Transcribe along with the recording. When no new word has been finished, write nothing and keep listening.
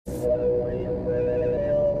Flyover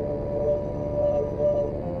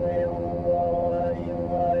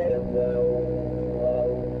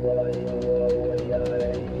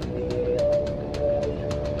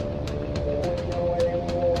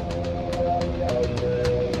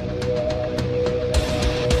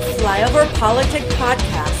Politic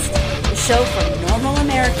Podcast, the show for normal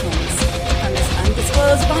Americans. From this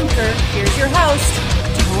undisclosed bunker, here's your host,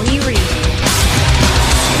 Tony Reed.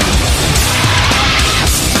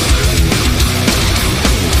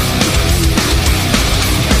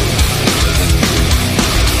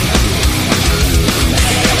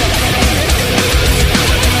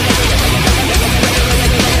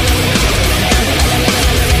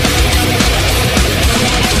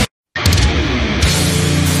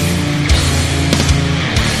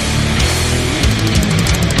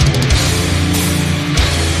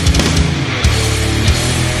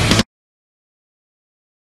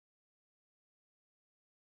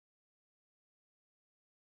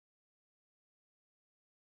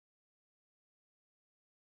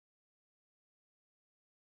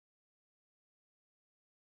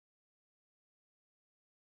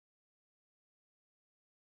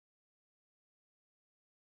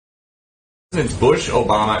 Presidents Bush,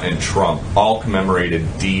 Obama, and Trump all commemorated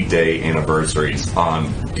D-Day anniversaries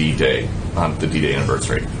on D-Day, on the D-Day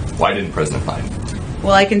anniversary. Why didn't President Biden?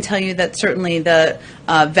 Well, I can tell you that certainly the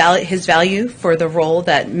his value for the role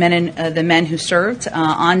that the men who served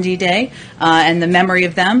on D-Day and the memory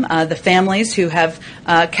of them, the families who have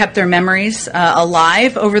kept their memories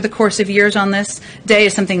alive over the course of years on this day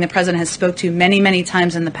is something the president has spoke to many, many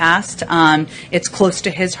times in the past. It's close to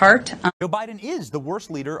his heart. Joe Biden is the worst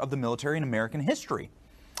leader of the military in American history.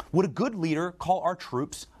 Would a good leader call our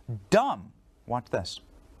troops dumb? Watch this.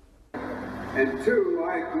 And two,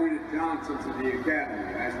 I appointed Johnson to the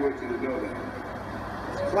academy. I just want you to know that.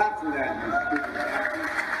 Clap for that, Mr. Speaker.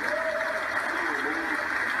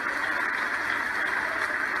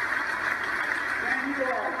 Man, you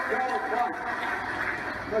are a dull bunch.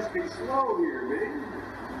 Must be slow here, man.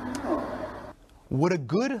 Oh. Would a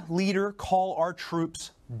good leader call our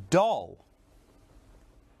troops dull?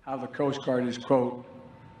 How the Coast Guard is, quote,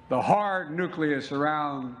 the hard nucleus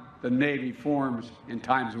around the Navy forms in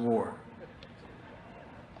times of war.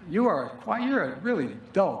 You're a really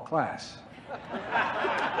dull class.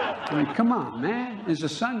 I mean, come on, man. Is the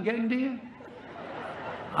sun getting to you?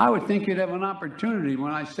 I would think you'd have an opportunity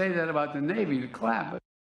when I say that about the Navy to clap.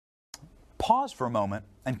 Pause for a moment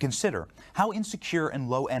and consider how insecure and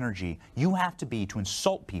low energy you have to be to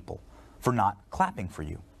insult people for not clapping for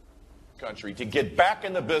you. Country to get back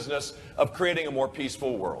in the business of creating a more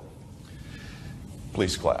peaceful world.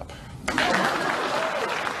 Please clap.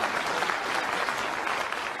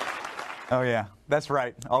 Oh, yeah, that's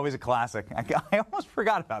right. Always a classic. I almost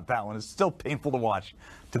forgot about that one. It's still painful to watch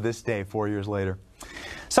to this day, 4 years later.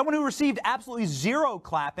 Someone who received absolutely zero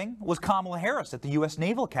clapping was Kamala Harris at the U.S.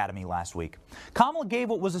 Naval Academy last week. Kamala gave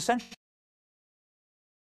what was essentially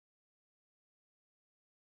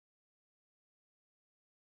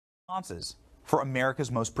responses for America's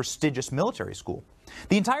most prestigious military school.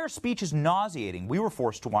 The entire speech is nauseating. We were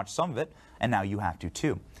forced to watch some of it, and now you have to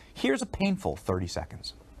too. Here's a painful 30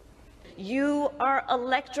 seconds. You are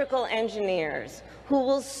electrical engineers who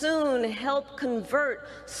will soon help convert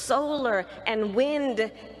solar and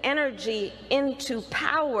wind energy into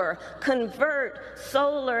power, convert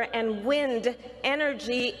solar and wind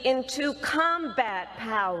energy into combat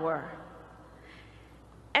power.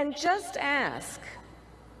 And just ask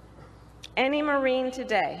any Marine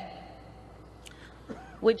today,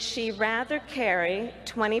 would she rather carry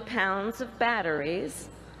 20 pounds of batteries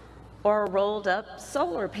or a rolled up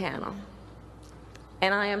solar panel?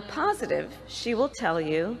 And I am positive she will tell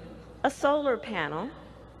you a solar panel,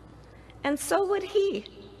 and so would he.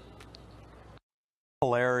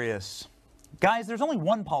 Hilarious. Guys, there's only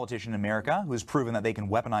one politician in America who has proven that they can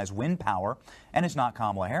weaponize wind power, and it's not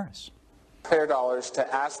Kamala Harris. Taxpayer dollars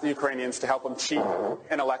to ask the Ukrainians to help them cheat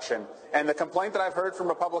an election. And the complaint that I've heard from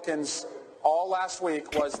Republicans all last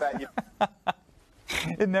week was that you...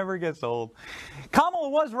 It never gets old. Kamala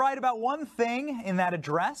was right about one thing in that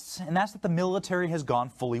address, and that's that the military has gone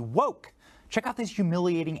fully woke. Check out these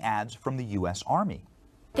humiliating ads from the U.S. Army.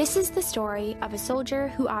 This is the story of a soldier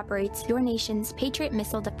who operates your nation's Patriot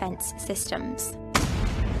missile defense systems.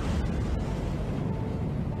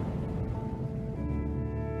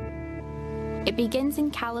 It begins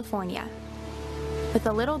in California, with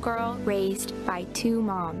a little girl raised by two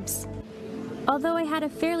moms. Although I had a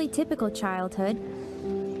fairly typical childhood,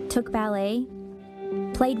 took ballet,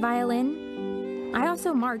 played violin, I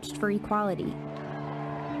also marched for equality.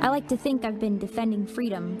 I like to think I've been defending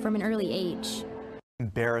freedom from an early age.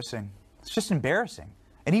 Embarrassing. It's just embarrassing.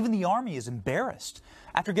 And even the Army is embarrassed.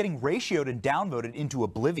 After getting ratioed and downvoted into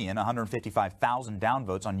oblivion, 155,000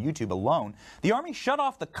 downvotes on YouTube alone, the Army shut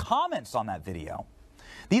off the comments on that video.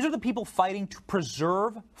 These are the people fighting to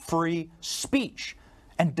preserve free speech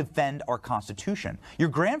and defend our Constitution. Your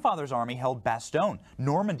grandfather's army held Bastogne,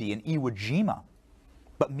 Normandy, and Iwo Jima.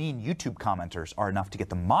 But mean YouTube commenters are enough to get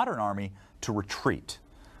the modern army to retreat.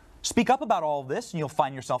 Speak up about all of this and you'll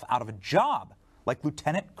find yourself out of a job, like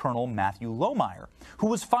Lieutenant Colonel Matthew Lohmeyer, who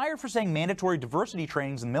was fired for saying mandatory diversity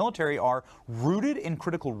trainings in the military are rooted in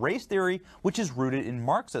critical race theory, which is rooted in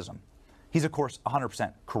Marxism. He's, of course,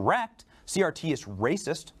 100% correct. CRT is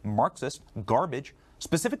racist, Marxist, garbage,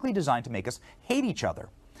 specifically designed to make us hate each other.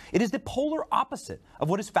 It is the polar opposite of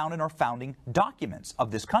what is found in our founding documents of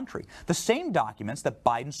this country, the same documents that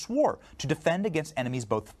Biden swore to defend against enemies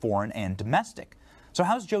both foreign and domestic. So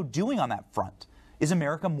how's Joe doing on that front? Is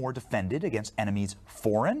America more defended against enemies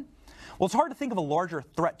foreign? Well, it's hard to think of a larger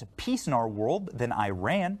threat to peace in our world than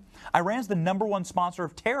Iran. Iran is the #1 sponsor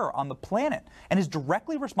of terror on the planet and is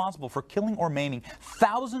directly responsible for killing or maiming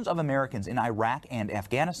thousands of Americans in Iraq and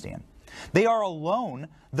Afghanistan. They are alone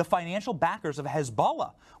the financial backers of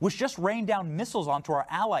Hezbollah, which just rained down missiles onto our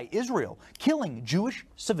ally Israel, killing Jewish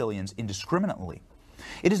civilians indiscriminately.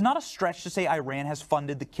 It is not a stretch to say Iran has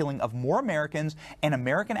funded the killing of more Americans and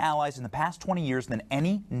American allies in the past 20 years than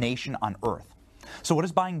any nation on earth. So what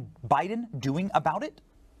is Biden doing about it?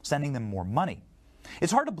 Sending them more money.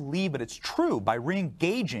 It's hard to believe, but it's true. By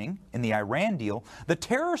re-engaging in the Iran deal, the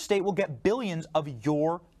terror state will get billions of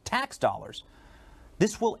your tax dollars.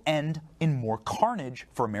 This will end in more carnage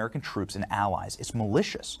for American troops and allies. It's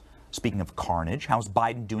malicious. Speaking of carnage, how's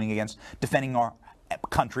Biden doing against defending our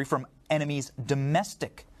country from enemies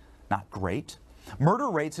domestic? Not great. Murder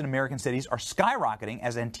rates in American cities are skyrocketing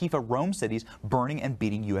as Antifa roams cities, burning and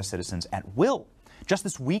beating U.S. citizens at will. Just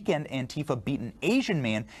this weekend, Antifa beat an Asian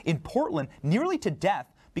man in Portland nearly to death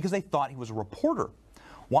because they thought he was a reporter.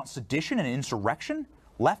 Want sedition and insurrection?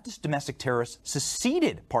 Leftist domestic terrorists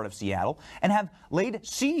seceded part of Seattle and have laid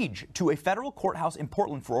siege to a federal courthouse in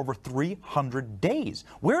Portland for over 300 days.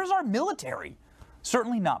 Where is our military?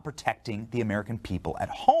 Certainly not protecting the American people at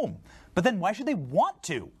home. But then why should they want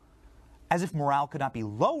to? As if morale could not be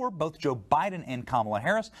lower, both Joe Biden and Kamala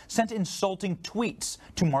Harris sent insulting tweets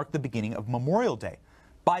to mark the beginning of Memorial Day.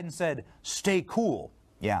 Biden said, "Stay cool."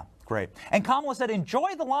 Yeah, great. And Kamala said,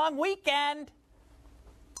 "Enjoy the long weekend."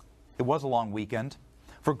 It was a long weekend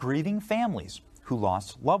for grieving families who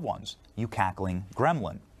lost loved ones, you cackling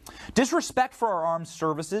gremlin. Disrespect for our armed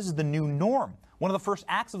services is the new norm. One of the first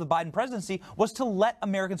acts of the Biden presidency was to let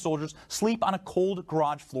American soldiers sleep on a cold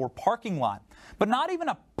garage floor parking lot. But not even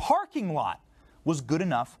a parking lot was good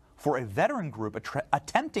enough for a veteran group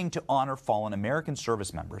attempting to honor fallen American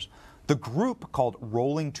service members. The group, called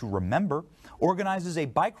Rolling to Remember, organizes a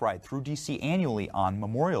bike ride through D.C. annually on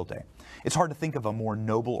Memorial Day. It's hard to think of a more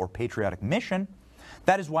noble or patriotic mission.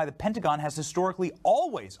 That is why the Pentagon has historically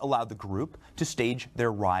always allowed the group to stage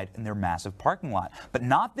their ride in their massive parking lot. But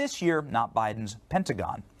not this year, not Biden's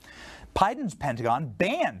Pentagon. Biden's Pentagon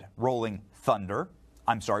banned Rolling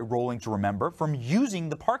to Remember from using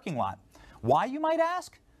the parking lot. Why, you might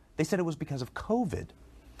ask? They said it was because of COVID.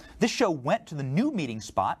 This show went to the new meeting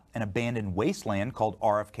spot, an abandoned wasteland called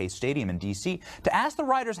RFK Stadium in D.C., to ask the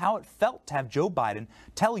riders how it felt to have Joe Biden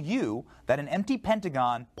tell you that an empty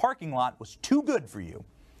Pentagon parking lot was too good for you.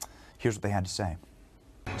 Here's what they had to say.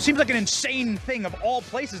 Seems like an insane thing of all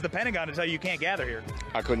places, the Pentagon, to tell you can't gather here.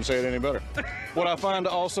 I couldn't say it any better. What I find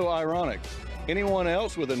also ironic, anyone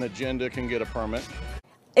else with an agenda can get a permit.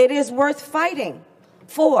 It is worth fighting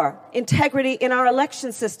for integrity in our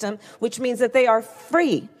election system, which means that they are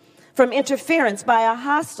free from interference by a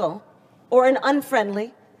hostile or an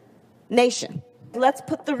unfriendly nation. Let's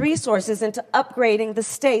put the resources into upgrading the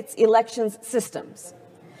state's elections systems.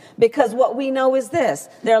 Because what we know is this: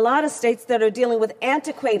 there are a lot of states that are dealing with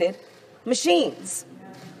antiquated machines,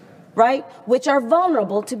 right, which are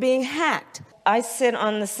vulnerable to being hacked. I sit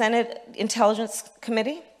on the Senate Intelligence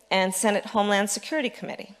Committee and Senate Homeland Security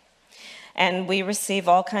Committee. And we receive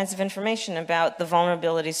all kinds of information about the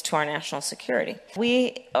vulnerabilities to our national security.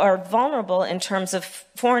 We are vulnerable in terms of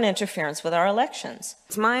foreign interference with our elections.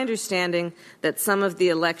 It's my understanding that some of the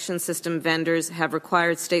election system vendors have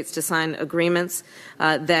required states to sign agreements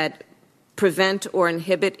that prevent or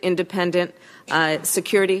inhibit independent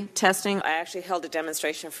security testing. I actually held a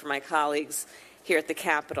demonstration for my colleagues here at the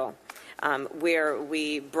Capitol, where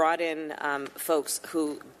we brought in folks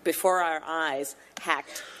who, before our eyes,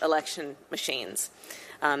 hacked election machines.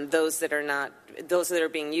 those that are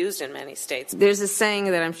being used in many states. There's a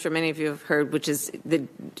saying that I'm sure many of you have heard, which is the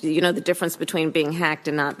difference between being hacked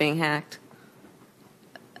and not being hacked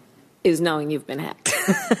is knowing you've been hacked.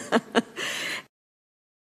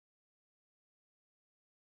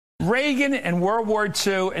 Reagan and World War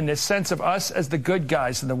II and the sense of us as the good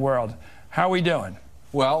guys in the world. How are we doing?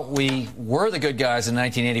 Well, we were the good guys in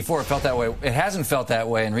 1984. It felt that way. It hasn't felt that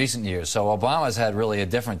way in recent years. So Obama's had really a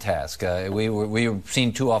different task. We were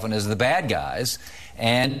seen too often as the bad guys.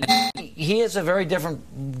 And he has a very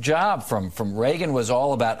different job from Reagan was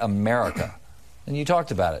all about America. And you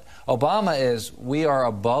talked about it. Obama we are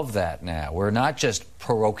above that now. We're not just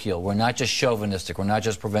parochial. We're not just chauvinistic. We're not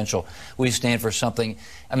just provincial. We stand for something.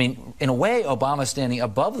 I mean, in a way, Obama's standing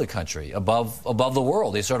above the country, above the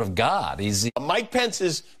world. He's sort of God. Mike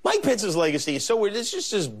Pence's legacy is so weird. It's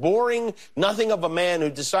just this boring nothing of a man who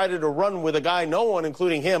decided to run with a guy no one,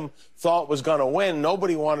 including him, thought was going to win.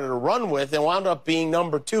 Nobody wanted to run with, and wound up being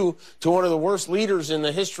number 2 to one of the worst leaders in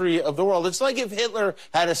the history of the world. It's like if Hitler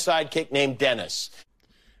had a sidekick named Dennis.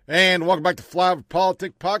 And welcome back to Flyover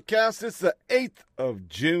Politics Podcast. It's the 8th of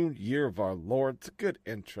June, year of our Lord. It's a good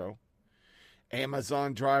intro.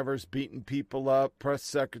 Amazon drivers beating people up, press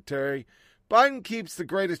secretary. Biden keeps the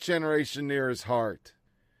greatest generation near his heart.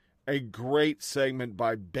 A great segment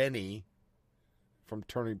by Benny from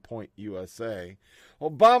Turning Point USA.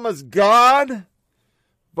 Obama's God.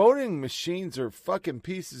 Voting machines are fucking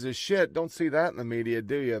pieces of shit. Don't see that in the media,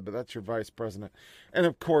 do you? But that's your vice president. And,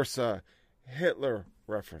 of course, Hitler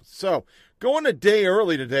reference. So, going a day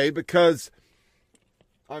early today because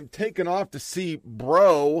I'm taking off to see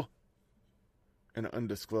Bro in an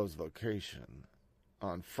undisclosed location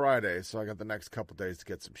on Friday. So I got the next couple days to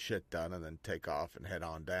get some shit done and then take off and head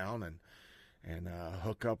on down and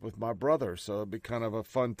hook up with my brother. So it'll be kind of a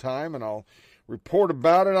fun time, and I'll report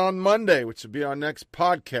about it on Monday, which will be our next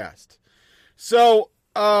podcast. So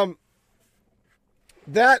that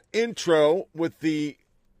intro with the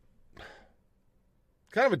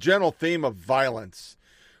kind of a general theme of violence.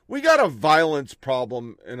 We got a violence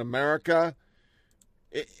problem in America.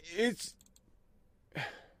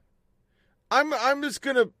 I'm just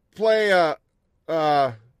gonna play a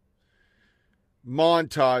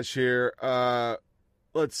montage here.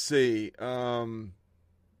 Let's see.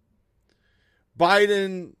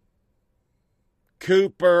 Biden,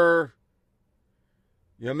 Cooper,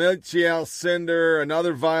 Yamiche Alcindor,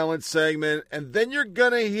 another violent segment, and then you're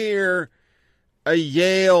gonna hear a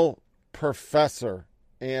Yale professor,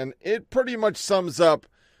 and it pretty much sums up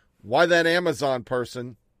why that Amazon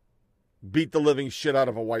person beat the living shit out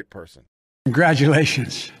of a white person.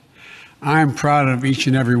 Congratulations. I'm proud of each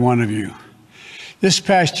and every one of you. This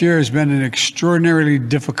past year has been an extraordinarily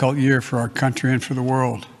difficult year for our country and for the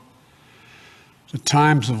world. The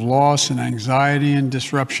times of loss and anxiety and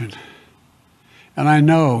disruption. And I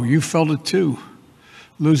know you felt it too,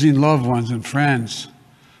 losing loved ones and friends,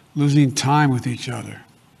 losing time with each other.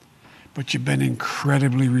 But you've been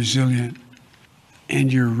incredibly resilient,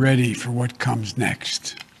 and you're ready for what comes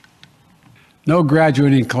next. No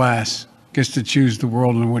graduating class gets to choose the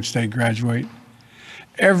world in which they graduate.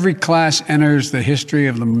 Every class enters the history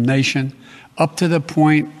of the nation up to the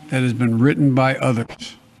point that has been written by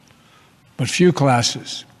others. But few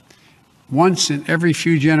classes, once in every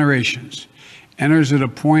few generations, enters at a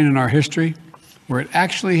point in our history where it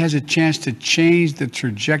actually has a chance to change the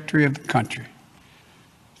trajectory of the country.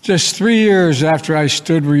 Just 3 years after I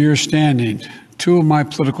stood where you're standing, 2 of my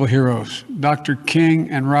political heroes, Dr. King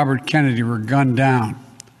and Robert Kennedy, were gunned down.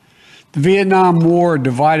 The Vietnam War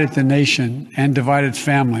divided the nation and divided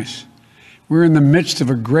families. We're in the midst of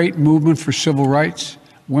a great movement for civil rights,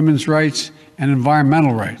 women's rights, and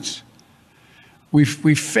environmental rights. We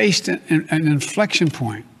faced an inflection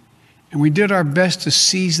point, and we did our best to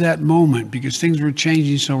seize that moment because things were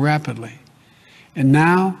changing so rapidly. And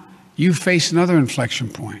now you face another inflection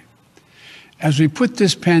point. As we put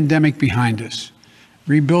this pandemic behind us,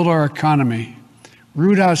 rebuild our economy,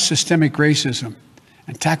 root out systemic racism,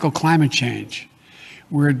 and tackle climate change,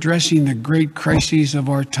 we're addressing the great crises of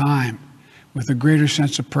our time with a greater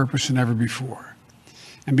sense of purpose than ever before.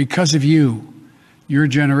 And because of you, your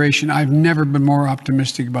generation, I've never been more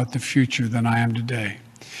optimistic about the future than I am today.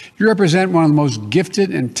 You represent one of the most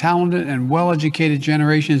gifted and talented and well-educated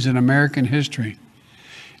generations in American history.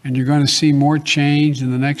 And you're going to see more change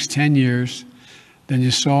in the next 10 years than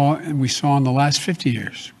you saw and we saw in the last 50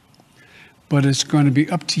 years. But it's going to be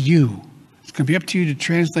up to you. It's going to be up to you to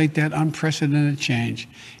translate that unprecedented change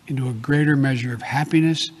into a greater measure of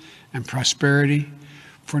happiness and prosperity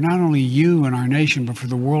for not only you and our nation, but for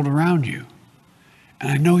the world around you. And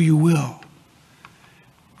I know you will.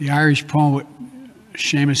 The Irish poet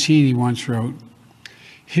Seamus Heaney once wrote,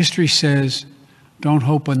 "History says, don't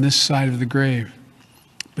hope on this side of the grave,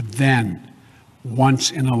 but then,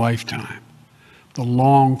 once in a lifetime, the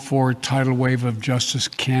longed-for tidal wave of justice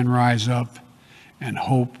can rise up, and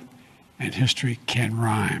hope and history can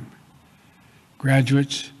rhyme."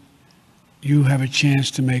 Graduates, you have a chance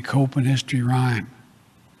to make hope and history rhyme.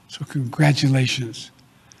 So congratulations.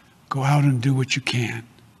 Go out and do what you can.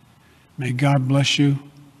 May God bless you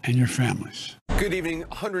and your families. Good evening.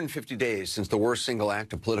 150 days since the worst single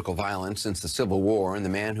act of political violence since the Civil War, and the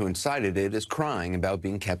man who incited it is crying about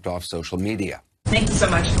being kept off social media. Thank you so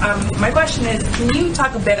much. My question is, can you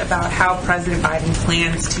talk a bit about how President Biden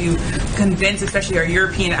plans to convince, especially our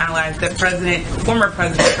European allies, that former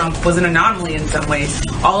President Trump was an anomaly in some ways?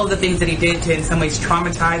 All of the things that he did to, in some ways,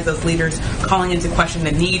 traumatize those leaders, calling into question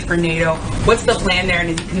the need for NATO. What's the plan there? And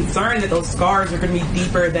is he concerned that those scars are going to be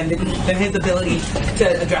deeper than his ability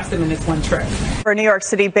to address them in this one trip? For a New York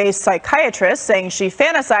City-based psychiatrist saying she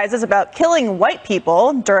fantasizes about killing white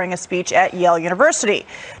people during a speech at Yale University.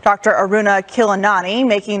 Dr. Aruna Kilanani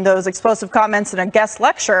making those explosive comments in a guest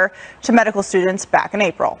lecture to medical students back in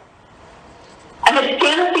April. I had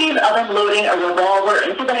fantasies of unloading a revolver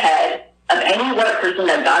into the head of any white person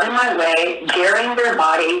that got in my way, burying their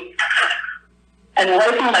body, and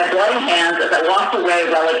wiping my bloody hands as I walked away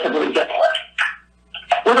relatively guiltless.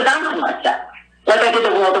 With a bouncing my step, like I did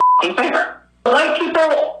the world a f***ing favor. White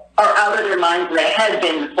people are out of their minds, and they have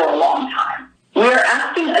been for a long time. We are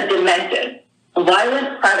asking a demented,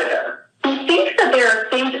 violent predator who thinks that they're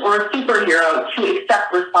a saint or a superhero to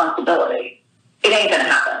accept responsibility. It ain't gonna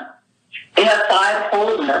happen. They have 5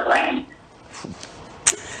 holes in their brain.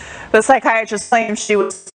 The psychiatrist claims she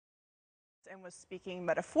was speaking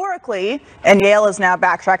metaphorically, and Yale is now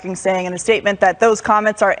backtracking, saying in a statement that those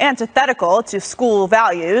comments are antithetical to school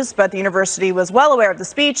values, but the university was well aware of the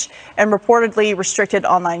speech and reportedly restricted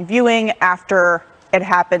online viewing after it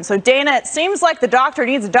happened. So, Dana, it seems like the doctor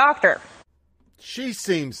needs a doctor. She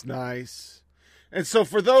seems nice. And so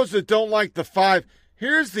for those that don't like the 5,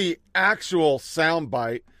 here's the actual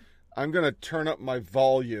soundbite. I'm going to turn up my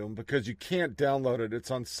volume because you can't download it. It's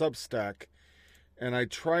on Substack. And I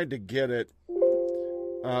tried to get it.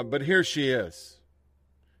 But here she is.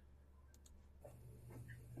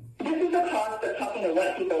 This is the cost of talking to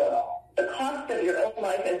white people at all. The cost of your own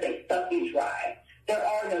life as they suck you dry. There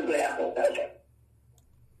are no good apples out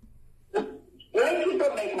there. White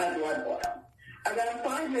people make my blood boil. Around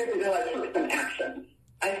 5 years ago, I took some action.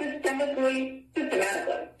 I systematically,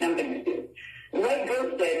 I'm going to do, white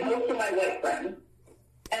ghosted most of my white friends,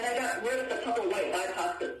 and I got rid of a couple white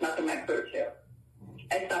BIPOCs that snuck in my crew too.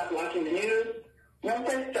 I stopped watching the news. Once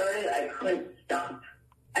I started, I couldn't stop.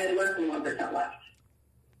 I had less than 1% left.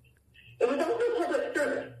 It was also public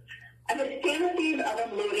service. I had fantasies of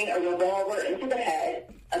unloading a revolver into the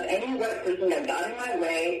head of any white person that got in my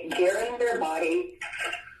way, burying their body,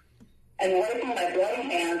 and wiping my bloody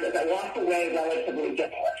hands as I walked away relatively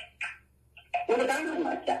guiltless. With a bouncing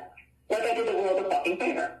my step, like I did the world a fucking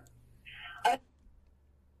favor.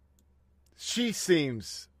 She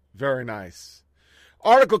seems very nice.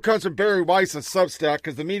 Article comes from Barry Weiss on Substack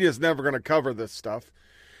because the media is never going to cover this stuff.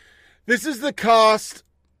 This is the cost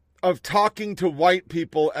of talking to white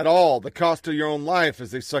people at all, the cost of your own life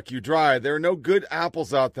as they suck you dry. There are no good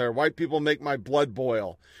apples out there. White people make my blood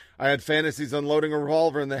boil. I had fantasies unloading a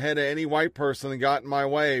revolver in the head of any white person that got in my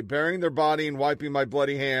way, burying their body and wiping my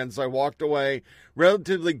bloody hands. I walked away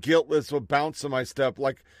relatively guiltless with a bounce in my step,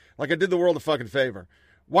 like I did the world a fucking favor.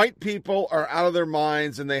 White people are out of their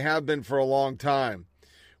minds, and they have been for a long time.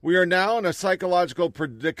 We are now in a psychological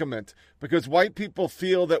predicament because white people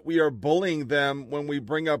feel that we are bullying them when we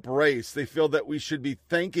bring up race. They feel that we should be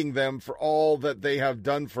thanking them for all that they have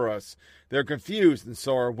done for us. They're confused, and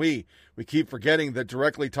so are we. We keep forgetting that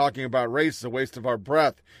directly talking about race is a waste of our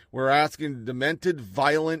breath. We're asking a demented,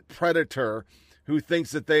 violent predator who thinks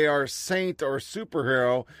that they are a saint or a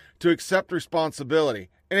superhero to accept responsibility.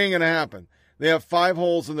 It ain't going to happen. They have 5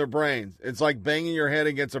 holes in their brains. It's like banging your head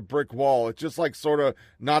against a brick wall. It's just like sort of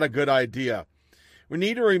not a good idea. We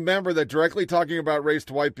need to remember that directly talking about race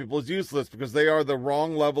to white people is useless because they are the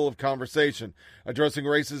wrong level of conversation. Addressing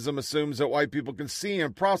racism assumes that white people can see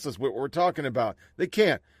and process what we're talking about. They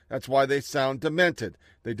can't. That's why they sound demented.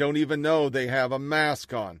 They don't even know they have a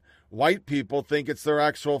mask on. White people think it's their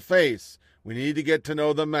actual face. We need to get to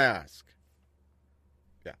know the mask.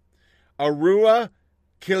 Yeah. Aruna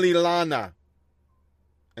Kilanani.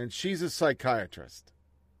 And she's a psychiatrist.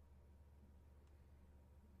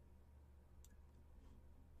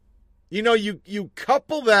 You know, you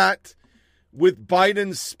couple that with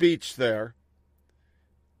Biden's speech there,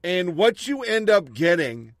 and what you end up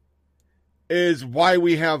getting is why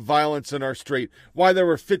we have violence in our street, why there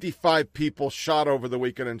were 55 people shot over the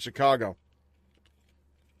weekend in Chicago.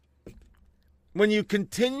 When you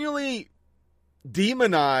continually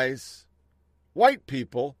demonize white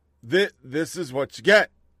people, this is what you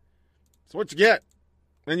get. It's what you get.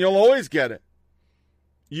 And you'll always get it.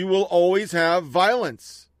 You will always have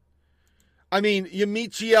violence. I mean,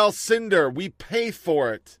 Yamiche Alcindor, we pay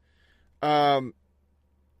for it.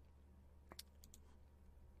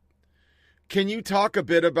 Can you talk a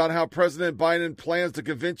bit about how President Biden plans to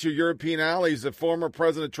convince your European allies that former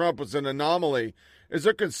President Trump was an anomaly? Is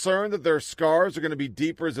there concern that their scars are going to be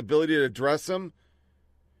deeper his ability to address them?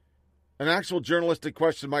 An actual journalistic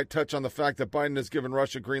question might touch on the fact that Biden has given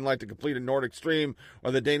Russia green light to complete a Nordic Stream,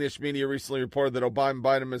 or the Danish media recently reported that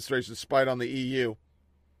Obama-Biden administration spied on the EU.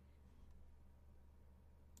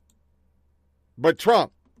 But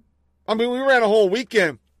Trump, I mean, we ran a whole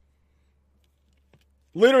weekend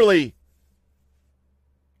literally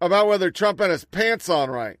about whether Trump had his pants on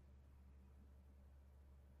right.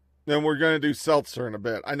 Then we're going to do seltzer in a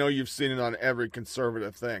bit. I know you've seen it on every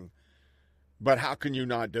conservative thing. But how can you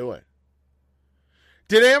not do it?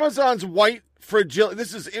 Did Amazon's white fragility,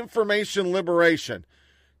 this is information liberation.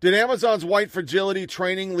 Did Amazon's white fragility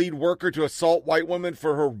training lead worker to assault white women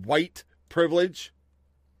for her white privilege?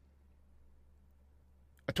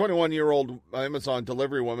 A 21-year-old Amazon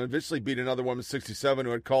delivery woman viciously beat another woman, 67,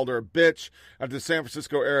 who had called her a bitch after the San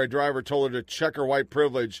Francisco area driver told her to check her white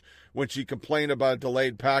privilege when she complained about a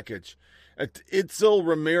delayed package. Itzel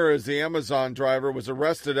Ramirez, the Amazon driver, was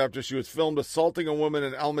arrested after she was filmed assaulting a woman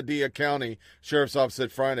in Alameda County Sheriff's Office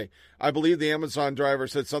said Friday. I believe the Amazon driver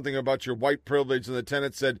said something about your white privilege, and the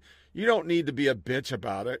tenant said, "You don't need to be a bitch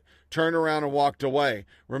about it," turned around and walked away.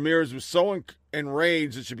 Ramirez was so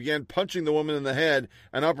enraged that she began punching the woman in the head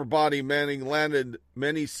and upper body, landed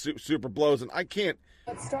many super blows. And I can't...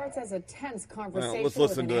 It starts as a tense conversation let's with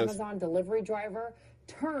listen an to this. Amazon delivery driver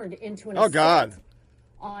turned into an Oh, God. assault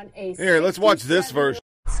on a Here, let's watch this version.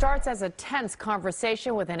 Starts as a tense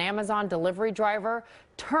conversation with an Amazon delivery driver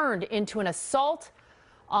turned into an assault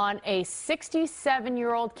on a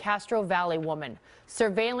 67-year-old Castro Valley woman.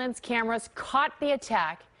 Surveillance cameras caught the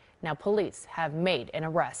attack. Now police have made an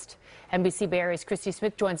arrest. NBC Bay Area's Christy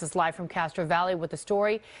Smith joins us live from Castro Valley with the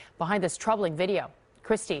story behind this troubling video.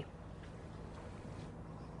 Christy.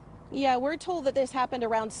 Yeah, we're told that this happened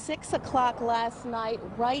around 6 o'clock last night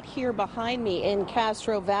right here behind me in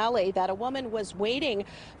Castro Valley, that a woman was waiting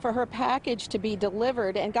for her package to be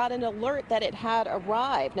delivered and got an alert that it had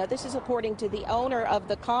arrived. Now, this is according to the owner of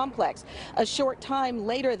the complex. A short time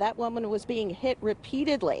later, that woman was being hit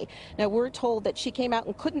repeatedly. Now, we're told that she came out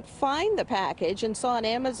and couldn't find the package and saw an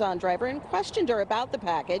Amazon driver and questioned her about the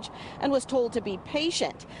package and was told to be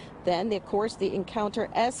patient. Then, of course, the encounter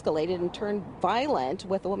escalated and turned violent,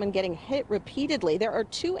 with the woman getting hit repeatedly. There are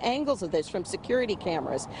two angles of this from security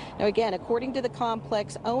cameras. Now, again, according to the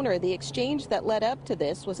complex owner, the exchange that led up to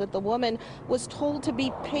this was that the woman was told to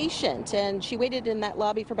be patient, and she waited in that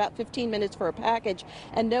lobby for about 15 minutes for a package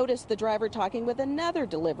and noticed the driver talking with another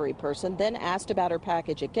delivery person, then asked about her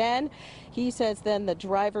package again. He says then the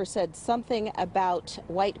driver said something about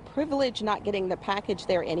white privilege, not getting the package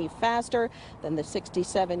there any faster. Then the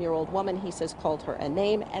 67-year-old woman, he says, called her a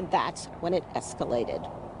name, and that's when it escalated.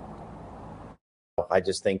 I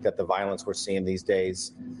just think that the violence we're seeing these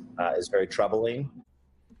days is very troubling.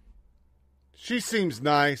 She seems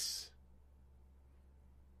nice.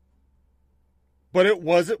 But it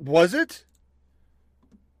was it?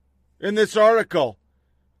 In this article,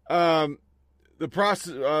 the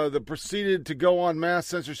proceeded to go on mass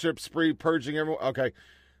censorship spree, purging everyone. Okay.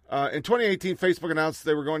 In 2018, Facebook announced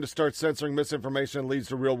they were going to start censoring misinformation that leads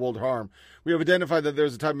to real-world harm. We have identified that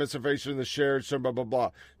there's a type of misinformation that's shared, blah, blah, blah.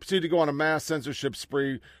 Proceeded to go on a mass censorship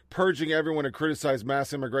spree, purging everyone who criticized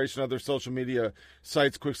mass immigration. Other social media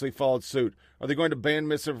sites quickly followed suit. Are they going to ban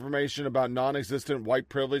misinformation about non-existent white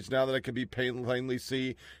privilege now that it can be plainly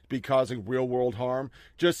seen to be causing real-world harm?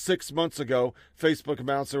 Just 6 months ago, Facebook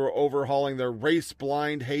announced they were overhauling their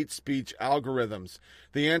race-blind hate speech algorithms.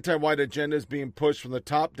 The anti-white agenda is being pushed from the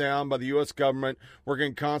top down by the U.S. government, working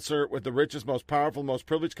in concert with the richest, most powerful, most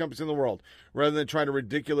privileged companies in the world. Rather than trying to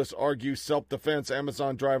ridiculous argue self-defense,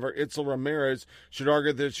 Amazon driver Itzel Ramirez should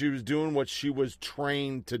argue that she was doing what she was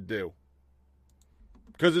trained to do.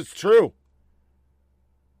 Because it's true.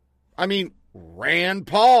 I mean, Rand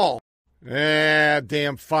Paul.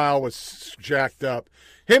 Damn file was jacked up.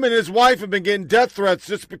 Him and his wife have been getting death threats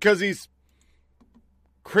just because he's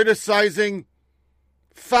criticizing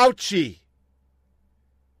Fauci.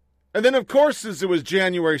 And then, of course, since it was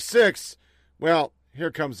January 6th, well, here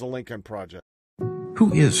comes the Lincoln Project.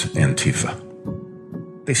 Who is Antifa?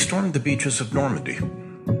 They stormed the beaches of Normandy,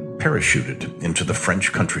 parachuted into the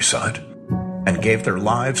French countryside, and gave their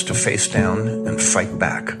lives to face down and fight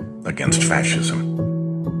back against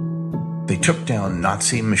fascism. They took down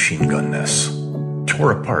Nazi machine gun nests,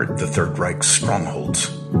 tore apart the Third Reich's strongholds,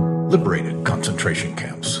 liberated concentration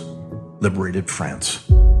camps, liberated France,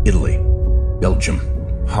 Italy,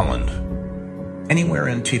 Belgium, Holland. Anywhere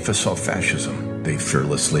Antifa saw fascism, they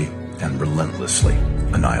fearlessly and relentlessly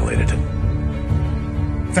annihilated it.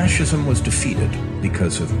 Fascism was defeated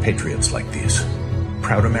because of patriots like these,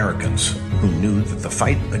 proud Americans who knew that the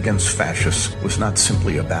fight against fascists was not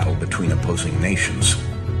simply a battle between opposing nations.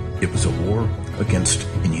 It was a war against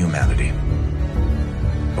inhumanity.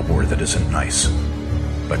 A war that isn't nice,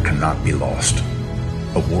 but cannot be lost.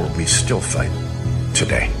 A war we still fight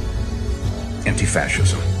today.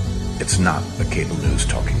 Anti-fascism. It's not a cable news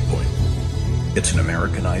talking point. It's an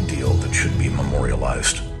American ideal that should be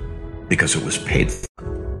memorialized because it was paid for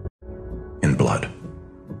in blood.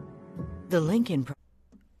 The Lincoln.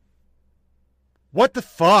 What the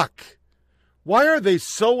fuck? Why are they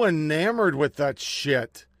so enamored with that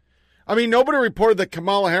shit? I mean, nobody reported that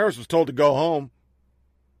Kamala Harris was told to go home.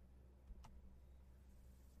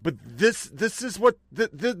 But this is what,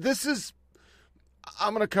 this is,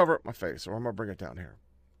 I'm going to cover up my face, or I'm going to bring it down here.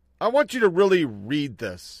 I want you to really read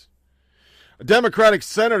this. A Democratic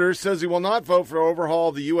senator says he will not vote for overhaul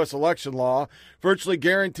of the U.S. election law, virtually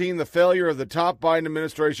guaranteeing the failure of the top Biden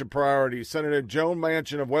administration priorities. Senator Joe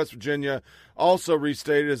Manchin of West Virginia also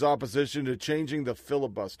restated his opposition to changing the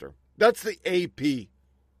filibuster. That's the AP.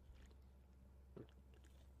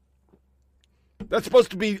 That's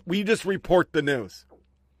supposed to be, we just report the news.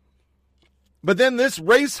 But then this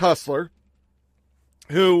race hustler,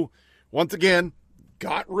 who, once again,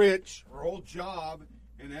 got rich, her whole job,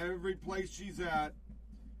 and every place she's at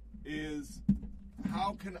is,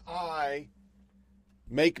 how can I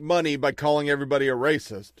make money by calling everybody a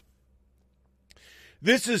racist?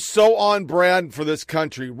 This is so on brand for this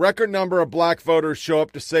country. Record number of black voters show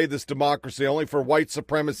up to save this democracy, only for white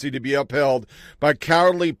supremacy to be upheld by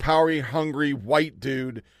cowardly, power-hungry white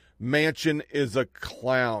dude. Manchin is a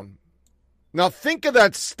clown. Now think of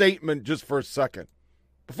that statement just for a second.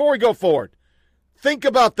 Before we go forward, think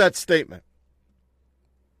about that statement.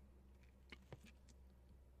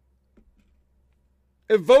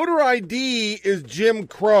 If voter ID is Jim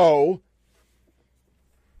Crow,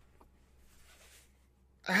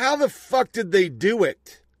 how the fuck did they do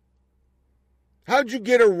it? How'd you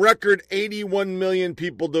get a record 81 million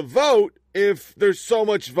people to vote if there's so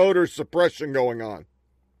much voter suppression going on?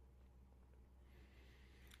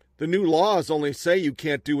 The new laws only say you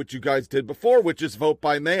can't do what you guys did before, which is vote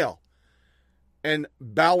by mail and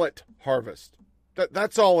ballot harvest.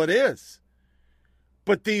 That's all it is.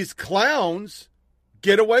 But these clowns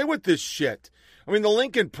get away with this shit. I mean, the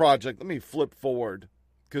Lincoln Project, let me flip forward,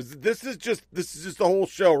 because this is just the whole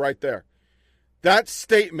show right there. That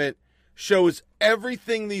statement shows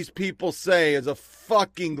everything these people say is a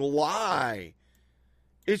fucking lie.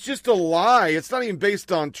 It's just a lie. It's not even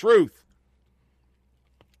based on truth.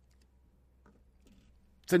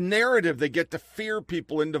 It's a narrative they get to fear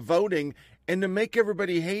people into voting and to make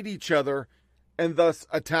everybody hate each other and thus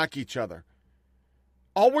attack each other.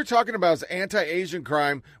 All we're talking about is anti-Asian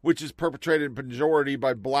crime, which is perpetrated majority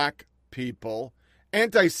by black people.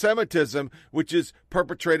 Anti-Semitism, which is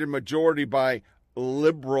perpetrated majority by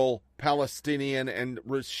liberal Palestinian and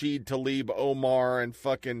Rashid Tlaib Omar and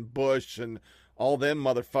fucking Bush and all them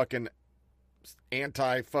motherfucking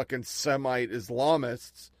anti-fucking Semite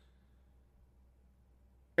Islamists.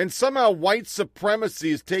 And somehow white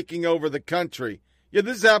supremacy is taking over the country. Yeah,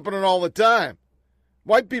 this is happening all the time.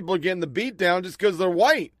 White people are getting the beat down just because they're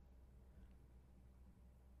white.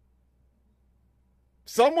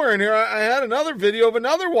 Somewhere in here, I had another video of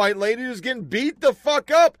another white lady who's getting beat the fuck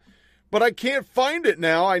up. But I can't find it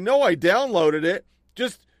now. I know I downloaded it.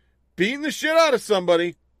 Just beating the shit out of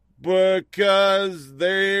somebody because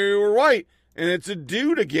they were white. And it's a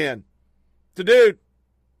dude again. It's a dude.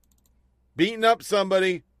 Beating up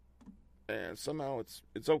somebody, and somehow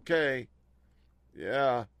it's okay.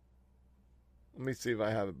 Yeah. Let me see if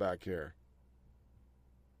I have it back here.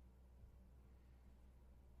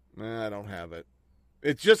 I don't have it.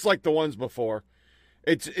 It's just like the ones before.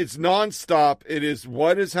 It's nonstop. It is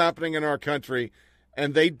what is happening in our country,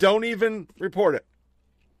 and they don't even report it.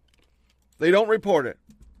 They don't report it.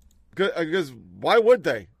 Because why would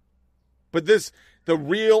they? But the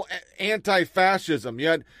real anti-fascism, you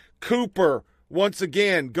had Cooper, once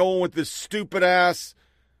again, going with this stupid ass,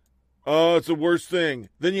 oh, it's the worst thing.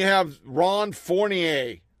 Then you have Ron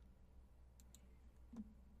Fournier,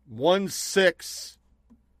 1-6.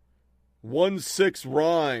 1-6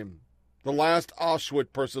 rhyme. The last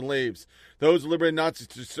Auschwitz person leaves. Those liberated Nazi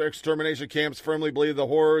extermination camps firmly believe the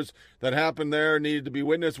horrors that happened there needed to be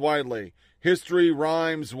witnessed widely. History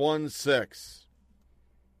rhymes 1-6.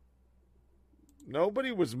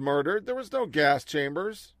 Nobody was murdered. There was no gas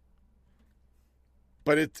chambers.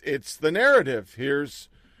 But it's the narrative. Here's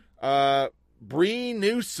Bree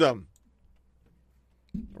Newsom,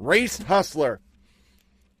 race hustler.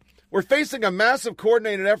 We're facing a massive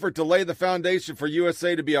coordinated effort to lay the foundation for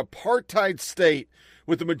USA to be an apartheid state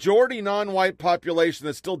with the majority non-white population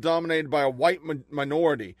that's still dominated by a white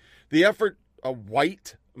minority. The effort, a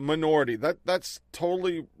white minority, that's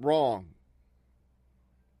totally wrong.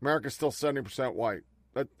 America's still 70% white.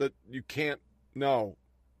 That you can't know.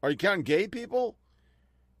 Are you counting gay people?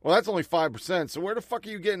 Well, that's only 5%, so where the fuck are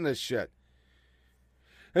you getting this shit?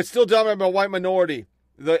 It's still dominated by a white minority.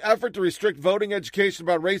 The effort to restrict voting, education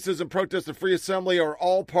about racism, protest, and free assembly are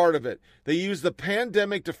all part of it. They use the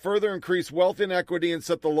pandemic to further increase wealth inequity and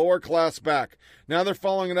set the lower class back. Now they're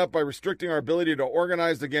following it up by restricting our ability to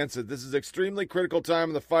organize against it. This is an extremely critical time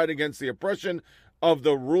in the fight against the oppression of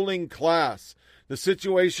the ruling class. The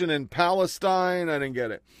situation in Palestine, I didn't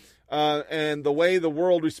get it. And the way the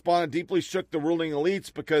world responded deeply shook the ruling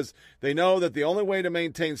elites because they know that the only way to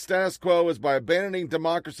maintain status quo is by abandoning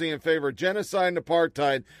democracy in favor of genocide and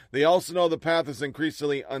apartheid. They also know the path is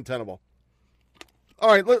increasingly untenable.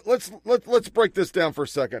 All right, let's break this down for a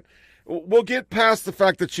second. We'll get past the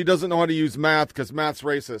fact that she doesn't know how to use math because math's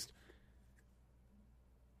racist.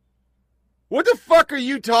 What the fuck are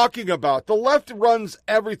you talking about? The left runs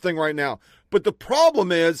everything right now. But the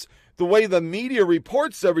problem is, the way the media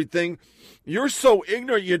reports everything, you're so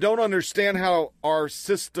ignorant you don't understand how our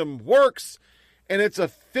system works. And it's a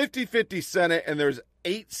 50-50 Senate, and there's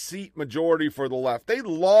 8-seat majority for the left. They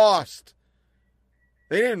lost.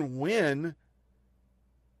 They didn't win.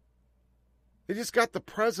 They just got the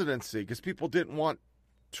presidency because people didn't want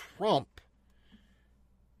Trump.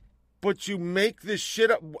 But you make this shit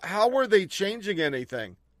up. How are they changing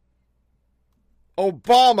anything?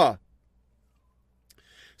 Obama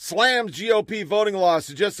slams GOP voting laws,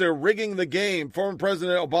 suggests they're rigging the game. Former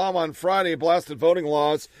President Obama on Friday blasted voting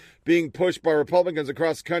laws being pushed by Republicans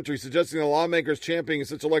across the country, suggesting the lawmakers championing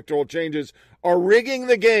such electoral changes are rigging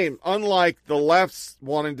the game, unlike the left's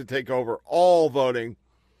wanting to take over all voting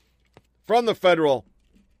from the federal,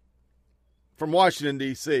 from Washington,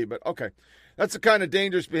 D.C. But, okay. That's the kind of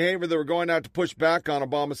dangerous behavior that we're going to have to push back on,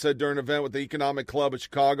 Obama said during an event with the Economic Club of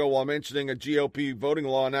Chicago while mentioning a GOP voting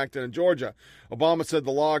law enacted in Georgia. Obama said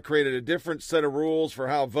the law created a different set of rules for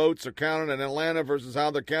how votes are counted in Atlanta versus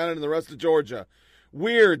how they're counted in the rest of Georgia.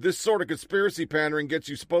 Weird. This sort of conspiracy pandering gets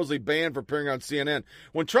you supposedly banned for appearing on CNN.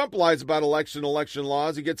 When Trump lies about election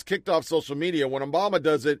laws, he gets kicked off social media. When Obama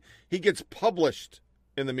does it, he gets published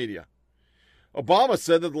in the media. Obama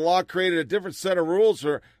said that the law created a different set of rules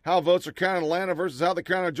for how votes are counted in Atlanta versus how they're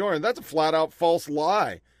counted in Georgia. That's a flat-out false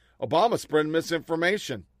lie. Obama spreading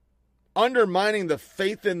misinformation, undermining the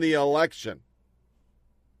faith in the election.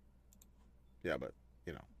 Yeah, but,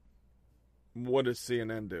 you know, what does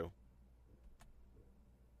CNN do?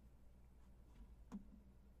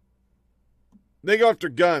 They go after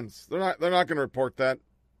guns. They're not going to report that.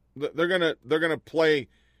 They're going to play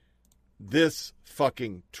this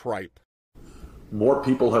fucking tripe. More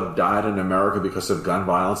people have died in America because of gun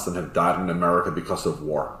violence than have died in America because of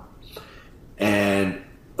war. And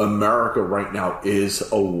America right now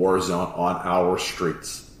is a war zone on our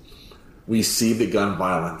streets. We see the gun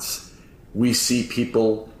violence. We see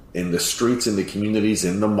people in the streets, in the communities,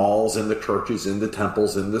 in the malls, in the churches, in the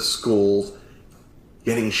temples, in the schools,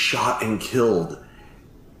 getting shot and killed.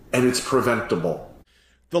 And it's preventable.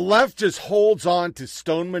 The left just holds on to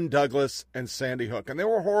Stoneman Douglas and Sandy Hook. And they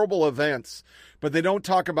were horrible events, but they don't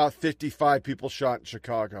talk about 55 people shot in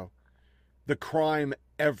Chicago. The crime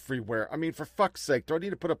everywhere. I mean, for fuck's sake, do I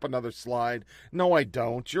need to put up another slide? No, I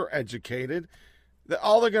don't. You're educated.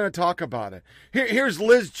 All they're going to talk about it. Here's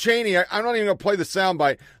Liz Cheney. I'm not even going to play the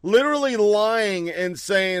soundbite. Literally lying and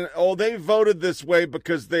saying, oh, they voted this way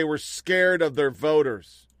because they were scared of their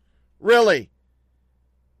voters. Really?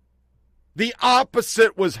 The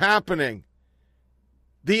opposite was happening.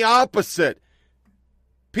 The opposite.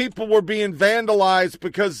 People were being vandalized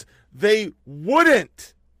because they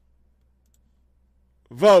wouldn't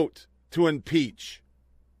vote to impeach.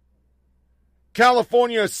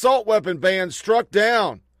 California assault weapon ban struck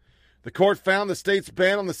down. The court found the state's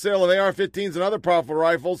ban on the sale of AR-15s and other powerful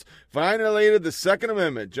rifles violated the Second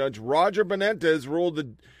Amendment. Judge Roger Benitez ruled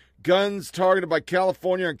the guns targeted by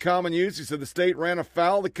California in common use. He said the state ran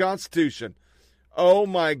afoul of the Constitution. Oh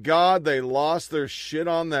my God, they lost their shit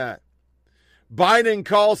on that. Biden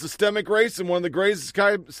calls systemic racism one of the greatest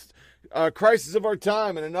crises of our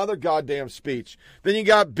time in another goddamn speech. Then you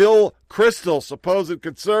got Bill Kristol, supposed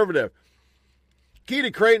conservative. Key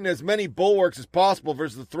to creating as many bulwarks as possible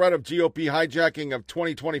versus the threat of GOP hijacking of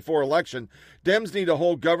 2024 election. Dems need to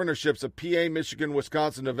hold governorships of PA, Michigan,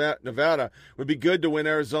 Wisconsin, Nevada. Would be good to win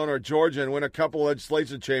Arizona or Georgia and win a couple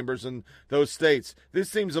legislative chambers in those states. This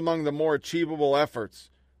seems among the more achievable efforts.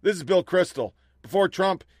 This is Bill Kristol. Before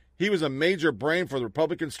Trump, he was a major brain for the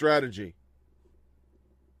Republican strategy.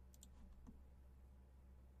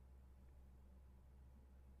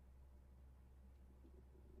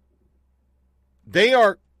 They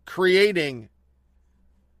are creating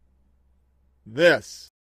this.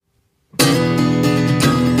 Oh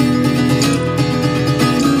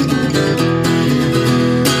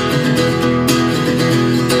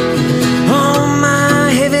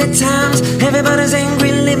my heavy times, everybody's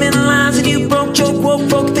angry, living lives, and you broke, joke, woke,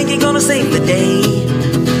 folk, think you're gonna save the day.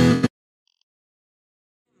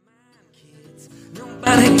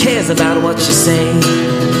 Nobody cares about what you say.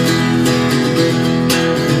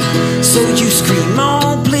 So you scream,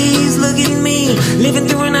 oh please look at me, living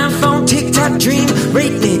through an iPhone TikTok dream.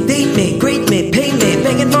 Rate me, date me, grade me, pay me,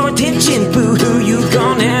 begging for attention. Boo-hoo, you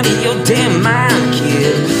gone out of your damn mind,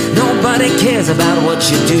 kid. Nobody cares about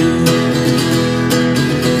what you do.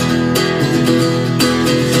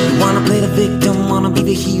 Wanna play the victim, wanna be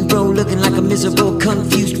the hero, looking like a miserable,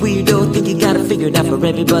 confused weirdo. Think you got it figured out for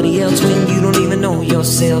everybody else when you don't even know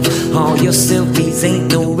yourself. All your selfies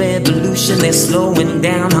ain't no revolution, they're slowing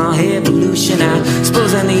down our evolution. I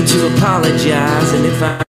suppose I need to apologize, and if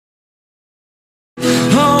I...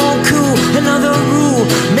 Oh cool, another rule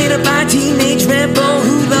made up by a teenage rebel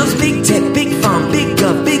who loves big tech, big farm, big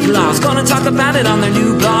gov, big laws. Gonna talk about it on their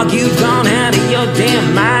new blog. You've gone out of your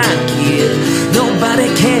damn mind, kid. Nobody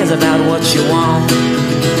cares about what you want.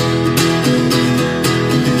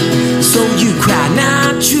 So you cry,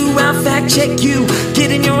 not true, I'll fact check you.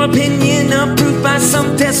 Getting your opinion approved by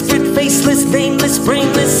some desperate, faceless, vainless,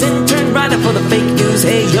 brainless intern writer for the fake news.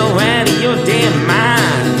 Hey, you're out of your damn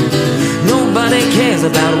mind. Nobody cares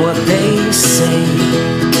about what they say.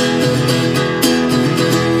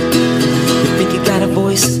 Got a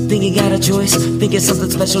voice, think you got a choice, think it's something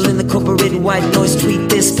special in the corporate white noise. Tweet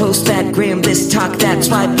this, post that, gram this, talk that,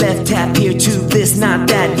 swipe left, tap here to this, not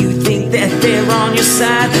that. You think that they're on your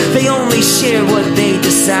side, they only share what they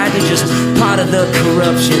decide. They're just part of the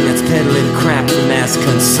corruption that's peddling crap for mass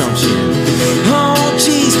consumption. Oh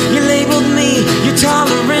geez, you labeled me, your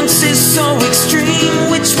tolerance is so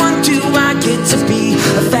extreme. Which one do I get to be,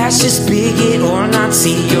 a fascist, bigot, or a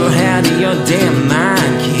Nazi? You're out of your damn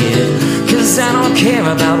mind, kid. Cause I don't care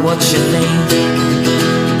about what you think.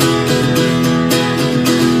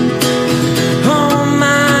 Oh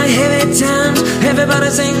my heavy times,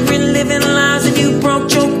 everybody's angry, living lives, and you broke,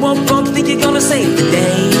 joke, woke, folk, think you're gonna save the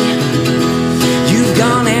day. You've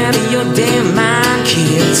gone out of your damn mind,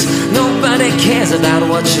 kids. Nobody cares about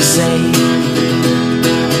what you say.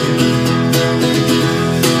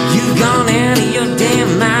 You've gone out of your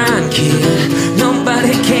damn mind, kid.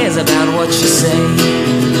 Nobody cares about what you say.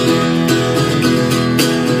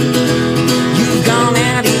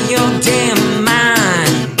 Damn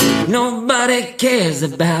mind. Nobody cares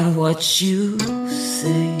about what you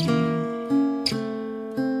say.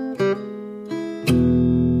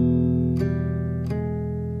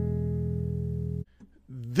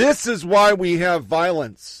 This is why we have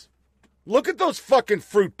violence. Look at those fucking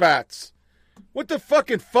fruit bats. What the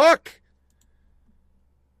fucking fuck?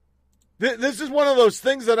 This is one of those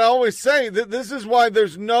things that I always say. This is why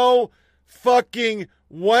there's no fucking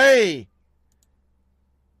way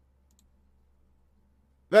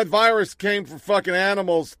that virus came from fucking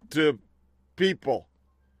animals to people.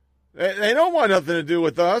 They don't want nothing to do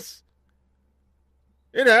with us.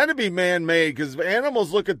 It had to be man-made because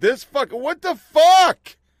animals look at this fucking... What the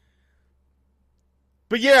fuck?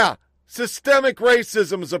 But yeah, systemic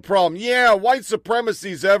racism is a problem. Yeah, white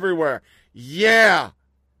supremacy is everywhere. Yeah.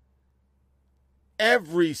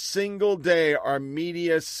 Every single day our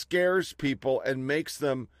media scares people and makes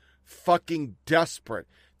them fucking desperate.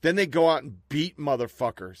 Then they go out and beat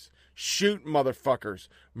motherfuckers, shoot motherfuckers,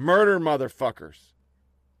 murder motherfuckers.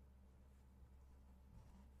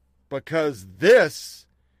 Because this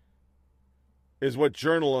is what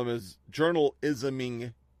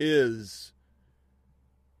journalisming is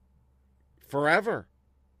forever.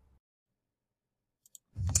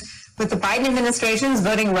 With the Biden administration's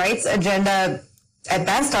voting rights agenda at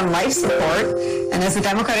best on life support, and as the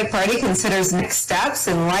Democratic Party considers next steps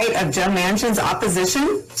in light of Joe Manchin's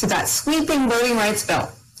opposition to that sweeping voting rights bill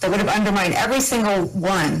that would have undermined every single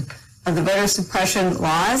one of the voter suppression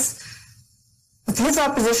laws, with his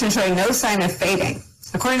opposition showing no sign of fading.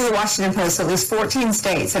 According to the Washington Post, at least 14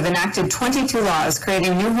 states have enacted 22 laws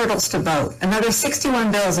creating new hurdles to vote. Another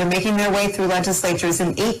 61 bills are making their way through legislatures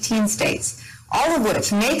in 18 states, all of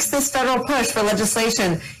which makes this federal push for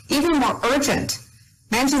legislation even more urgent.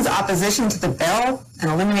 Manchin's opposition to the bill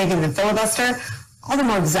and eliminating the filibuster, all the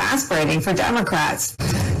more exasperating for Democrats.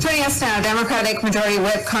 Joining us now, Democratic Majority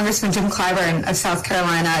Whip Congressman Jim Clyburn of South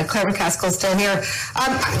Carolina. Claire McCaskill still here.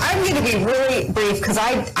 I'm going to be really brief because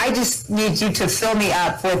I just need you to fill me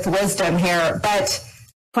up with wisdom here. But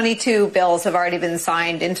 22 bills have already been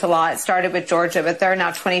signed into law. It started with Georgia, but there are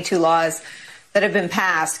now 22 laws that have been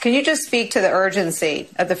passed. Can you just speak to the urgency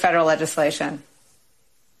of the federal legislation?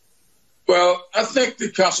 Well, I think the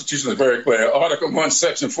Constitution is very clear. Article 1,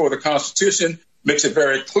 Section 4 of the Constitution makes it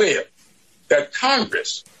very clear that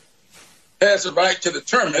Congress has a right to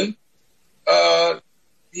determine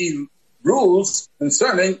the rules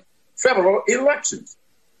concerning federal elections.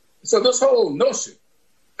 So this whole notion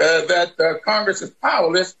that Congress is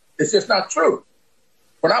powerless is just not true.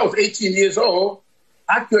 When I was 18 years old,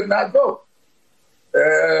 I could not vote.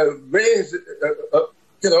 I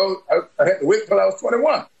had to wait till I was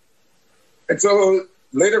 21. And so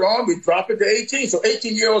later on, we dropped it to 18. So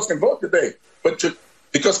 18-year-olds can vote today. But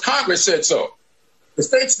because Congress said so. The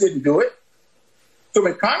states didn't do it. So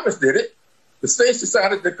when Congress did it, the states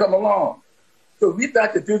decided to come along. So we've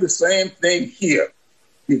got to do the same thing here.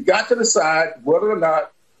 We've got to decide whether or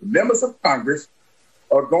not the members of Congress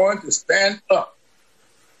are going to stand up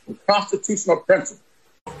for constitutional principles.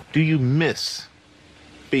 Do you miss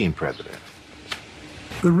being president?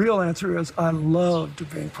 The real answer is I loved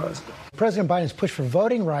being president. President Biden's push for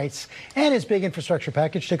voting rights and his big infrastructure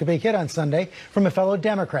package took a big hit on Sunday from a fellow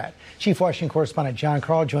Democrat. Chief Washington correspondent John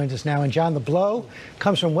Karl joins us now. And John, the blow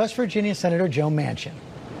comes from West Virginia Senator Joe Manchin.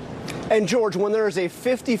 And George, when there is a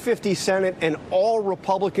 50-50 Senate and all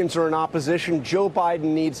Republicans are in opposition, Joe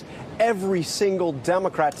Biden needs every single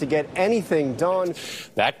Democrat to get anything done.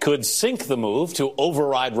 That could sink the move to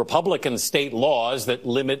override Republican state laws that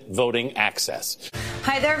limit voting access.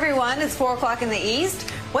 Hi there, everyone. It's 4 o'clock in the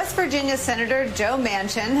East. West Virginia Senator Joe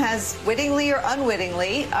Manchin has wittingly or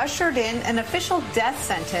unwittingly ushered in an official death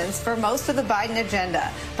sentence for most of the Biden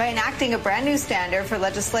agenda by enacting a brand new standard for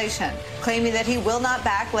legislation, claiming that he will not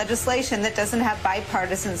back legislation that doesn't have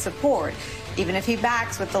bipartisan support, even if he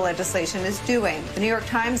backs what the legislation is doing. The New York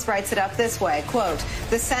Times writes it up this way, quote,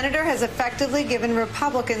 "The senator has effectively given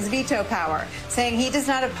Republicans veto power, saying he does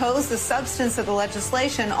not oppose the substance of the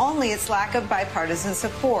legislation, only its lack of bipartisan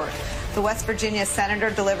support." The West Virginia senator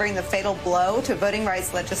delivering the fatal blow to voting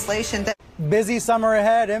rights legislation that... Busy summer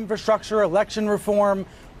ahead, infrastructure, election reform.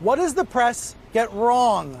 What does the press get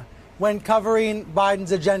wrong when covering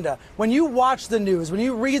Biden's agenda? When you watch the news, when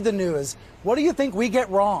you read the news, what do you think we get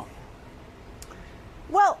wrong?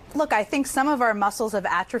 Well, look, I think some of our muscles have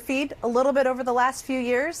atrophied a little bit over the last few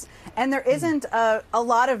years, and there isn't a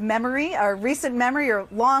lot of memory, or recent memory, or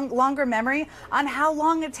longer memory on how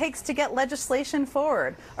long it takes to get legislation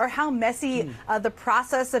forward, or how messy the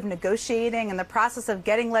process of negotiating and the process of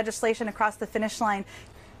getting legislation across the finish line.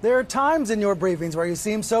 There are times in your briefings where you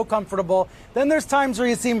seem so comfortable. Then there's times where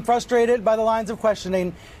you seem frustrated by the lines of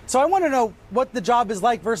questioning. So I want to know what the job is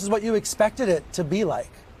like versus what you expected it to be like.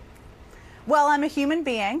 Well, I'm a human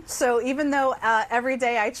being, so even though every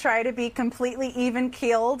day I try to be completely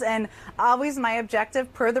even-keeled, and always my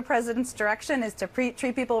objective, per the president's direction, is to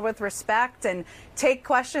treat people with respect and take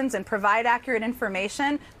questions and provide accurate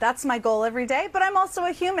information. That's my goal every day, but I'm also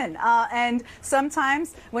a human. And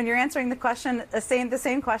sometimes when you're answering the question, the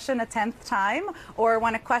same question a 10th time, or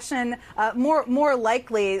when a question, more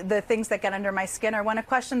likely the things that get under my skin are when a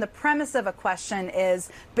question, the premise of a question is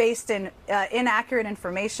based in inaccurate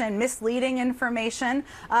information, misleading information,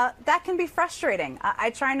 that can be frustrating.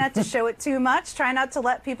 I try not to show it too much, try not to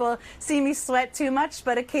let people see me sweat too much,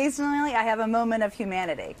 but occasionally I have a moment of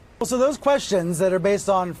humanity. So those questions that are based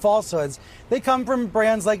on falsehoods, they come from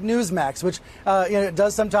brands like Newsmax, which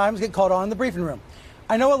does sometimes get called on in the briefing room.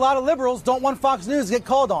 I know a lot of liberals don't want Fox News to get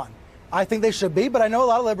called on. I think they should be, but I know a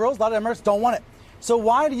lot of liberals, a lot of Democrats don't want it. So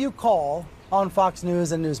why do you call on Fox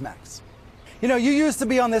News and Newsmax? You know, you used to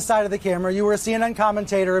be on this side of the camera. You were a CNN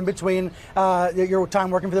commentator in between your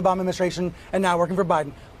time working for the Obama administration and now working for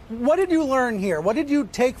Biden. What did you learn here? What did you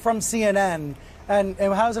take from CNN, and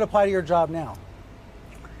how does it apply to your job now?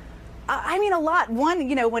 I mean, a lot. One,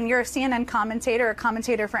 when you're a CNN commentator, a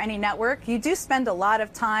commentator for any network, you do spend a lot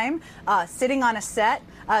of time sitting on a set,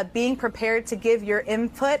 being prepared to give your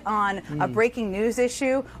input on a breaking news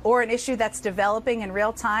issue or an issue that's developing in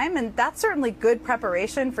real time. And that's certainly good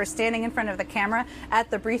preparation for standing in front of the camera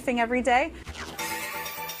at the briefing every day.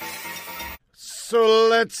 So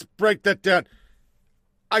let's break that down.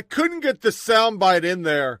 I couldn't get the soundbite in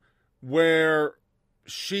there where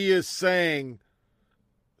she is saying,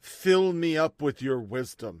 fill me up with your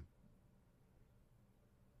wisdom.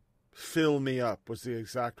 Fill me up was the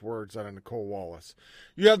exact words out of Nicole Wallace.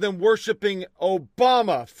 You have them worshiping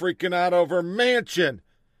Obama, freaking out over Manchin.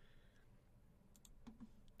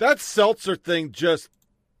 That Seltzer thing just,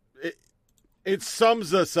 it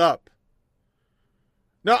sums us up.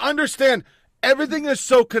 Now understand, everything is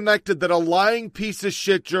so connected that a lying piece of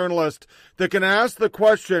shit journalist that can ask the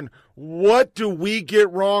question, what do we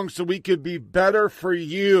get wrong so we could be better for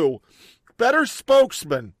you? Better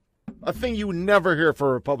spokesman. A thing you never hear for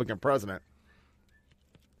a Republican president.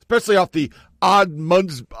 Especially off the odd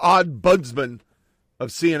budsman of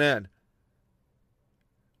CNN.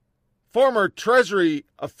 Former Treasury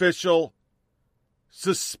official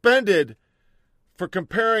suspended for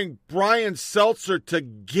comparing Brian Seltzer to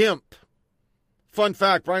GIMP. Fun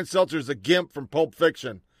fact, Brian Seltzer is a GIMP from Pulp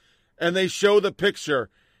Fiction. And they show the picture.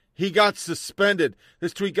 He got suspended.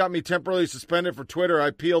 This tweet got me temporarily suspended for Twitter. I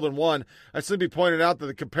appealed and won. I simply pointed out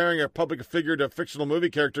that comparing a public figure to a fictional movie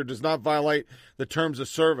character does not violate the terms of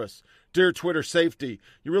service. Dear Twitter safety,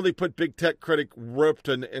 you really put big tech critic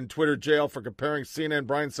Rupton in Twitter jail for comparing CNN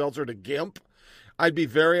Brian Seltzer to GIMP? I'd be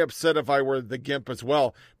very upset if I were the GIMP as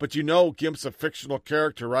well. But you know GIMP's a fictional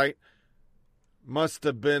character, right? Must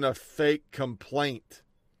have been a fake complaint.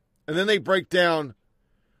 And then they break down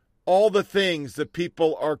all the things that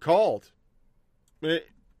people are called. It's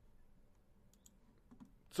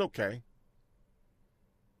okay.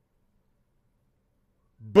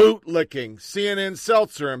 Bootlicking. CNN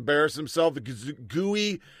Seltzer embarrassed himself at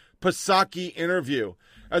gooey Psaki interview.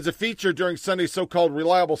 As a feature during Sunday's so-called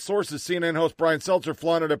reliable sources, CNN host Brian Seltzer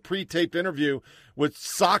flaunted a pre-taped interview with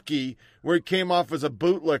Psaki where he came off as a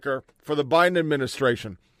bootlicker for the Biden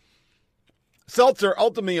administration. Seltzer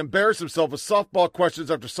ultimately embarrassed himself with softball questions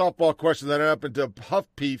after softball questions that ended up into a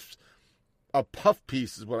puff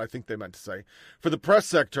piece is what I think they meant to say, for the press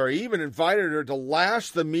secretary. He even invited her to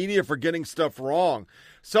lash the media for getting stuff wrong.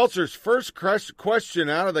 Seltzer's first question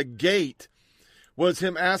out of the gate was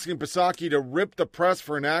him asking Psaki to rip the press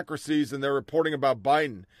for inaccuracies in their reporting about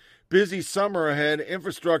Biden. Busy summer ahead,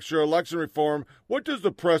 infrastructure, election reform. What does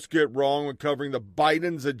the press get wrong when covering the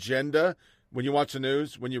Biden's agenda? When you watch the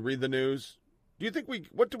news, when you read the news, do you think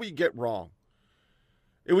what do we get wrong?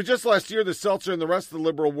 It was just last year that Seltzer and the rest of the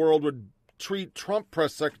liberal world would treat Trump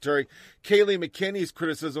press secretary Kayleigh McEnany's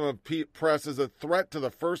criticism of press as a threat to the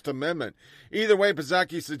First Amendment. Either way,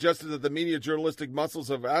 Psaki suggested that the media journalistic muscles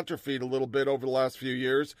have atrophied a little bit over the last few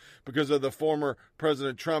years because of the former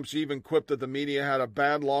President Trump. She even quipped that the media had a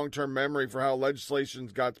bad long-term memory for how legislation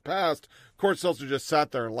got passed. Of course, Seltzer just sat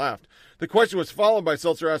there and laughed. The question was followed by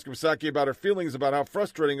Seltzer asking Psaki about her feelings about how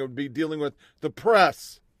frustrating it would be dealing with the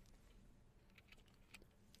press.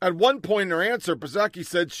 At one point in her answer, Psaki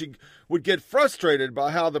said she would get frustrated by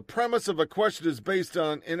how the premise of a question is based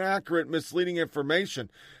on inaccurate, misleading information.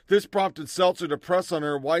 This prompted Seltzer to press on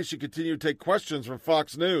her why she continued to take questions from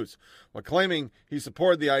Fox News. While claiming he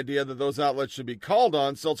supported the idea that those outlets should be called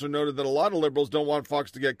on, Seltzer noted that a lot of liberals don't want Fox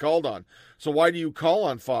to get called on. So why do you call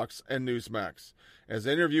on Fox and Newsmax? As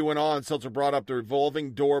the interview went on, Seltzer brought up the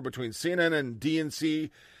revolving door between CNN and DNC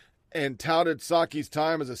and touted Psaki's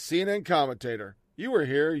time as a CNN commentator. You were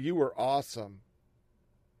here. You were awesome.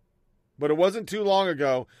 But it wasn't too long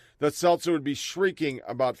ago that Seltzer would be shrieking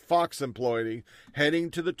about Fox employee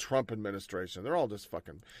heading to the Trump administration. They're all just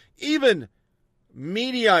fucking... Even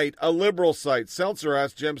Mediaite, a liberal site, Seltzer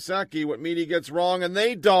asked Jen Psaki what media gets wrong, and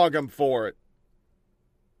they dog him for it.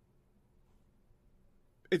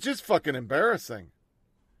 It's just fucking embarrassing.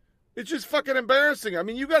 It's just fucking embarrassing. I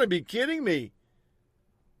mean, you got to be kidding me.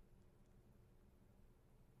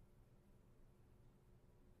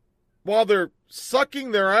 While they're sucking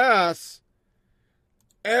their ass,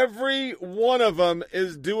 every one of them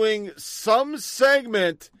is doing some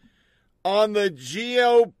segment on the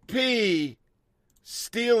GOP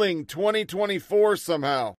stealing 2024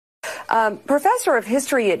 somehow. Professor of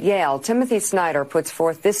history at Yale, Timothy Snyder, puts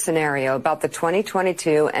forth this scenario about the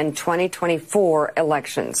 2022 and 2024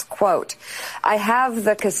 elections. Quote, I have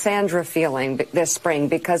the Cassandra feeling this spring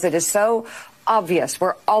because it is so obvious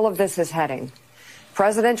where all of this is heading.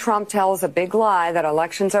 President Trump tells a big lie that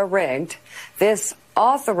elections are rigged. This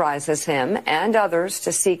authorizes him and others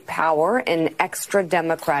to seek power in extra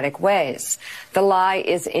democratic ways. The lie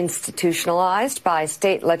is institutionalized by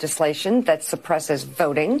state legislation that suppresses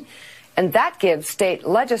voting, and that gives state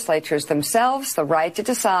legislatures themselves the right to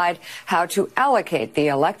decide how to allocate the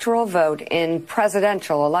electoral vote in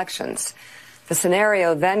presidential elections. The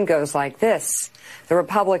scenario then goes like this. The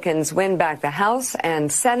Republicans win back the House and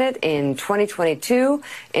Senate in 2022,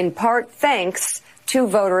 in part thanks to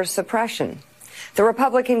voter suppression. The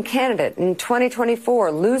Republican candidate in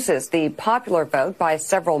 2024 loses the popular vote by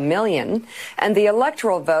several million and the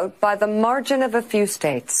electoral vote by the margin of a few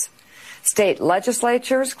states. State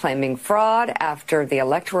legislatures claiming fraud after the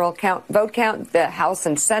electoral vote count, the House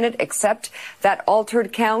and Senate accept that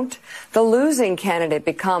altered count. The losing candidate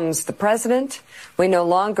becomes the president. We no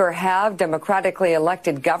longer have democratically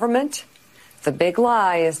elected government. The big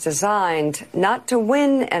lie is designed not to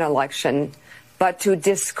win an election, but to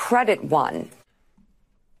discredit one.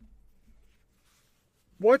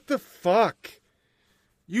 What the fuck?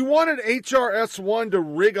 You wanted HRS1 to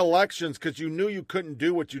rig elections because you knew you couldn't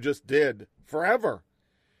do what you just did forever.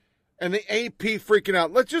 And the AP freaking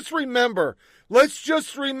out. Let's just remember,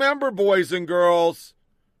 boys and girls.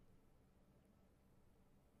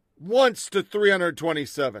 Once to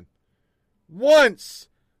 327. Once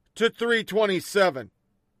to 327.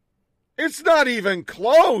 It's not even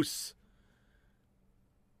close.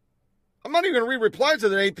 I'm not even going to read replies to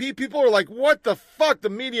the AP. People are like, what the fuck? The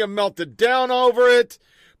media melted down over it.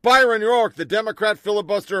 Byron York, the Democrat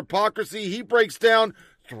filibuster hypocrisy, he breaks down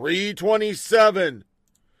 327.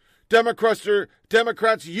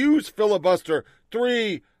 Democrats use filibuster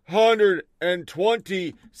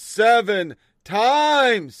 327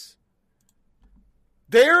 times.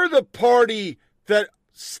 They're the party that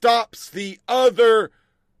stops the other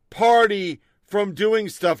party from doing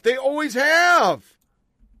stuff. They always have.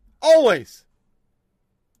 Always.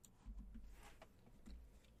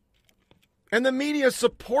 And the media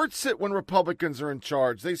supports it when Republicans are in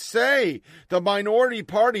charge. They say the minority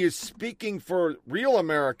party is speaking for real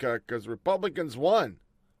America because Republicans won.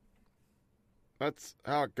 That's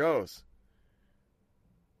how it goes.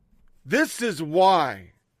 This is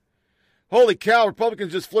why. Holy cow,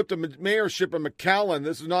 Republicans just flipped a mayorship in McAllen.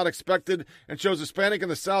 This is not expected and shows Hispanic in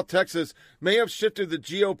the South Texas may have shifted the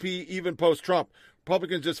GOP even post-Trump.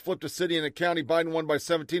 Republicans just flipped a city and a county. Biden won by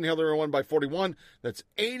 17. Hillary won by 41. That's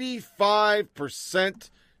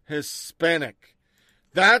 85% Hispanic.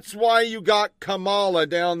 That's why you got Kamala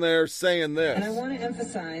down there saying this. And I want to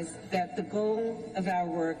emphasize that the goal of our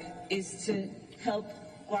work is to help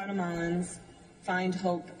Guatemalans find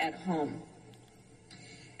hope at home.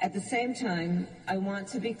 At the same time, I want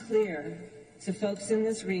to be clear to folks in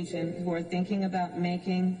this region who are thinking about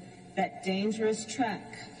making that dangerous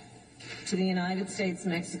trek to the United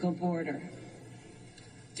States-Mexico border.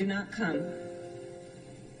 Do not come.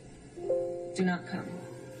 Do not come.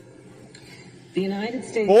 The United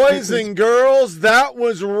States... Boys and girls, that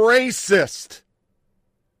was racist.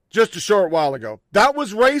 Just a short while ago. That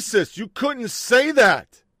was racist. You couldn't say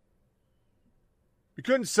that. You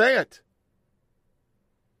couldn't say it.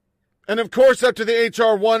 And of course, after the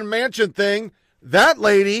HR1 Manchin thing, that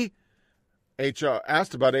lady...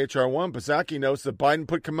 asked about HR1, Psaki notes that Biden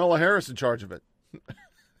put Kamala Harris in charge of it.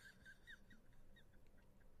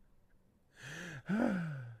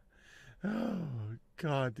 Oh,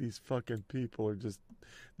 God, these fucking people are just...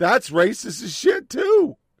 That's racist as shit,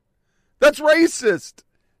 too. That's racist.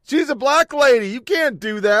 She's a black lady. You can't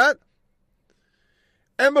do that.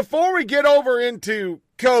 And before we get over into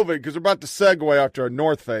COVID, because we're about to segue after our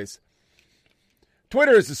North Face,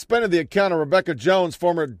 Twitter has suspended the account of Rebecca Jones,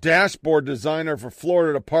 former dashboard designer for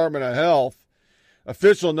Florida Department of Health.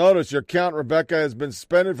 Official notice, your account, Rebecca, has been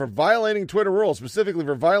suspended for violating Twitter rules, specifically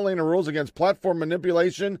for violating rules against platform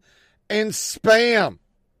manipulation and spam.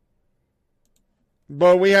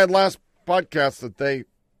 But we had last podcast that the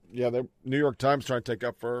New York Times tried to take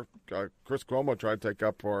up for her. Chris Cuomo tried to take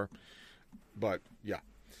up for her. But, yeah.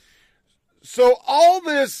 So all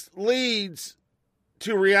this leads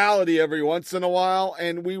to reality every once in a while,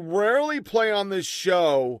 and we rarely play on this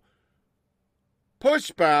show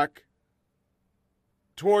pushback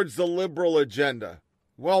towards the liberal agenda.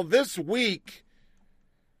 Well, this week,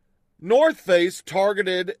 North Face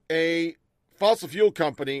targeted a fossil fuel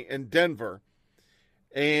company in Denver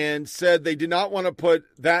and said they did not want to put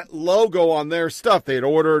that logo on their stuff. They had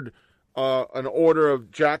ordered an order of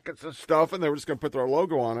jackets and stuff, and they were just going to put their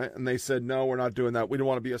logo on it, and they said, no, we're not doing that. We don't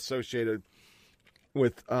want to be associated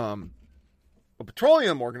with a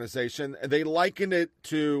petroleum organization, and they likened it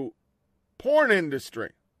to porn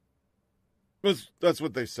industry. That's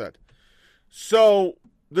what they said. So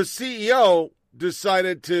the CEO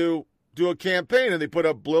decided to do a campaign, and they put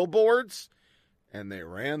up billboards, and they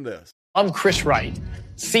ran this. I'm Chris Wright,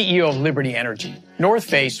 CEO of Liberty Energy. North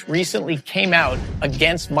Face recently came out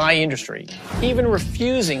against my industry, even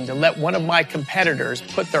refusing to let one of my competitors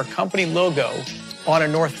put their company logo on a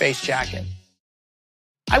North Face jacket.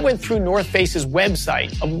 I went through North Face's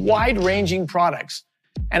website of wide-ranging products,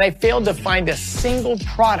 and I failed to find a single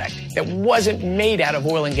product that wasn't made out of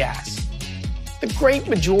oil and gas. The great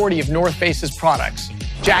majority of North Face's products,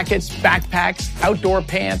 jackets, backpacks, outdoor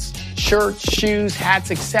pants, shirts, shoes,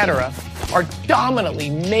 hats, etc., are dominantly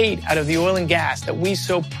made out of the oil and gas that we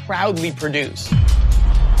so proudly produce.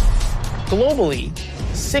 Globally,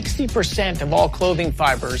 60% of all clothing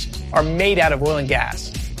fibers are made out of oil and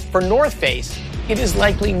gas. For North Face, it is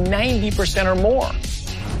likely 90% or more.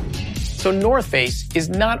 So North Face is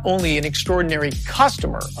not only an extraordinary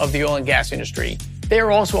customer of the oil and gas industry, they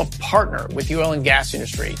are also a partner with the oil and gas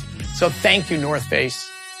industry. So thank you, North Face,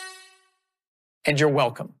 and you're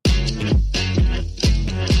welcome.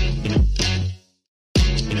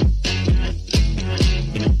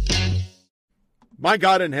 My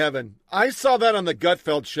God in heaven, I saw that on the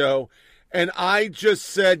Gutfeld show, and I just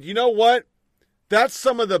said, you know what? That's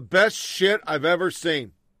some of the best shit I've ever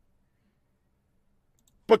seen.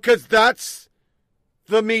 Because that's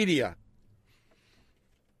the media.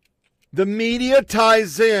 The media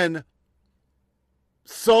ties in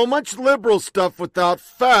so much liberal stuff without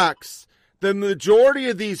facts. The majority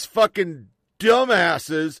of these fucking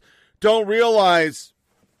dumbasses don't realize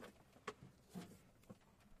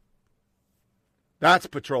that's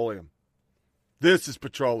petroleum. This is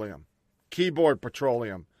petroleum. Keyboard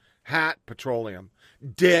petroleum. Hat petroleum.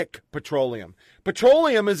 Dick petroleum.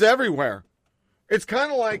 Petroleum is everywhere. It's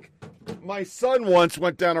kind of like my son once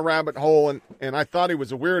went down a rabbit hole, and I thought he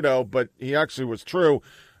was a weirdo, but he actually was true.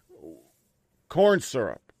 Corn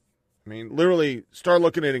syrup. I mean, literally start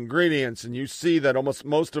looking at ingredients, and you see that almost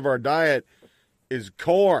most of our diet is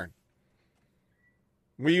corn.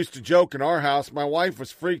 We used to joke in our house, my wife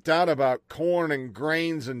was freaked out about corn and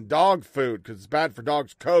grains and dog food because it's bad for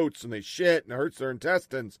dogs' coats and they shit and it hurts their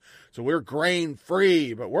intestines. So we're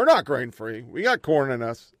grain-free, but we're not grain-free. We got corn in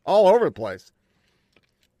us all over the place.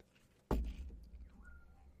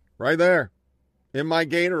 Right there in my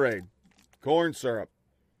Gatorade, corn syrup.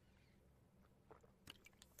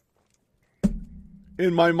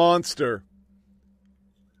 In my Monster,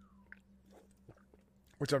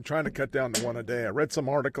 which I'm trying to cut down to one a day. I read some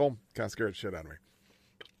article, kind of scared the shit out of me.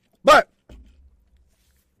 But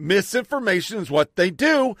misinformation is what they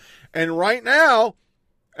do. And right now,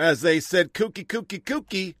 as they said,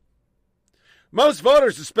 kooky, most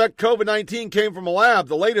voters suspect COVID-19 came from a lab.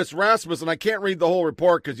 The latest Rasmussen, I can't read the whole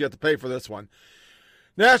report because you have to pay for this one.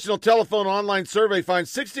 National Telephone Online Survey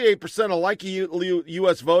finds 68% of likely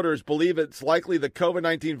U.S. voters believe it's likely the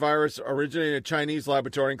COVID-19 virus originated in a Chinese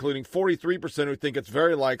laboratory, including 43% who think it's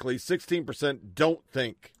very likely, 16% don't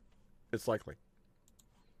think it's likely.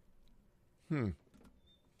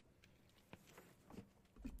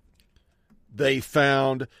 They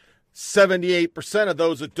found 78% of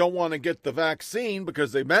those that don't want to get the vaccine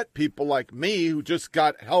because they met people like me who just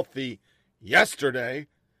got healthy yesterday.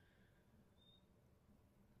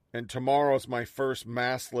 And tomorrow's my first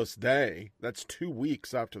maskless day. That's 2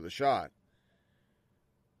 weeks after the shot.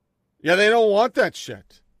 Yeah, they don't want that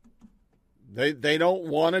shit. They don't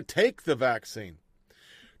want to take the vaccine.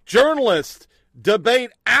 Journalists debate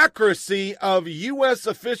accuracy of U.S.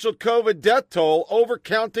 official COVID death toll,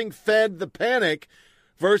 overcounting fed the panic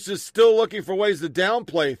versus still looking for ways to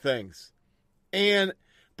downplay things. And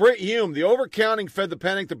Britt Hume, the overcounting fed the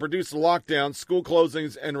panic that produced the lockdown, school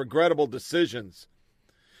closings, and regrettable decisions.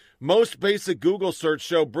 Most basic Google search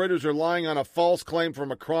show Britters are lying on a false claim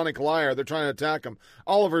from a chronic liar. They're trying to attack him.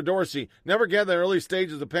 Oliver Dorsey, never get in the early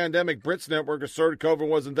stages of the pandemic, Brits Network asserted COVID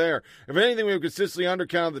wasn't there. If anything, we have consistently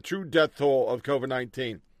undercounted the true death toll of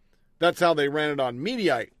COVID-19. That's how they ran it on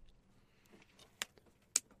Mediaite.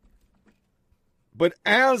 But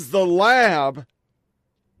as the lab,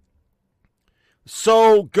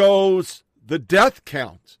 so goes the death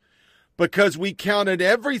count. Because we counted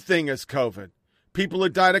everything as COVID. People who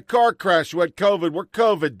died of car crash who had COVID were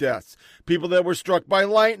COVID deaths. People that were struck by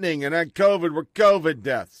lightning and had COVID were COVID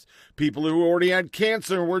deaths. People who already had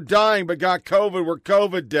cancer and were dying but got COVID were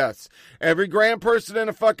COVID deaths. Every grand person in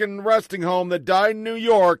a fucking resting home that died in New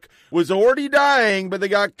York was already dying, but they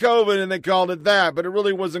got COVID and they called it that. But it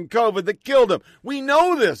really wasn't COVID that killed them. We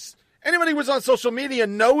know this. Anybody who was on social media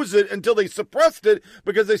knows it until they suppressed it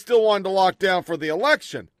because they still wanted to lock down for the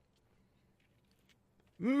election.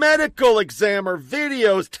 Medical examiner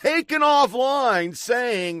videos taken offline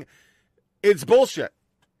saying it's bullshit.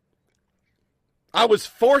 I was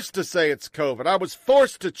forced to say it's COVID. I was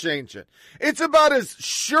forced to change it. It's about as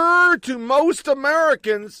sure to most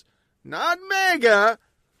Americans, not mega,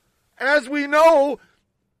 as we know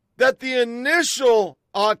that the initial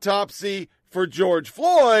autopsy for George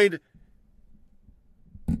Floyd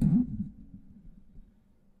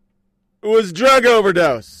It was drug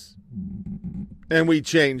overdose. And we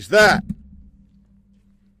changed that.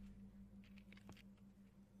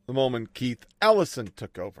 The moment Keith Ellison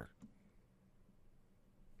took over.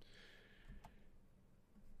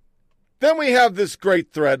 Then we have this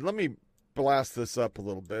great thread. Let me blast this up a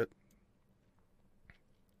little bit.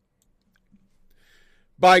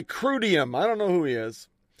 By Crudium. I don't know who he is.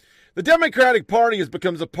 The Democratic Party has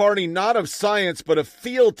become a party not of science, but of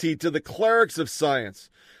fealty to the clerics of science.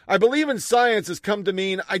 I believe in science has come to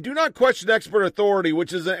mean I do not question expert authority,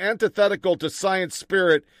 which is an antithetical to science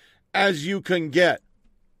spirit as you can get.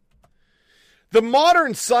 The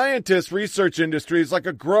modern scientist research industry is like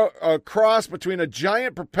a cross between a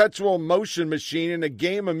giant perpetual motion machine and a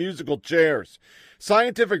game of musical chairs.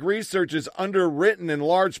 Scientific research is underwritten in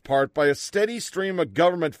large part by a steady stream of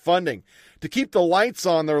government funding. To keep the lights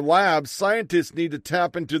on their labs, scientists need to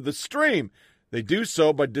tap into the stream. They do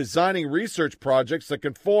so by designing research projects that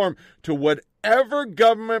conform to whatever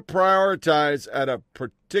government prioritizes at a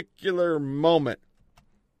particular moment.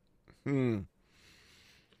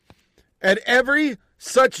 At every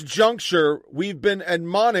such juncture, we've been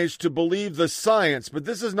admonished to believe the science, but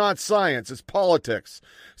this is not science, it's politics.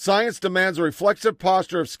 Science demands a reflexive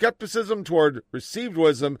posture of skepticism toward received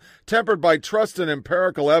wisdom, tempered by trust in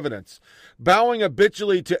empirical evidence. Bowing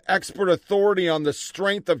habitually to expert authority on the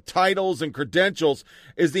strength of titles and credentials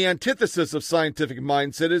is the antithesis of scientific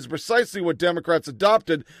mindset. It is precisely what Democrats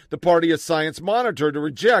adopted the party of science monitor, to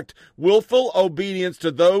reject willful obedience to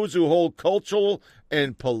those who hold cultural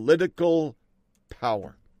and political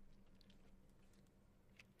power.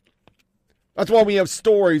 That's why we have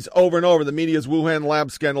stories over and over. The media's Wuhan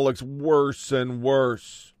lab scandal looks worse and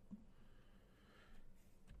worse.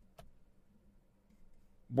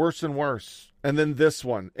 Worse and worse. And then this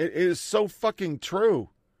one. It is so fucking true.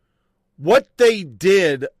 What they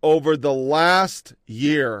did over the last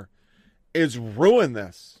year is ruin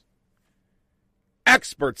this.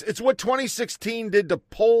 Experts. It's what 2016 did to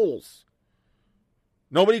polls.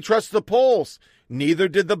 Nobody trusts the polls. Neither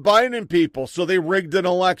did the Biden people, so they rigged an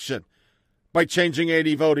election by changing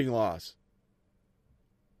 80 voting laws.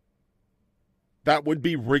 That would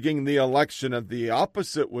be rigging the election if the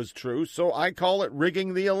opposite was true, so I call it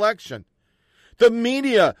rigging the election. The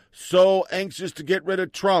media, so anxious to get rid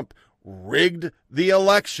of Trump, rigged the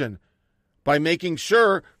election by making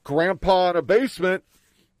sure Grandpa in a basement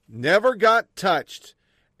never got touched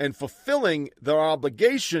and fulfilling their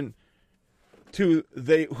obligation to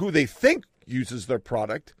who they think uses their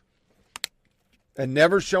product, and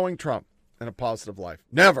never showing Trump in a positive light.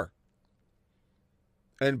 Never.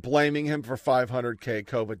 And blaming him for 500,000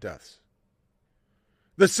 COVID deaths.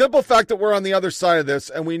 The simple fact that we're on the other side of this,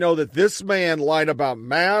 and we know that this man lied about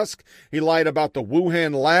masks, he lied about the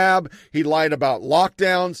Wuhan lab, he lied about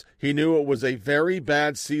lockdowns, he knew it was a very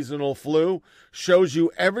bad seasonal flu, shows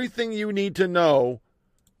you everything you need to know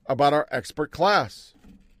about our expert class.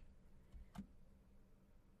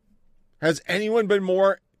 Has anyone been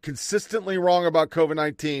more consistently wrong about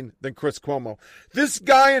COVID-19 than Chris Cuomo? This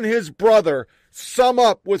guy and his brother sum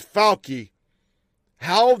up with Fauci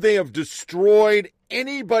how they have destroyed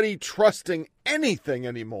anybody trusting anything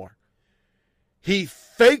anymore. He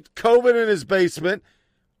faked COVID in his basement,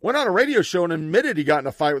 went on a radio show and admitted he got in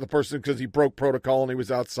a fight with a person because he broke protocol and he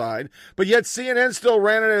was outside, but yet CNN still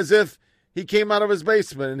ran it as if he came out of his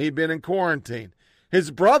basement and he'd been in quarantine. His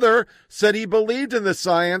brother said he believed in the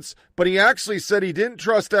science, but he actually said he didn't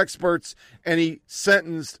trust experts, and he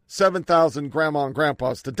sentenced 7,000 grandma and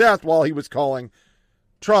grandpas to death while he was calling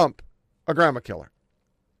Trump a grandma killer.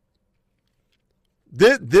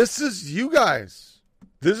 This is you guys.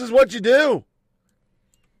 This is what you do.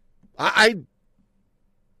 I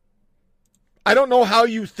don't know how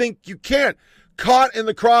you think you can't. Caught in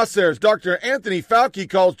the crosshairs, Dr. Anthony Fauci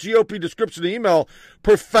calls GOP description of email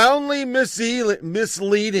profoundly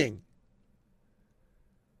misleading.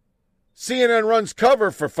 CNN runs cover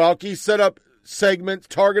for Fauci, set up segments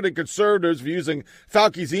targeted conservatives using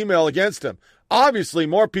Fauci's email against him. Obviously,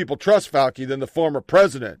 more people trust Fauci than the former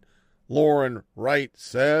president, Lauren Wright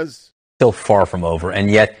says. Still far from over, and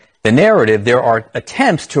yet the narrative, there are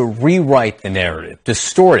attempts to rewrite the narrative,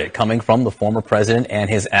 distort it, coming from the former president and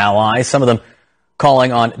his allies, some of them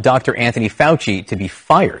calling on Dr. Anthony Fauci to be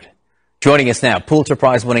fired. Joining us now, Pulitzer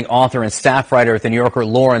Prize-winning author and staff writer at The New Yorker,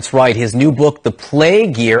 Lawrence Wright. His new book, The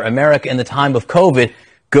Plague Year, America in the Time of COVID,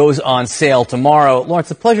 goes on sale tomorrow.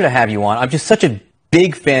 Lawrence, it's a pleasure to have you on. I'm just such a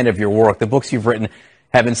big fan of your work. The books you've written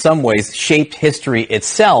have in some ways shaped history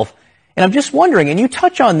itself. And I'm just wondering, and you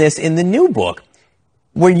touch on this in the new book,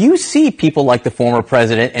 When you see people like the former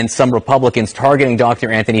president and some Republicans targeting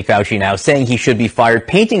Dr. Anthony Fauci now, saying he should be fired,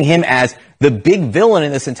 painting him as the big villain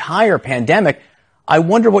in this entire pandemic, I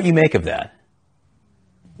wonder what you make of that.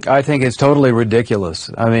 I think it's totally ridiculous.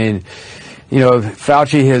 I mean, you know,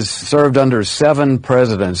 Fauci has served under 7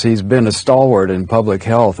 presidents. He's been a stalwart in public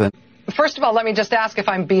health. And first of all, let me just ask if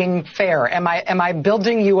I'm being fair. Am I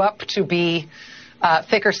building you up to be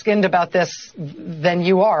thicker-skinned about this than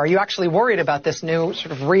you are? Are you actually worried about this new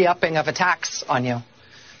sort of re-upping of attacks on you?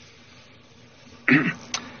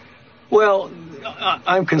 Well,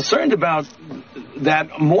 I'm concerned about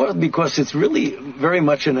that more because it's really very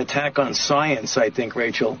much an attack on science, I think,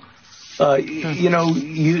 Rachel. You know,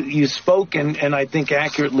 you spoke and I think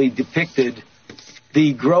accurately depicted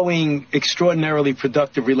the growing, extraordinarily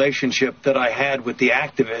productive relationship that I had with the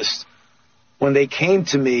activists when they came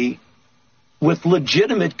to me with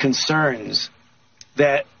legitimate concerns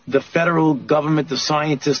that the federal government, the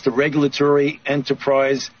scientists, the regulatory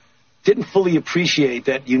enterprise didn't fully appreciate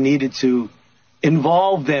that you needed to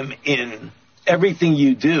involve them in everything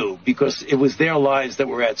you do because it was their lives that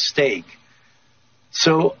were at stake.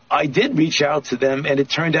 So I did reach out to them, and it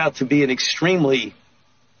turned out to be an extremely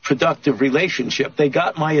productive relationship. They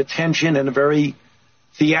got my attention in a very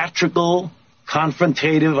theatrical,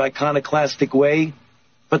 confrontative, iconoclastic way,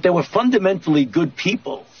 but they were fundamentally good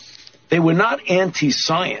people. They were not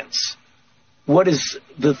anti-science. What is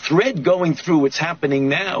the thread going through what's happening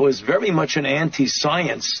now is very much an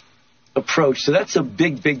anti-science approach. So that's a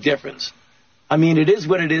big, big difference. I mean, it is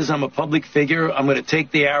what it is. I'm a public figure. I'm going to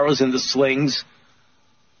take the arrows and the slings.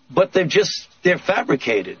 But they're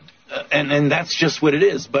fabricated. And that's just what it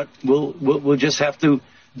is. But we'll just have to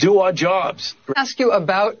do our jobs. Ask you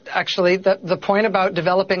about, actually, the point about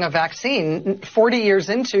developing a vaccine. 40 years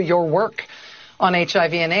into your work on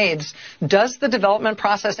HIV and AIDS, does the development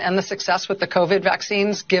process and the success with the COVID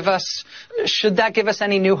vaccines should that give us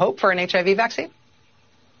any new hope for an HIV vaccine?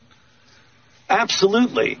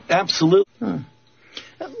 Absolutely. Absolutely.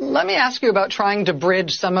 Let me ask you about trying to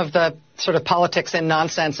bridge some of the sort of politics and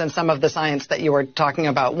nonsense and some of the science that you were talking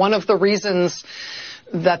about. One of the reasons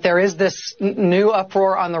that there is this new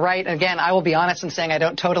uproar on the right, again, I will be honest in saying I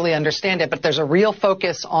don't totally understand it, but there's a real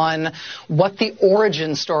focus on what the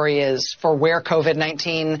origin story is for where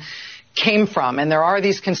COVID-19 came from. And there are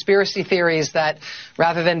these conspiracy theories that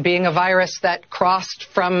rather than being a virus that crossed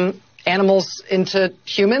from animals into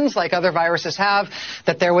humans like other viruses have,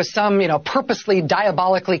 that there was some, purposely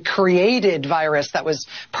diabolically created virus that was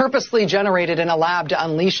purposely generated in a lab to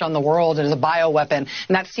unleash on the world as a bioweapon.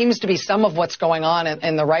 And that seems to be some of what's going on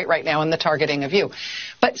in the right now in the targeting of you.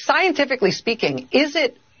 But scientifically speaking, is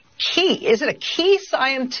it key? Is it a key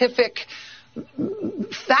scientific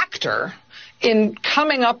factor in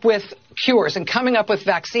coming up with cures and coming up with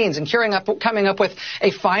vaccines and coming up with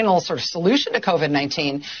a final sort of solution to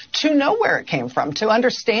COVID-19 to know where it came from, to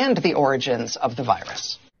understand the origins of the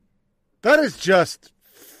virus? That is just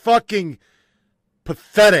fucking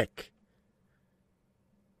pathetic.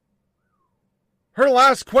 Her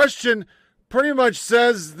last question pretty much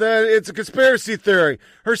says that it's a conspiracy theory.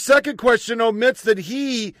 Her second question omits that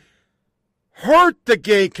he hurt the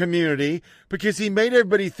gay community because he made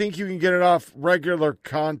everybody think you can get it off regular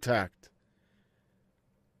contact.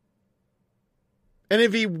 And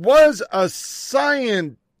if he was a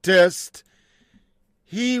scientist,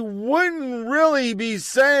 he wouldn't really be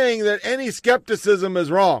saying that any skepticism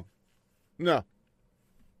is wrong. No.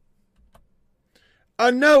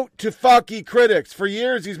 A note to Fauci critics. For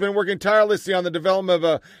years, he's been working tirelessly on the development of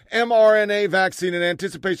a mRNA vaccine in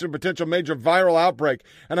anticipation of a potential major viral outbreak.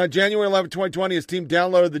 And on January 11, 2020, his team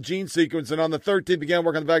downloaded the gene sequence and on the 13th began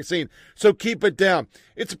work on the vaccine. So keep it down.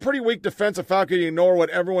 It's a pretty weak defense of Fauci to ignore what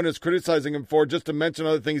everyone is criticizing him for, just to mention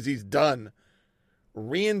other things he's done.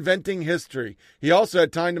 Reinventing history. He also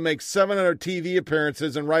had time to make 700 TV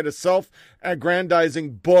appearances and write a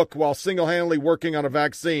self-aggrandizing book while single-handedly working on a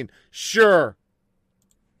vaccine. Sure.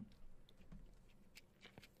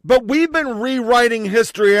 But we've been rewriting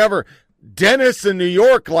history ever. Dennis in New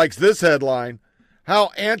York likes this headline. How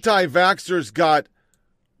anti-vaxxers got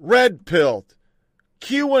red-pilled.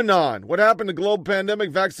 QAnon. What happened to global pandemic,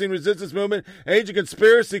 vaccine resistance movement, age of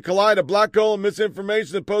conspiracy collide, a black hole and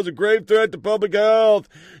misinformation that pose a grave threat to public health.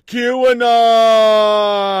 QAnon.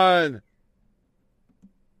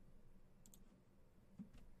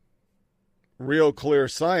 Real clear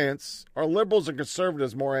science. Are liberals and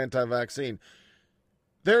conservatives more anti-vaccine?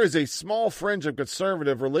 There is a small fringe of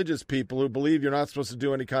conservative religious people who believe you're not supposed to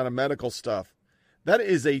do any kind of medical stuff. That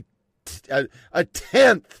is a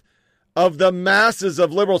tenth of the masses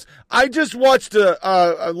of liberals. I just watched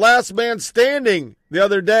a Last Man Standing the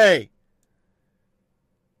other day.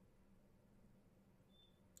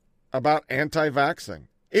 about anti-vaxxing.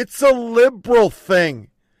 It's a liberal thing.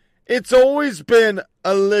 It's always been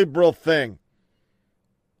a liberal thing.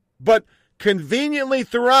 But conveniently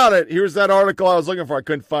throughout it, here's that article I was looking for. I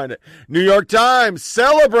couldn't find it. New York Times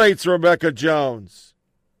celebrates Rebecca Jones.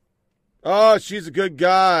 Oh, she's a good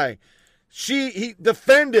guy. He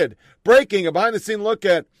defended breaking a behind-the-scene look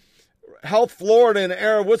at Health Florida and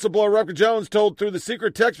era whistleblower Rebecca Jones told through the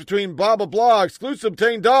secret text between blah, blah, blah, exclusive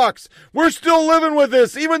obtained docs. We're still living with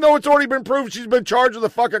this, even though it's already been proved she's been charged with a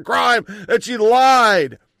fucking crime, that she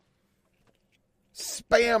lied.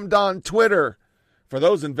 Spammed on Twitter. For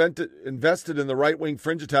those invested in the right-wing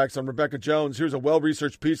fringe attacks on Rebecca Jones, here's a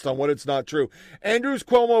well-researched piece on what it's not true. Andrews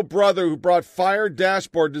Cuomo brother, who brought fired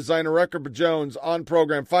dashboard designer Rebecca Jones on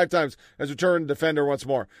program 5 times, has returned to defend her once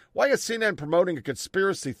more. Why is CNN promoting a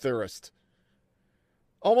conspiracy theorist?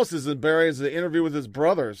 Almost as embarrassing as the interview with his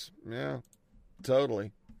brothers. Yeah,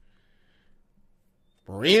 totally.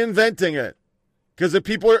 Reinventing it. Because if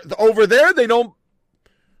people are over there, they don't,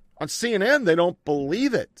 on CNN, they don't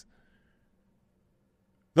believe it.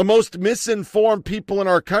 The most misinformed people in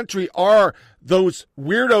our country are those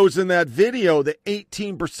weirdos in that video, the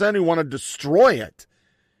 18% who want to destroy it.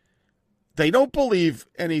 They don't believe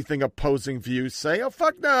anything opposing views say. Oh,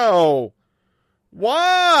 fuck no.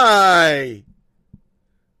 Why?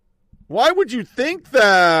 Why would you think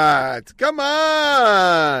that? Come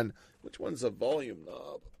on. Which one's the volume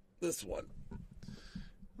knob? This one.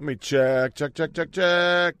 Let me check.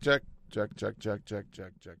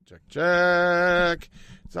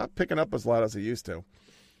 It's not picking up as loud as it used to.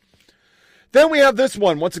 Then we have this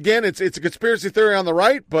one. Once again, it's a conspiracy theory on the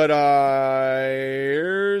right, but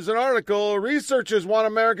here's an article. Researchers want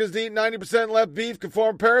Americans to eat 90% less beef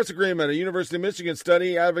conform Paris Agreement. A University of Michigan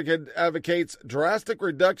study advocates drastic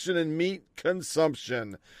reduction in meat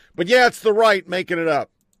consumption. But yeah, it's the right making it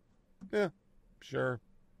up. Yeah, sure.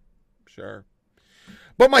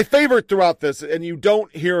 But my favorite throughout this, and you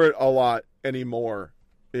don't hear it a lot anymore,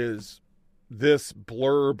 is this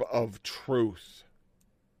blurb of truth.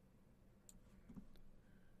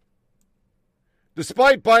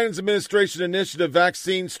 Despite Biden's administration initiative,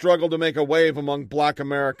 vaccines struggle to make a wave among black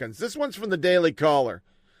Americans. This one's from the Daily Caller.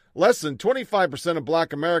 Less than 25% of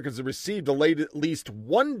black Americans have received at least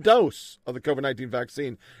one dose of the COVID-19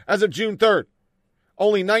 vaccine as of June 3rd.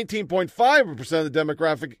 Only 19.5% of the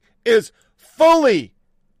demographic is fully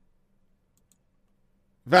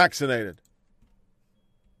vaccinated.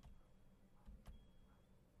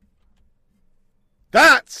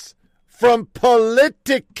 That's from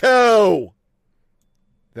Politico.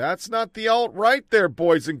 That's not the alt-right there,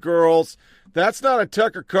 boys and girls. That's not a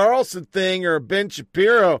Tucker Carlson thing or a Ben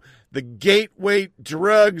Shapiro. The gateway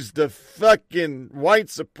drugs, the fucking white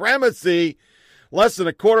supremacy. Less than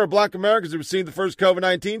a quarter of black Americans have received the first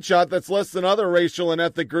COVID-19 shot. That's less than other racial and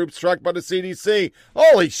ethnic groups tracked by the CDC.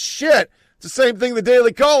 Holy shit. It's the same thing the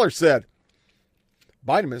Daily Caller said.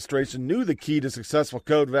 Biden administration knew the key to successful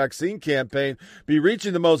COVID vaccine campaign be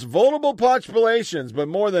reaching the most vulnerable populations, but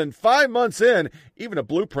more than 5 months in, even a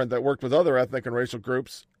blueprint that worked with other ethnic and racial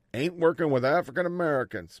groups ain't working with African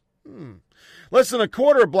Americans. Less than a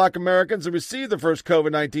quarter of black Americans have received the first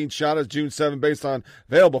COVID-19 shot as June 7 based on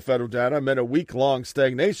available federal data amid a week-long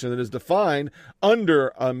stagnation that is defined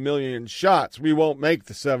under 1 million shots. We won't make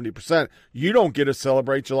the 70%. You don't get to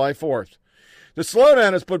celebrate July 4th. The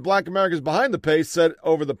slowdown has put black Americans behind the pace set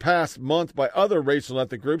over the past month by other racial and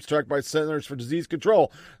ethnic groups tracked by Centers for Disease Control.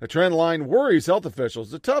 The trend line worries health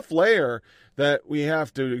officials. The tough layer that we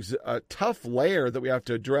have to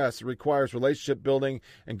address requires relationship building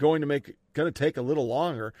and going to take a little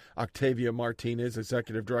longer. Octavia Martinez,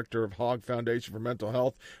 executive director of Hogg Foundation for Mental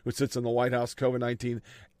Health, who sits in the White House COVID-19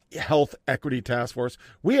 Health Equity Task Force.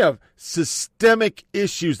 We have systemic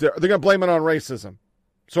issues there. They're going to blame it on racism.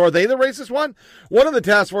 So are they the racist one? One of the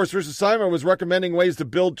task force's assignment was recommending ways to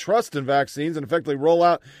build trust in vaccines and effectively roll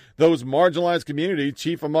out those marginalized communities,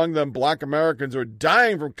 chief among them black Americans, who are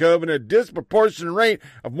dying from COVID at a disproportionate rate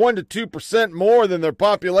of 1% to 2% more than their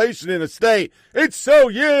population in a state. It's so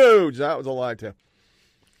huge. That was a lie, too.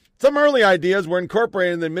 Some early ideas were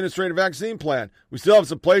incorporated in the administrative vaccine plan. We still have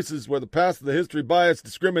some places where the past of the history, bias,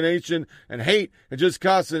 discrimination, and hate are just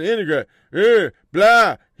constant integrate.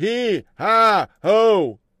 Blah, he, ha,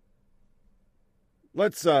 ho.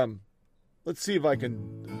 Let's see if I can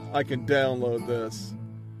download this.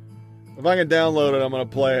 If I can download it, I'm going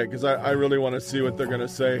to play it because I really want to see what they're going to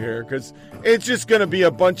say here, because it's just going to be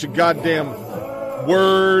a bunch of goddamn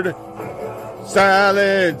word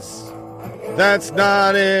salads. That's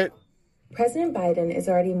not it. President Biden is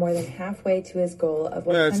already more than halfway to his goal of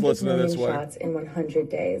 100 million shots in 100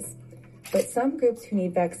 days. But some groups who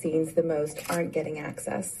need vaccines the most aren't getting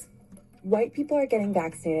access. White people are getting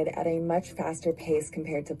vaccinated at a much faster pace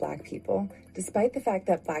compared to black people, despite the fact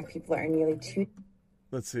that black people are nearly two.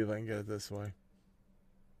 Let's see if I can get it this way.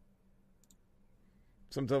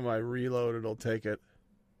 Sometime I reload, it'll take it.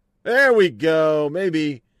 There we go.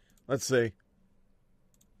 Maybe. Let's see.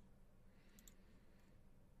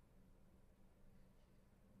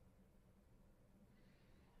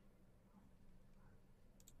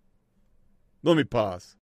 Let me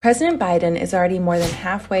pause. President Biden is already more than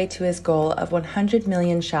halfway to his goal of 100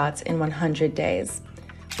 million shots in 100 days.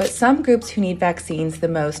 But some groups who need vaccines the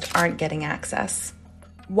most aren't getting access.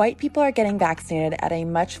 White people are getting vaccinated at a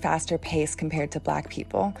much faster pace compared to black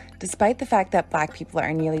people, despite the fact that black people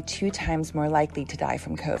are nearly 2 times more likely to die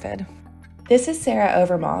from COVID. This is Sarah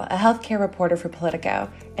Overmall, a healthcare reporter for Politico,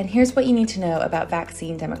 and here's what you need to know about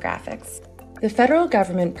vaccine demographics. The federal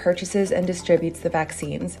government purchases and distributes the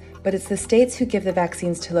vaccines, but it's the states who give the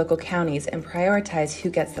vaccines to local counties and prioritize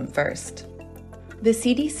who gets them first. The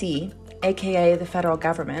CDC, aka the federal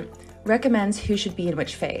government, recommends who should be in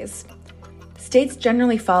which phase. States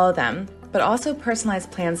generally follow them, but also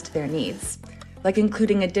personalize plans to their needs, like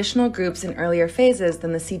including additional groups in earlier phases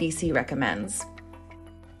than the CDC recommends.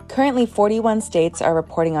 Currently, 41 states are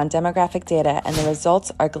reporting on demographic data, and the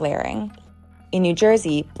results are glaring. In New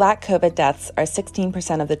Jersey, black COVID deaths are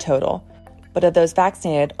 16% of the total, but of those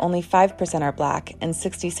vaccinated, only 5% are black and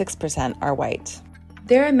 66% are white.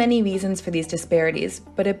 There are many reasons for these disparities,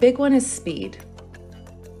 but a big one is speed.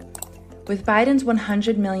 With Biden's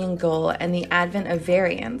 100 million goal and the advent of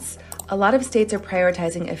variants, a lot of states are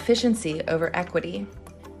prioritizing efficiency over equity.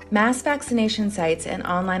 Mass vaccination sites and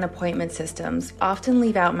online appointment systems often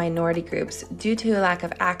leave out minority groups due to a lack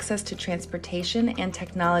of access to transportation and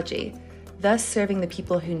technology, thus serving the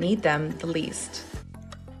people who need them the least.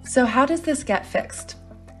 So how does this get fixed?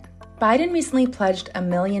 Biden recently pledged 1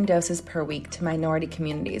 million doses per week to minority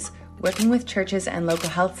communities, working with churches and local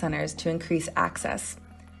health centers to increase access.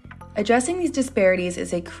 Addressing these disparities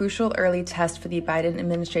is a crucial early test for the Biden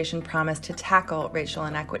administration promise to tackle racial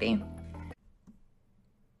inequity.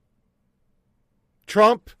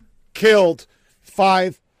 Trump killed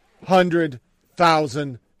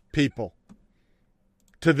 500,000 people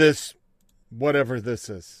to this, whatever this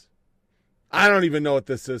is. I don't even know what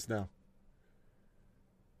this is now.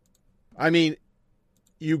 I mean,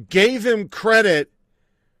 you gave him credit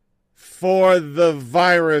for the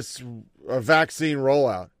virus vaccine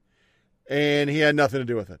rollout, and he had nothing to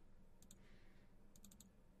do with it.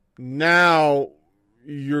 Now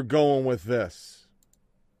you're going with this.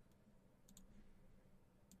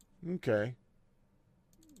 Okay.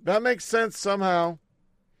 That makes sense somehow.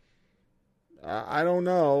 I don't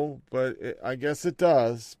know, but I guess it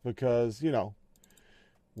does because, you know,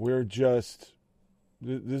 we're just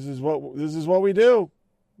this is what we do.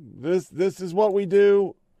 This is what we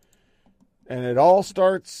do, and it all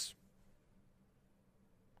starts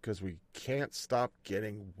because we can't stop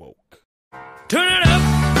getting woke. Turn it up,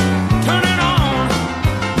 turn it on,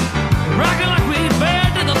 rockin' like we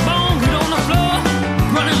bad to the bone, get on the floor,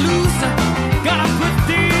 running loose. Gotta put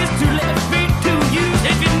these 2 left feet to use.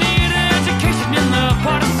 If you need education in the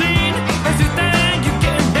party scene, if you think you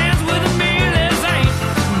can dance with me, this ain't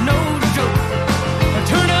no joke.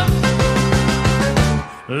 Turn up,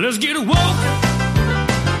 let's get woke.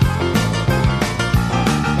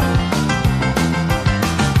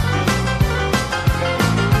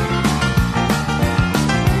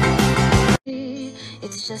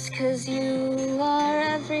 It's just 'cause you are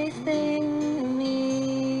everything to me.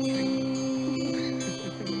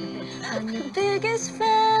 I'm your biggest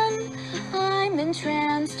fan. I'm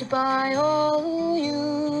entranced by all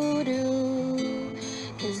you do.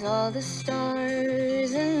 'Cause all the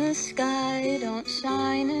stars in the sky don't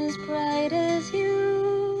shine as bright as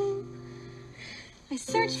you. I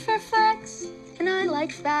search for facts and I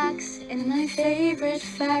like facts, and my favorite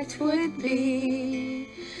fact would be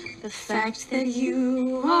the fact that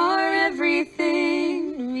you are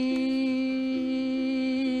everything to me.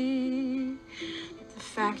 The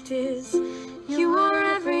fact is, you are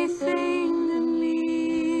everything to me.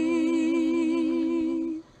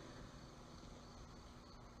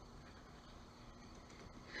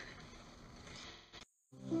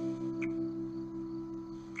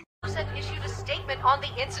 Issued a statement on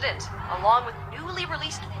the incident, along with newly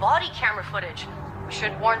released body camera footage. We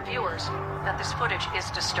should warn viewers that this footage is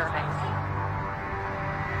disturbing.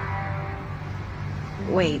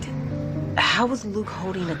 Wait, how was Luke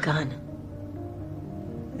holding a gun?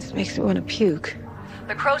 This makes me want to puke.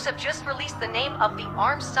 The Crows have just released the name of the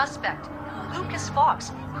armed suspect, Lucas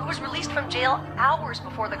Fox, who was released from jail hours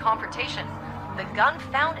before the confrontation. The gun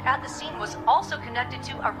found at the scene was also connected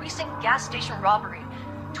to a recent gas station robbery.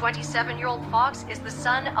 27-year-old Fox is the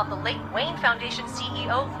son of the late Wayne Foundation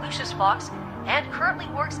CEO Lucius Fox and currently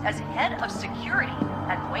works as head of security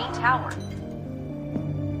at Wayne Tower.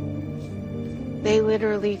 They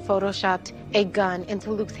literally photoshopped a gun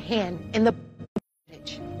into Luke's hand in the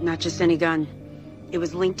footage. Not just any gun. It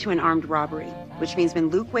was linked to an armed robbery, which means when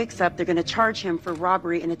Luke wakes up, they're going to charge him for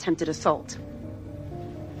robbery and attempted assault.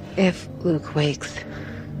 If Luke wakes.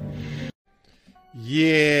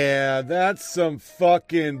 Yeah, that's some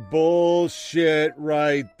fucking bullshit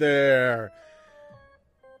right there.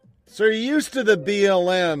 So you're used to the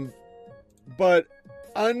BLM, but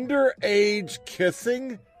underage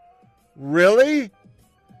kissing? Really?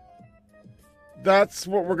 That's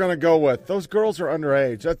what we're going to go with. Those girls are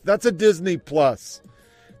underage. That's a Disney Plus.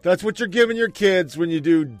 That's what you're giving your kids when you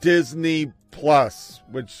do Disney Plus,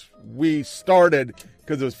 which we started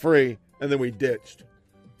because it was free, and then we ditched.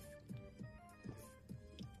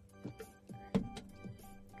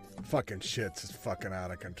 Fucking shit's is fucking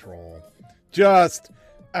out of control. Just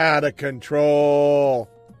out of control.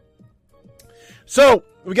 So,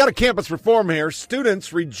 we got a campus reform here.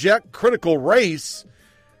 Students reject critical race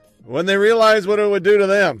when they realize what it would do to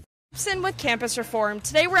them. With campus reform.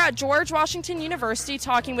 Today we're at George Washington University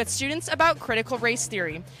talking with students about critical race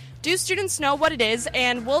theory. Do students know what it is,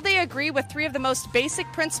 and will they agree with 3 of the most basic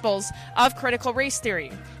principles of critical race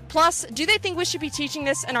theory? Plus, do they think we should be teaching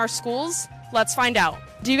this in our schools? Let's find out.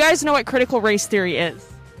 Do you guys know what critical race theory is?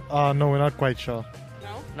 No, we're not quite sure.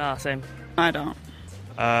 No, same. I don't.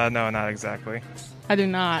 No, not exactly. I do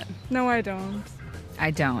not. No, I don't. I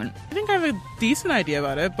don't. I think I have a decent idea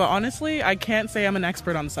about it, but honestly, I can't say I'm an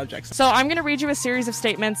expert on the subject. So I'm going to read you a series of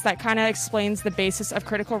statements that kind of explains the basis of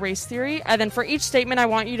critical race theory, and then for each statement, I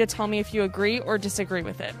want you to tell me if you agree or disagree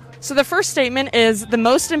with it. So the first statement is, the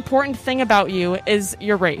most important thing about you is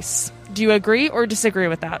your race. Do you agree or disagree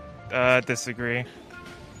with that? Disagree.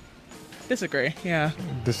 Disagree, yeah.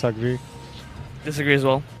 Disagree. Disagree as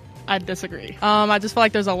well. I disagree. I just feel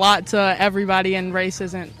like there's a lot to everybody, and race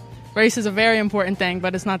is a very important thing,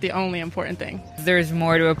 but it's not the only important thing. There's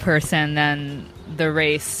more to a person than the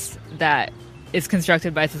race that is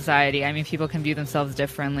constructed by society. I mean, people can view themselves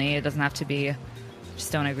differently. It doesn't have to be,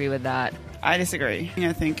 just don't agree with that. I disagree.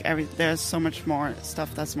 I think there's so much more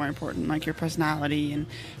stuff that's more important, like your personality and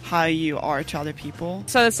how you are to other people.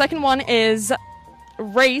 So the second one is,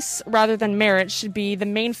 race rather than merit should be the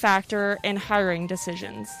main factor in hiring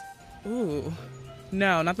decisions. Ooh.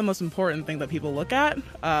 No, not the most important thing that people look at,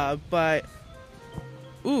 but,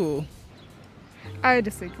 ooh. I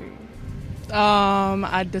disagree.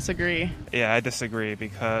 I disagree. Yeah, I disagree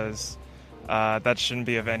because that shouldn't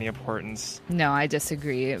be of any importance. No, I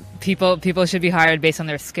disagree. People should be hired based on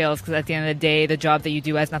their skills, because at the end of the day, the job that you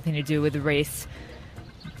do has nothing to do with the race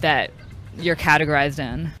that you're categorized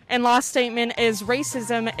in. And last statement is,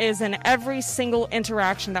 racism is in every single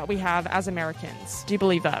interaction that we have as Americans. Do you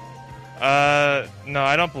believe that? No,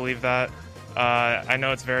 I don't believe that. I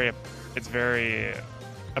know it's very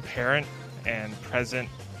apparent and present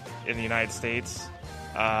in the United States,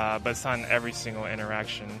 but it's not in every single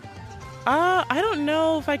interaction. I don't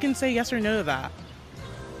know if I can say yes or no to that.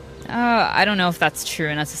 I don't know if that's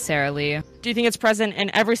true necessarily. Do you think it's present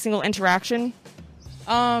in every single interaction?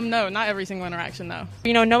 No, not every single interaction, though.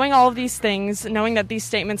 You know, knowing all of these things, knowing that these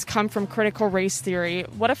statements come from critical race theory,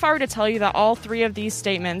 what if I were to tell you that all 3 of these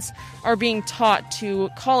statements are being taught to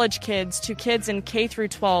college kids, to kids in K through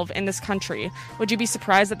 12 in this country? Would you be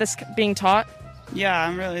surprised that this being taught? Yeah,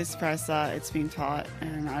 I'm really surprised that it's being taught,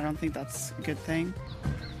 and I don't think that's a good thing.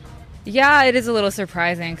 Yeah, it is a little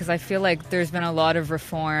surprising, because I feel like there's been a lot of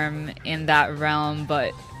reform in that realm,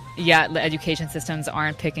 but yeah, the education systems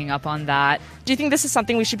aren't picking up on that. Do you think this is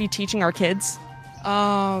something we should be teaching our kids?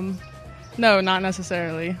 No, not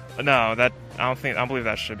necessarily. No, I don't believe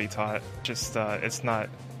that should be taught. Just it's not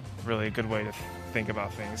really a good way to think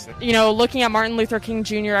about things. You know, looking at Martin Luther King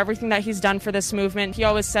Jr., everything that he's done for this movement, he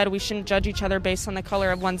always said we shouldn't judge each other based on the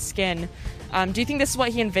color of one's skin. Do you think this is what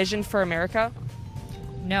he envisioned for America?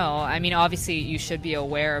 No, I mean, obviously you should be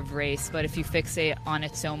aware of race, but if you fixate on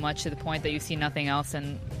it so much to the point that you see nothing else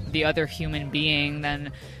in the other human being,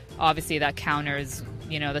 then obviously that counters,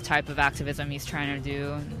 the type of activism he's trying to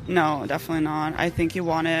do. No, definitely not. I think you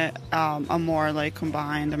want it a more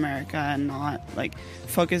combined America, and not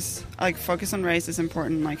focus on race is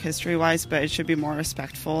important history wise, but it should be more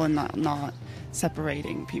respectful and not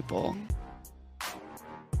separating people.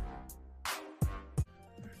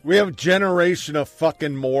 We have a generation of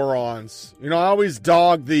fucking morons. I always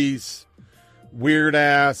dog these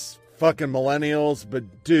weird-ass fucking millennials,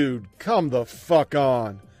 but dude, come the fuck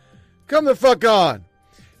on. Come the fuck on.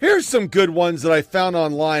 Here's some good ones that I found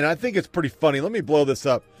online. I think it's pretty funny. Let me blow this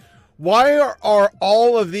up. Why are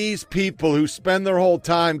all of these people who spend their whole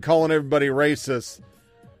time calling everybody racist,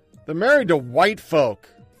 they're married to white folk?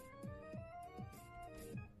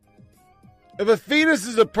 If a fetus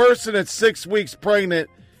is a person at 6 weeks pregnant,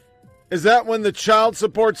 is that when the child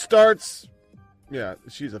support starts? Yeah,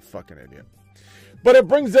 she's a fucking idiot. But it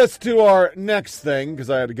brings us to our next thing, because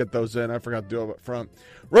I had to get those in. I forgot to do it up front.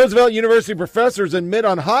 Roosevelt University professors admit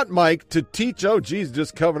on hot mic to teach... Oh, geez,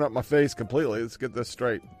 just covering up my face completely. Let's get this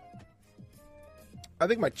straight. I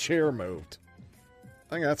think my chair moved.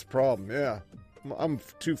 I think that's a problem, yeah. I'm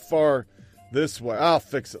too far this way. I'll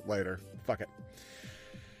fix it later. Fuck it.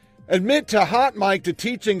 Admit to hot mic to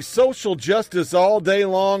teaching social justice all day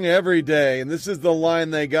long, every day. And this is the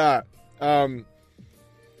line they got.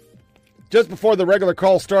 Just before the regular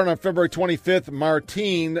call started on February 25th,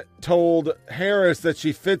 Martine told Harris that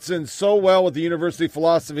she fits in so well with the university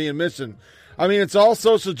philosophy and mission. I mean, it's all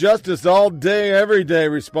social justice all day, every day,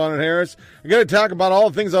 responded Harris. I got to talk about all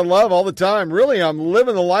the things I love all the time. Really, I'm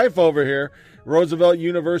living the life over here. Roosevelt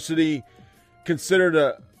University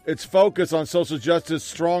considered its focus on social justice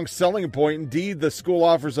strong selling point. Indeed, the school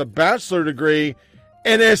offers a bachelor degree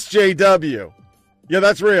in SJW. Yeah,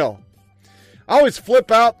 that's real. I always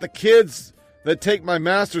flip out the kids that take my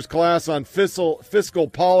master's class on fiscal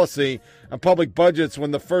policy and public budgets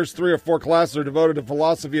when the first 3 or 4 classes are devoted to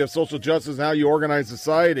philosophy of social justice and how you organize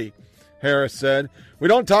society, Harris said. We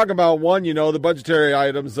don't talk about the budgetary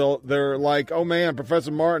items. They're like, oh man,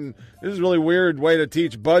 Professor Martin, this is a really weird way to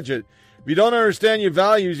teach budget. If you don't understand your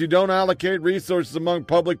values, you don't allocate resources among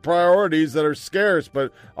public priorities that are scarce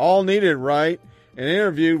but all needed, right? In an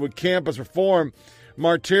interview with Campus Reform,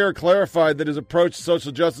 Martyr clarified that his approach to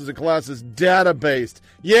social justice in class is data-based.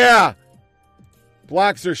 Yeah!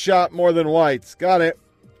 Blacks are shot more than whites. Got it.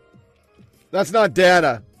 That's not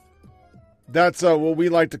data. That's what we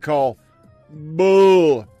like to call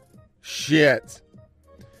bullshit.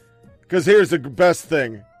 Because here's the best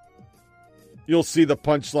thing. You'll see the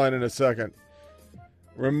punchline in a second.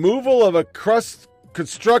 Removal of a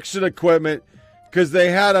construction equipment because they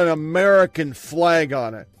had an American flag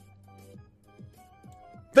on it.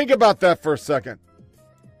 Think about that for a second.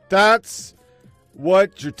 That's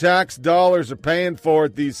what your tax dollars are paying for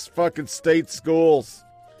at these fucking state schools.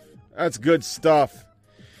 That's good stuff.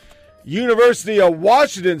 University of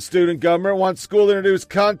Washington student government wants school to introduce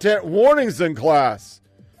content warnings in class.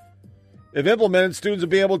 If implemented, students will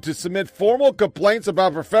be able to submit formal complaints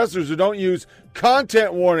about professors who don't use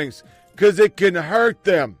content warnings because it can hurt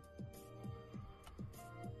them.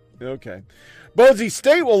 Okay. Boise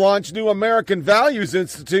State will launch new American Values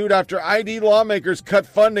Institute after ID lawmakers cut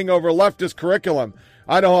funding over leftist curriculum.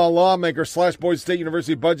 Idaho lawmaker slashed Boise State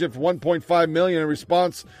University budget for $1.5 million in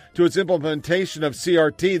response to its implementation of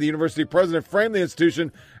CRT. The university president framed the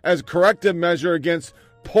institution as a corrective measure against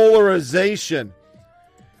polarization.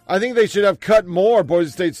 I think they should have cut more,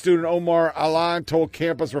 Boise State student Omar Alan told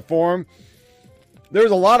Campus Reform.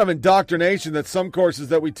 There's a lot of indoctrination that some courses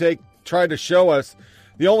that we take try to show us.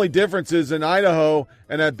 The only difference is in Idaho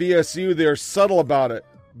and at BSU, they're subtle about it.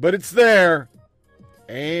 But it's there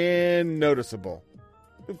and noticeable.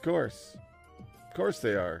 Of course. Of course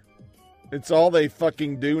they are. It's all they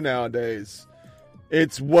fucking do nowadays.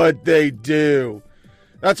 It's what they do.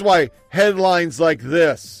 That's why headlines like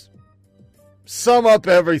this sum up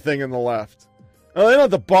everything in the left. Now, they don't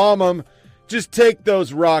have to bomb them. Just take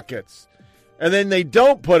those rockets. And then they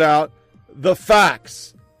don't put out the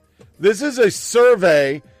facts. This is a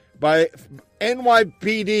survey by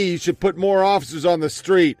NYPD should put more officers on the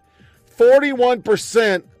street.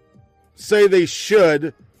 41% say they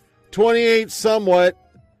should. 28 somewhat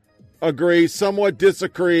agree, somewhat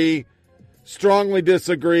disagree, strongly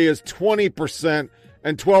disagree is 20%,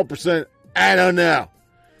 and 12% I don't know.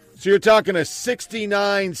 So you're talking a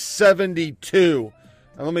 69-72.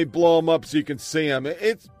 And let me blow them up so you can see them.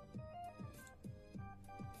 It's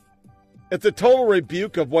a total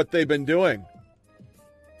rebuke of what they've been doing.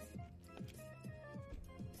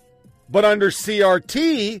 But under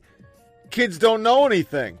CRT, kids don't know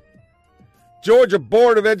anything. Georgia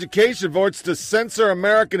Board of Education votes to censor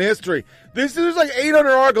American history. There's like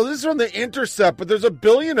 800 articles. This is from The Intercept, but there's a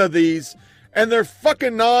billion of these, and they're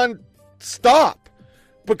fucking non-stop.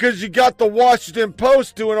 Because you got the Washington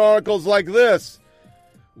Post doing articles like this.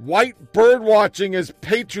 White bird watching is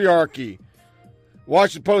patriarchy.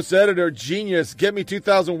 Washington Post editor, genius, get me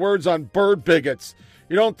 2,000 words on bird bigots.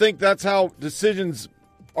 You don't think that's how decisions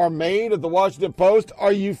are made at the Washington Post?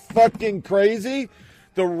 Are you fucking crazy?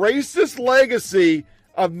 The racist legacy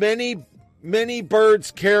of many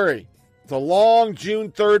birds carry. It's a long June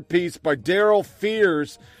 3rd piece by Daryl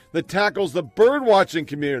Fears that tackles the birdwatching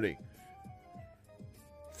community.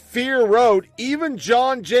 Fear wrote, even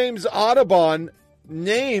John James Audubon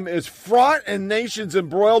name is fraught and nations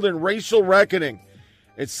embroiled in racial reckoning.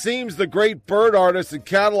 It seems the great bird artist and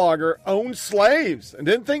cataloger owned slaves and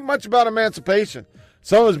didn't think much about emancipation.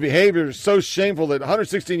 Some of his behavior is so shameful that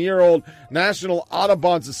 116-year-old National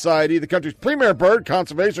Audubon Society, the country's premier bird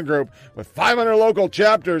conservation group with 500 local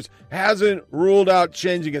chapters, hasn't ruled out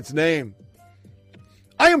changing its name.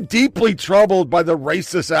 I am deeply troubled by the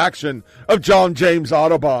racist action of John James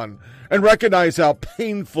Audubon and recognize how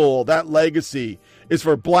painful that legacy is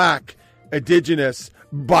for Black, Indigenous,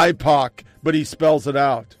 BIPOC, but he spells it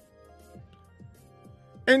out.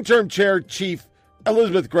 Interim Chair Chief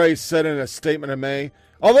Elizabeth Grace said in a statement in May,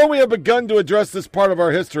 although we have begun to address this part of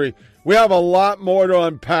our history, we have a lot more to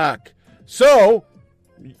unpack. So,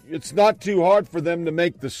 it's not too hard for them to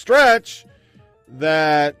make the stretch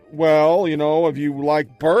that, well, you know, if you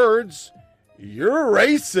like birds, you're a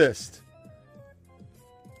racist.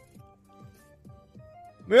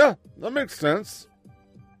 Yeah, that makes sense.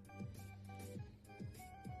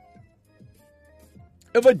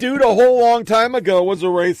 If a dude a whole long time ago was a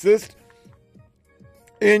racist,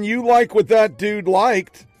 and you like what that dude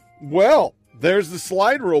liked, well, there's the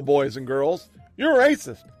slide rule, boys and girls. You're a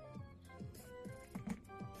racist.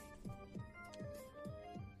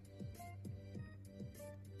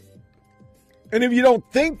 And if you don't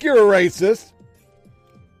think you're a racist,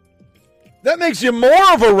 that makes you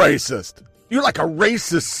more of a racist. You're like a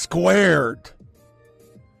racist squared.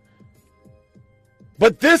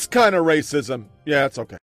 But this kind of racism, yeah, it's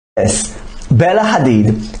okay. Yes. Bella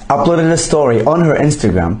Hadid uploaded a story on her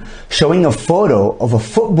Instagram showing a photo of a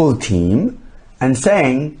football team and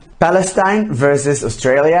saying Palestine versus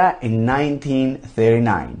Australia in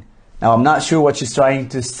 1939. Now, I'm not sure what she's trying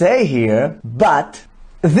to say here, but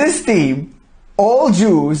this team, all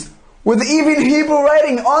Jews, with even Hebrew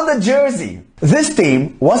writing on the jersey. This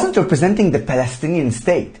team wasn't representing the Palestinian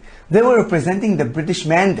state. They were representing the British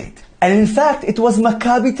Mandate. And in fact, it was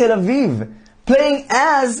Maccabi Tel Aviv playing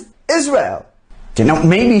as Israel. You know,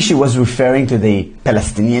 maybe she was referring to the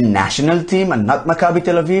Palestinian national team and not Maccabi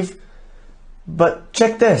Tel Aviv. But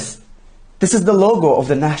check this. This is the logo of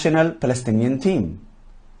the national Palestinian team.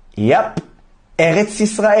 Yep. Eretz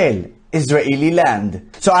Yisrael. Israeli land.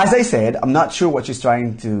 So as I said, I'm not sure what she's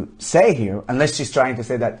trying to say here, unless she's trying to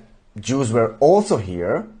say that Jews were also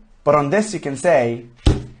here. But on this you can say,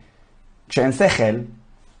 She'en sechel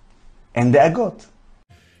and de'agot.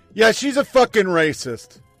 Yeah, she's a fucking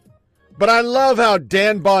racist. But I love how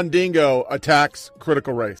Dan Bondingo attacks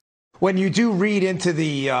critical race. When you do read into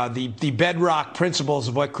the bedrock principles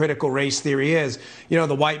of what critical race theory is, you know,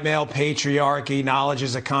 the white male patriarchy, knowledge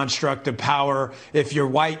is a construct of power. If you're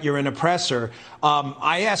white, you're an oppressor.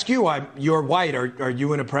 I ask you, you're white. Are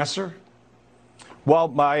you an oppressor?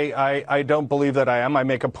 Well, I don't believe that I am. I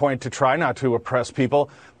make a point to try not to oppress people.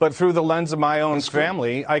 But through the lens of my own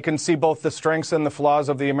family, I can see both the strengths and the flaws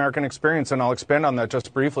of the American experience. And I'll expand on that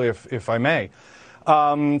just briefly, if I may.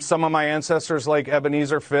 Some of my ancestors, like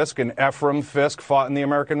Ebenezer Fisk and Ephraim Fisk, fought in the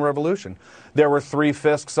American Revolution. There were 3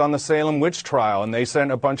 Fisks on the Salem witch trial, and they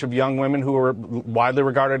sent a bunch of young women who were widely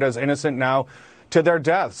regarded as innocent now to their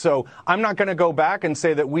death. So I'm not going to go back and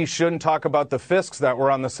say that we shouldn't talk about the Fisks that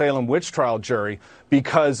were on the Salem witch trial jury,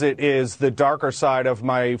 because it is the darker side of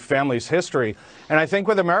my family's history. And I think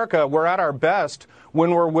with America, we're at our best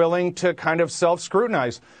when we're willing to kind of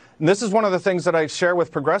self-scrutinize. And this is one of the things that I share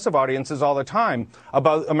with progressive audiences all the time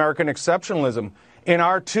about American exceptionalism. In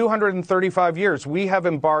our 235 years, we have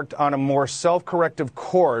embarked on a more self-corrective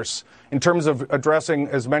course in terms of addressing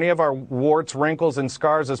as many of our warts, wrinkles, and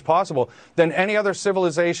scars as possible than any other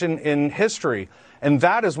civilization in history. And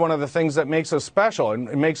that is one of the things that makes us special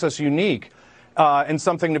and makes us unique and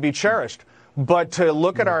something to be cherished. But to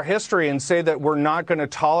look at our history and say that we're not going to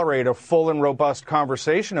tolerate a full and robust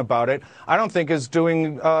conversation about it, I don't think is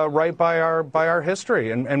doing right by our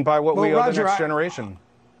history and by what we owe the next generation.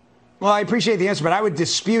 Well, I appreciate the answer, but I would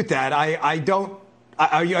dispute that. I don't.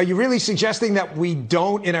 Are you really suggesting that we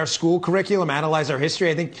don't, in our school curriculum, analyze our history?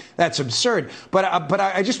 I think that's absurd. But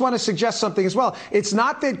I just want to suggest something as well. It's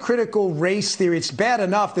not that critical race theory, it's bad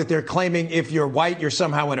enough that they're claiming if you're white, you're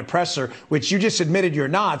somehow an oppressor, which you just admitted you're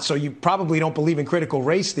not, so you probably don't believe in critical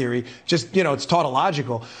race theory. Just, you know, it's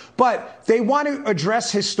tautological. But they want to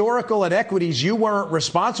address historical inequities you weren't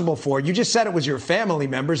responsible for. You just said it was your family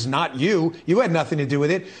members, not you. You had nothing to do with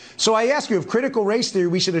it. So I ask you, if critical race theory,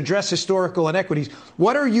 we should address historical inequities,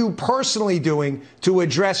 What are you personally doing to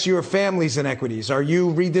address your family's inequities? Are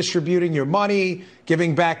you redistributing your money,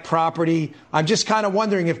 giving back property? I'm just kind of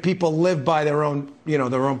wondering if people live by their own, their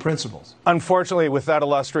own principles. Unfortunately, with that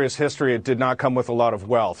illustrious history, it did not come with a lot of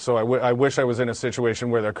wealth. So I wish I was in a situation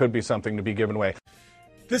where there could be something to be given away.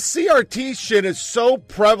 The CRT shit is so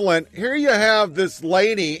prevalent. Here you have this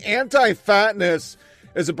lady, anti-fatness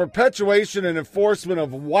is a perpetuation and enforcement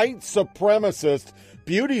of white supremacist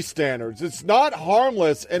beauty standards. It's not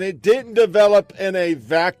harmless, and it didn't develop in a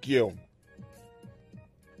vacuum.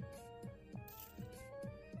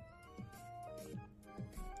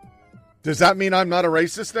 Does that mean I'm not a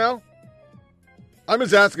racist now? I'm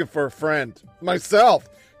just asking for a friend. Myself.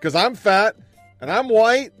 Because I'm fat, and I'm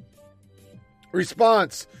white.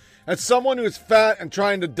 Response. As someone who's fat and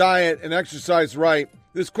trying to diet and exercise right,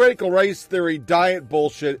 this critical race theory diet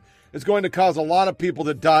bullshit is going to cause a lot of people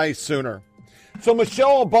to die sooner. So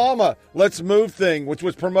Michelle Obama, Let's Move thing, which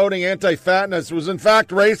was promoting anti-fatness, was in fact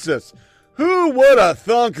racist. Who would have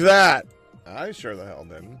thunk that? I sure the hell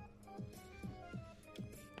didn't.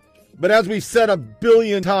 But as we've said a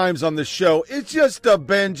billion times on the show, it's just the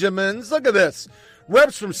Benjamins. Look at this.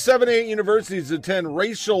 Reps from 7 to 8 universities attend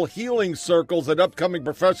racial healing circles at upcoming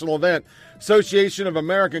professional event. Association of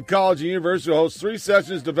American College and University hosts 3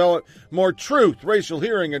 sessions to develop more truth, racial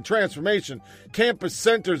healing, and transformation. Campus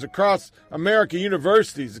centers across American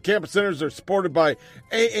universities. The campus centers are supported by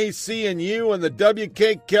AAC&U and the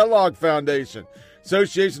W.K. Kellogg Foundation.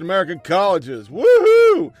 Association of American Colleges.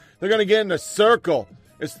 Woohoo! They're going to get in a circle.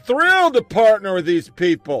 It's thrilled to partner with these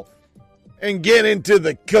people and get into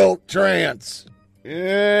the cult trance.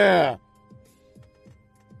 Yeah.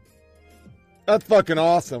 That's fucking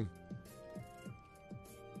awesome.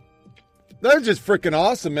 That's just freaking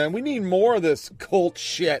awesome, man. We need more of this cult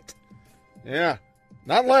shit. Yeah.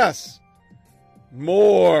 Not less.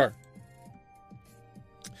 More.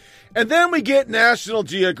 And then we get National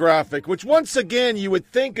Geographic, which once again you would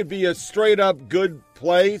think would be a straight up good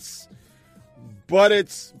place, but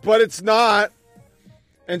it's not.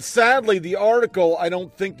 And sadly, the article, I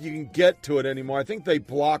don't think you can get to it anymore. I think they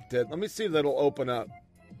blocked it. Let me see if that'll open up.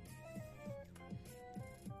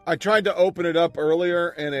 I tried to open it up earlier,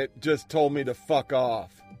 and it just told me to fuck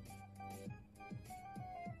off.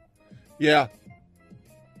 Yeah.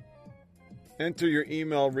 Enter your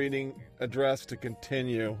email reading address to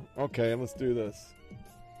continue. Okay, let's do this.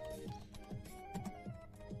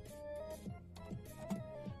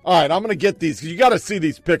 All right, I'm going to get these, because you got to see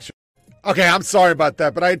these pictures. Okay, I'm sorry about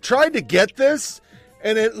that, but I tried to get this,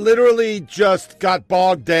 and it literally just got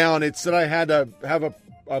bogged down. It said I had to have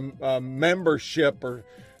a membership or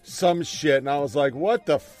some shit, and I was like, what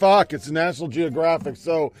the fuck? It's National Geographic.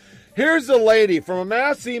 So here's a lady from a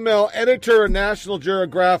mass email editor of National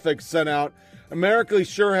Geographic sent out. America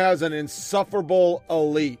sure has an insufferable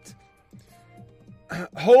elite.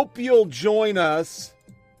 Hope you'll join us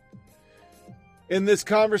in this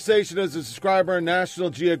conversation as a subscriber in National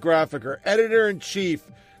Geographic, or editor-in-chief,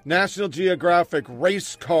 National Geographic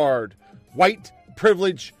race card, white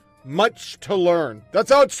privilege, much to learn.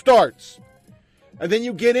 That's how it starts. And then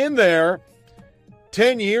you get in there.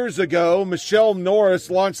 10 years ago, Michelle Norris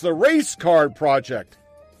launched the Race Card Project.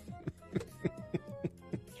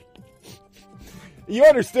 You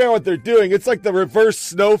understand what they're doing. It's like the reverse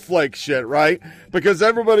snowflake shit, right? Because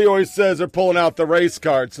everybody always says they're pulling out the race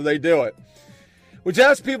card, so they do it. Which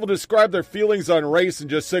asks people to describe their feelings on race in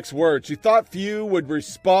just 6 words. She thought few would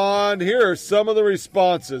respond. Here are some of the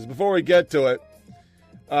responses. Before we get to it,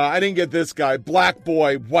 I didn't get this guy. Black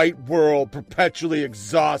boy, white world, perpetually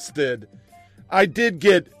exhausted. I did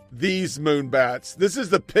get these moonbats. This is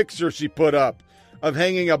the picture she put up of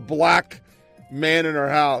hanging a black man in her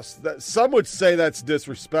house. Some would say that's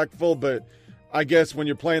disrespectful, but I guess when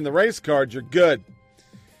you're playing the race card, you're good.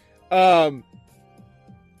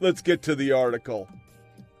 Let's get to the article.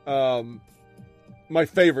 My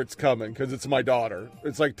favorite's coming because it's my daughter.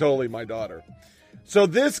 It's like totally my daughter. So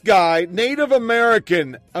this guy, Native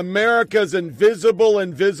American, America's invisible.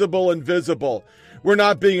 We're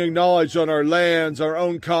not being acknowledged on our lands, our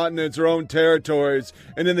own continents, our own territories,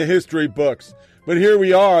 and in the history books. But here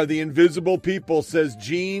we are, the invisible people, says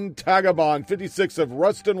Gene Tagabon, 56 of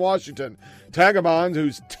Ruston, Washington. Tagabon,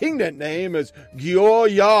 whose Tingnet name is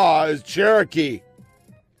Gioya, is Cherokee.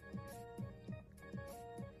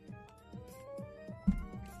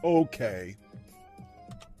 Okay.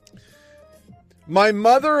 My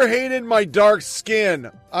mother hated my dark skin.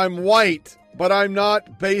 I'm white, but I'm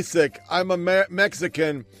not basic. I'm a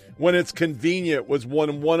Mexican when it's convenient, was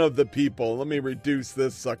one of the people. Let me reduce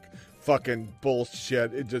this fucking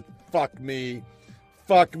bullshit. It just, fuck me.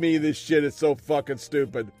 Fuck me, this shit is so fucking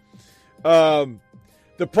stupid.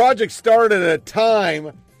 The project started at a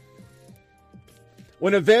time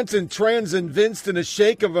when events and trends evinced in a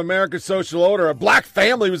shake of America's social order. A black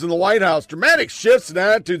family was in the White House. Dramatic shifts in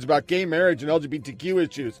attitudes about gay marriage and LGBTQ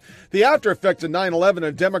issues. The after effects of 9/11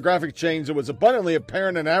 and demographic change that was abundantly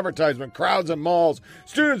apparent in advertisement, crowds in malls,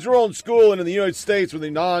 students were in school, and in the United States where the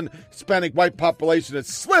non-Hispanic white population has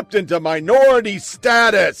slipped into minority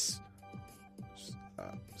status.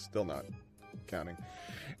 Still not counting.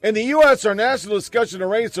 In the U.S., our national discussion of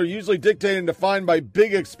race are usually dictated and defined by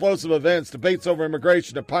big explosive events, debates over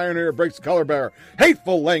immigration, a pioneer breaks color barrier,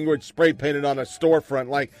 hateful language spray painted on a storefront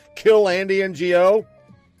like kill Andy NGO,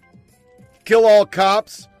 kill all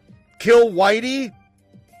cops, kill Whitey.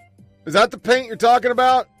 Is that the paint you're talking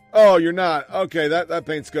about? Oh, you're not. Okay, that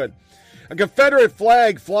paint's good. A Confederate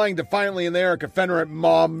flag flying defiantly in the air, a Confederate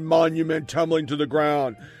monument tumbling to the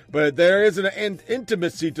ground. But there is an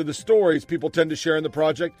intimacy to the stories people tend to share in the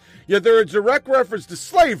project. Yet there is direct reference to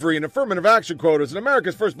slavery and affirmative action quotas and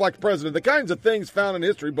America's first black president, the kinds of things found in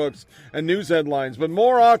history books and news headlines. But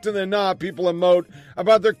more often than not, people emote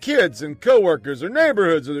about their kids and coworkers, their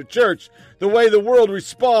neighborhoods, or their church, the way the world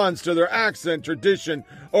responds to their accent, tradition,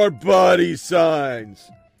 or body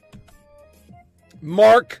signs.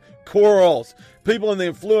 Mark Quarles. People in the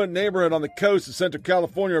affluent neighborhood on the coast of Central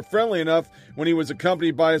California are friendly enough when he was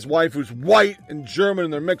accompanied by his wife, who's white and German,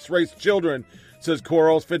 and their mixed-race children, says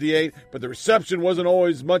Quarles, 58. But the reception wasn't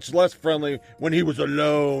always much less friendly when he was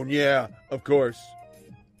alone. Yeah, of course.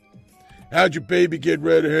 How'd your baby get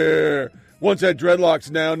red hair? Once had dreadlocks,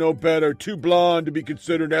 now no better. Too blonde to be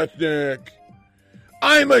considered ethnic.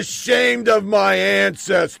 I'm ashamed of my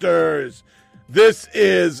ancestors. This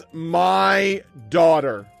is my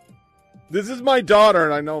daughter. This is my daughter,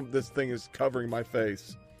 and I know this thing is covering my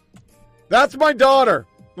face. That's my daughter.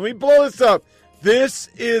 Let me blow this up. This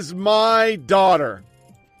is my daughter.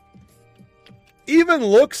 Even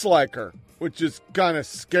looks like her, which is kind of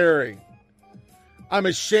scary. I'm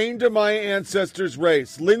ashamed of my ancestors'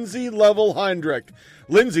 race. Lindsay Lovell Hendrick.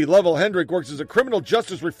 Lindsay Lovell Hendrick works as a criminal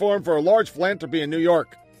justice reform for a large philanthropy in New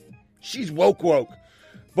York. She's woke.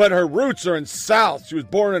 But her roots are in South. She was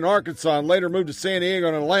born in Arkansas and later moved to San Diego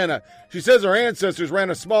and Atlanta. She says her ancestors ran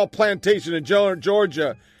a small plantation in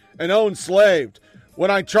Georgia and owned slaves. When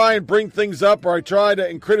I try and bring things up or I try to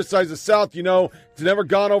and criticize the South, you know, it's never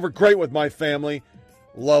gone over great with my family.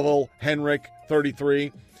 Lovell Hendrick,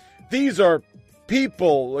 33. These are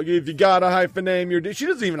people, like if you got a hyphen name, she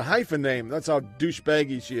doesn't even hyphen name. That's how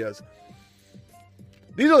douchebaggy she is.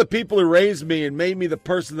 These are the people who raised me and made me the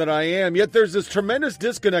person that I am. Yet there's this tremendous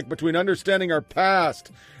disconnect between understanding our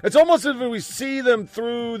past. It's almost as if we see them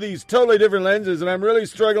through these totally different lenses, and I'm really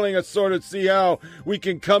struggling to sort of see how we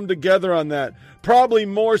can come together on that. Probably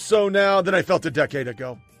more so now than I felt a decade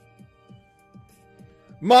ago.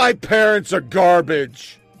 My parents are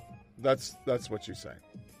garbage. That's what you say.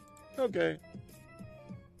 Okay.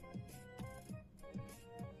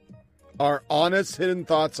 Our honest hidden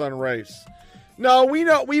thoughts on race. No,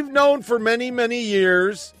 we've known for many, many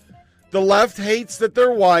years the left hates that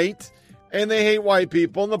they're white, and they hate white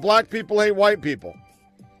people, and the black people hate white people.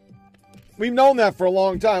 We've known that for a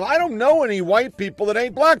long time. I don't know any white people that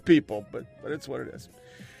hate black people, but it's what it is.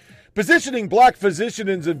 Positioning black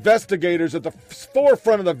physicians and investigators at the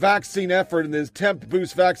forefront of the vaccine effort in the attempt to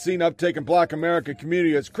boost vaccine uptake in black American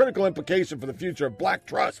community has critical implication for the future of black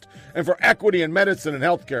trust and for equity in medicine and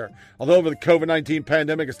healthcare. Although the COVID-19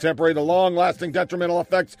 pandemic is temporary, the long-lasting detrimental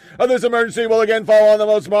effects of this emergency will again fall on the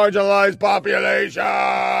most marginalized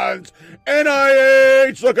populations.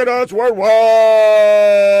 NIH, look at us, we're woke.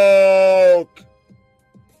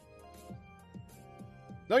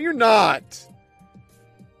 No, you're not.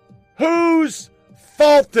 Whose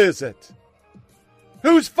fault is it?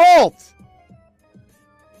 Whose fault?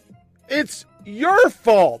 It's your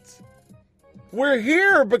fault. We're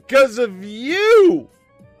here because of you.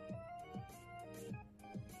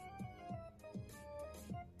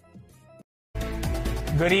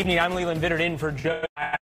 Good evening. I'm Leland Vittert in for Joe.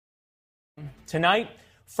 Tonight,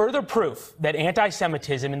 further proof that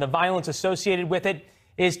anti-Semitism and the violence associated with it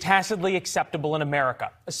is tacitly acceptable in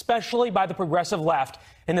America, especially by the progressive left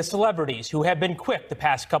and the celebrities who have been quick the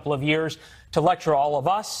past couple of years to lecture all of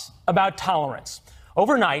us about tolerance.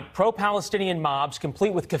 Overnight, pro-Palestinian mobs,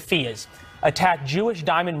 complete with keffiyehs, attacked Jewish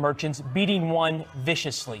diamond merchants, beating one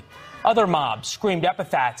viciously. Other mobs screamed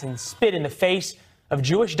epithets and spit in the face of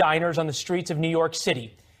Jewish diners on the streets of New York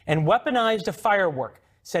City and weaponized a firework,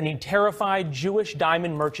 sending terrified Jewish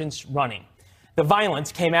diamond merchants running. The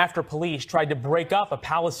violence came after police tried to break up a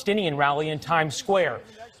Palestinian rally in Times Square.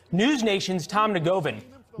 NewsNation's Tom Nagovin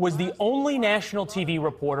was the only national TV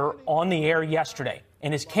reporter on the air yesterday.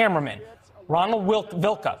 and his cameraman, Ronald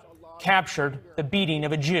Vilka, captured the beating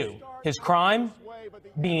of a Jew. His crime?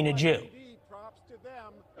 Being a Jew.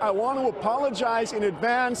 I want to apologize in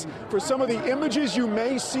advance for some of the images you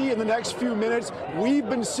may see in the next few minutes. We've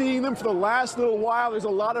been seeing them for the last little while. There's a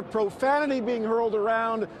lot of profanity being hurled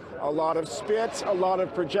around, a lot of spits, a lot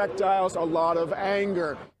of projectiles, a lot of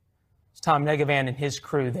anger. It's Tom Negovan and his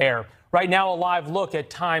crew there. Right now, a live look at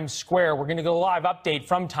Times Square. We're going to get a live update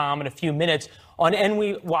from Tom in a few minutes on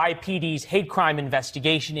NYPD's hate crime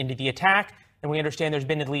investigation into the attack, and we understand there's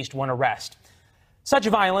been at least one arrest. Such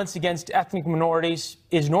violence against ethnic minorities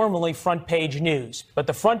is normally front-page news, but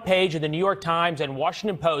the front page of the New York Times and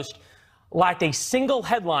Washington Post lacked a single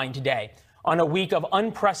headline today on a week of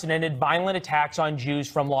unprecedented violent attacks on Jews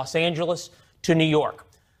from Los Angeles to New York.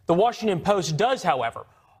 The Washington Post does, however,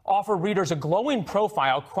 offer readers a glowing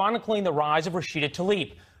profile chronicling the rise of Rashida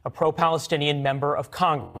Tlaib, a pro-Palestinian member of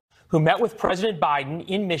Congress, who met with President Biden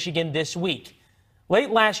in Michigan this week. Late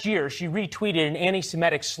last year, she retweeted an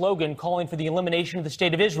anti-Semitic slogan calling for the elimination of the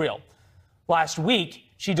State of Israel. Last week,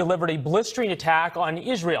 she delivered a blistering attack on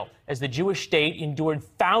Israel as the Jewish state endured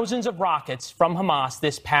thousands of rockets from Hamas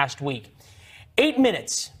this past week. 8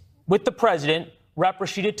 minutes with the president, Rep.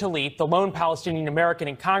 Rashida Tlaib, the lone Palestinian American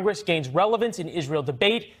in Congress, gains relevance in Israel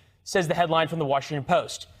debate, says the headline from the Washington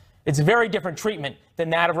Post. It's a very different treatment than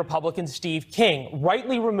that of Republican Steve King,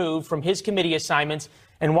 rightly removed from his committee assignments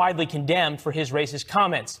and widely condemned for his racist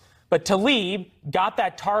comments. But Tlaib got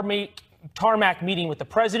that tarmac meeting with the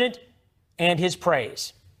president and his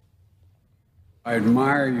praise. I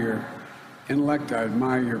admire your intellect, I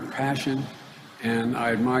admire your passion, and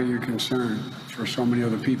I admire your concern for so many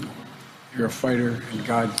other people. You're a fighter, and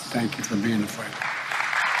God, thank you for being a fighter.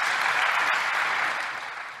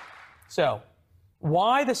 So,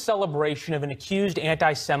 why the celebration of an accused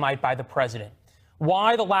anti-Semite by the president?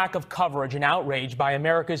 Why the lack of coverage and outrage by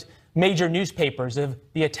America's major newspapers of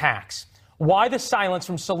the attacks? Why the silence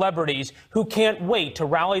from celebrities who can't wait to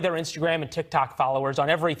rally their Instagram and TikTok followers on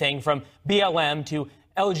everything from BLM to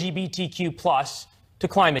LGBTQ+ to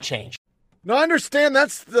climate change? Now, I understand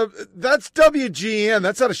that's WGN.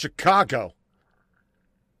 That's out of Chicago.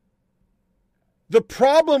 The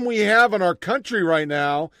problem we have in our country right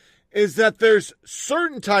now is that there's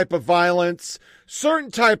certain type of violence, certain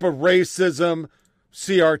type of racism,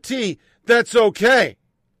 CRT, that's okay.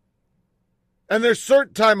 And there's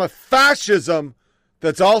certain type of fascism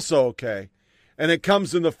that's also okay. And it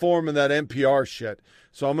comes in the form of that NPR shit.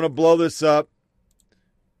 So I'm going to blow this up.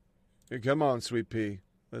 Here, come on, Sweet Pea.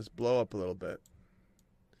 Let's blow up a little bit.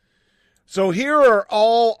 So here are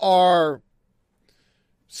all our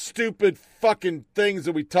stupid fucking things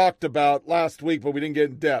that we talked about last week, but we didn't get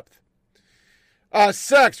in depth.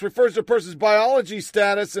 Sex refers to a person's biology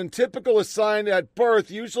status and typical assigned at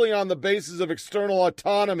birth, usually on the basis of external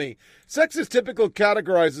autonomy. Sex is typically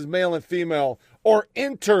categorized as male and female or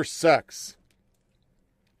intersex.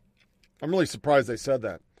 I'm really surprised they said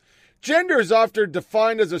that. Gender is often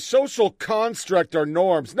defined as a social construct or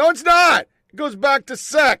norms. No, it's not. It goes back to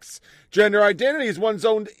sex. Gender identity is one's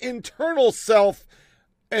own internal self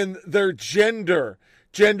and their gender.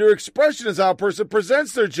 Gender expression is how a person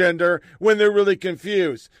presents their gender when they're really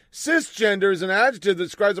confused. Cisgender is an adjective that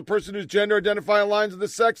describes a person whose gender identifying aligns with the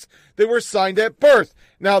sex they were assigned at birth.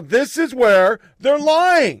 Now, this is where they're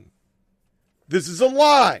lying. This is a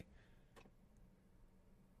lie.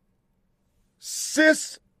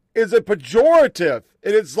 Cis is a pejorative.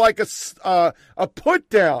 It is like a put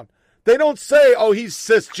down. They don't say, oh, he's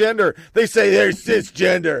cisgender. They say they're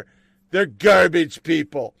cisgender. They're garbage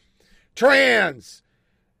people. Trans.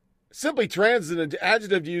 Simply trans is an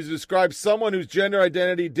adjective used to describe someone whose gender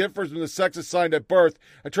identity differs from the sex assigned at birth.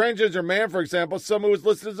 A transgender man, for example, is someone who was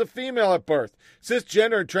listed as a female at birth.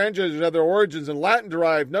 Cisgender and transgender have their origins in Latin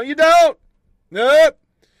derived. No, you don't. Nope.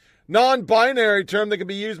 Non-binary term that can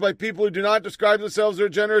be used by people who do not describe themselves or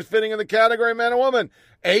gender as fitting in the category man or woman.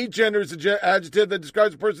 Agender is an adjective that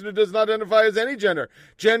describes a person who does not identify as any gender.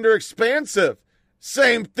 Gender expansive.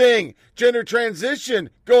 Same thing. Gender transition.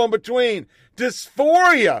 Go in between.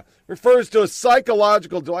 Dysphoria refers to a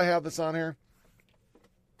psychological... Do I have this on here?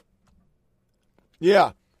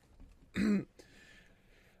 Yeah.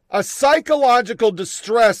 A psychological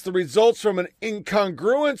distress that results from an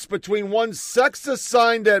incongruence between one's sex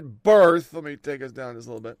assigned at birth. Let me take us down just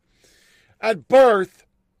a little bit. At birth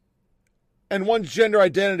and one's gender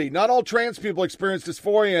identity. Not all trans people experience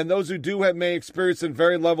dysphoria, and those who do may experience it in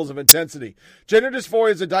varying levels of intensity. Gender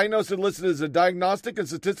dysphoria is a diagnosis listed as a diagnostic and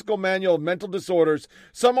statistical manual of mental disorders.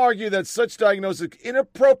 Some argue that such diagnosis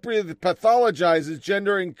inappropriately pathologizes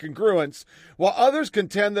gender incongruence, while others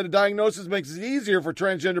contend that a diagnosis makes it easier for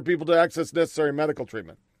transgender people to access necessary medical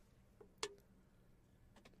treatment.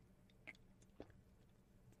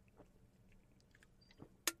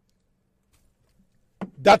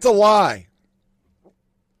 That's a lie.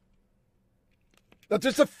 That's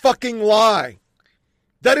just a fucking lie.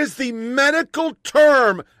 That is the medical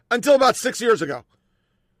term until about 6 years ago.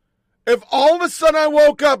 If all of a sudden I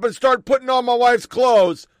woke up and started putting on my wife's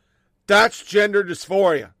clothes, that's gender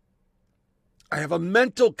dysphoria. I have a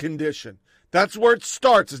mental condition. That's where it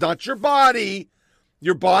starts. It's not your body.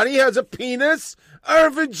 Your body has a penis or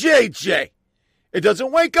a vajayjay. It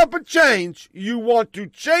doesn't wake up and change. You want to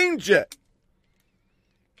change it.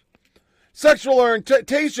 Sexual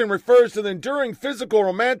orientation refers to the enduring physical,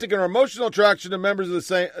 romantic, and emotional attraction to members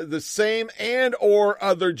of the same and or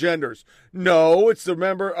other genders. No, it's the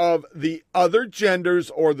member of the other genders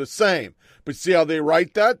or the same. But see how they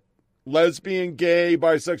write that? Lesbian, gay,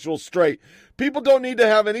 bisexual, straight. People don't need to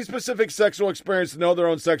have any specific sexual experience to know their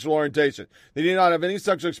own sexual orientation. They need not have any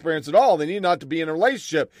sexual experience at all. They need not to be in a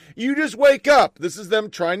relationship. You just wake up. This is them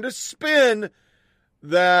trying to spin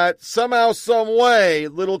that somehow, some way,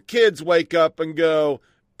 little kids wake up and go,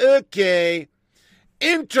 okay,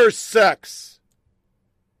 intersex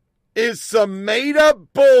is some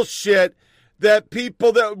made-up bullshit that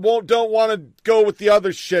people that don't want to go with the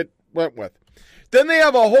other shit went with. Then they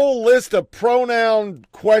have a whole list of pronoun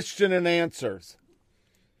question and answers.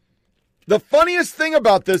 The funniest thing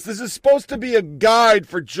about this is supposed to be a guide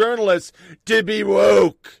for journalists to be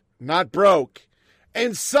woke, not broke.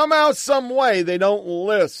 And somehow, some way, they don't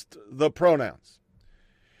list the pronouns.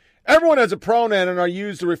 Everyone has a pronoun and are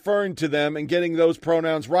used to referring to them, and getting those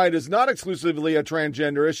pronouns right is not exclusively a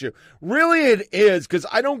transgender issue. Really it is, because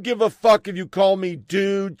I don't give a fuck if you call me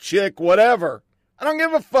dude, chick, whatever. I don't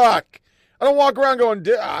give a fuck. I don't walk around going,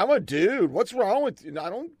 I'm a dude. What's wrong with you? I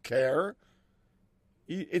don't care.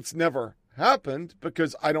 It's never happened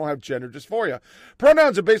because I don't have gender dysphoria.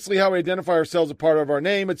 Pronouns are basically how we identify ourselves as part of our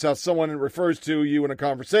name. It's how someone refers to you in a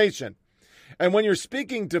conversation. And when you're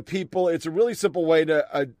speaking to people, it's a really simple way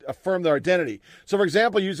to affirm their identity. So, for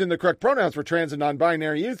example, using the correct pronouns for trans and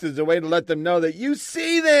non-binary youth is a way to let them know that you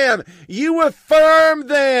see them, you affirm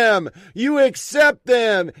them, you accept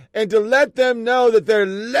them, and to let them know that they're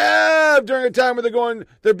loved during a time where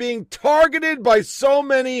they're being targeted by so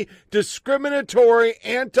many discriminatory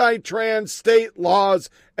anti-trans state laws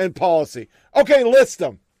and policy. Okay, list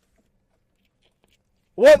them.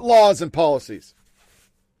 What laws and policies?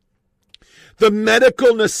 The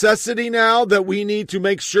medical necessity now that we need to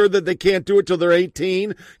make sure that they can't do it till they're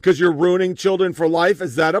 18 because you're ruining children for life.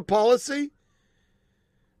 Is that a policy?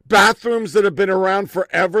 Bathrooms that have been around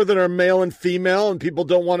forever that are male and female and people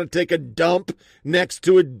don't want to take a dump next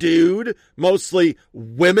to a dude. Mostly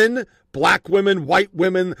women, black women, white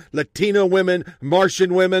women, Latino women,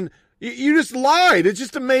 Martian women. You just lied. It's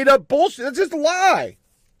just a made up bullshit. It's just a lie.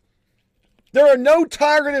 There are no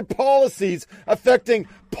targeted policies affecting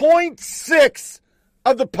 0.6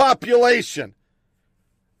 of the population.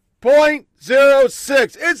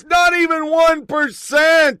 0.06. It's not even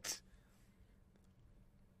 1%.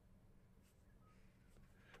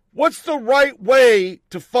 What's the right way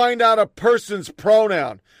to find out a person's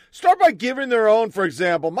pronoun? Start by giving their own, for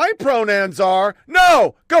example. My pronouns are,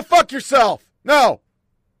 no, go fuck yourself. No.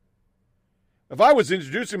 If I was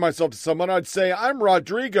introducing myself to someone, I'd say, I'm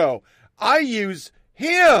Rodrigo. I use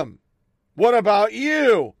him. What about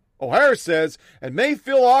you? O'Hara says, it may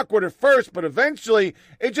feel awkward at first, but eventually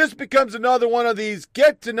it just becomes another one of these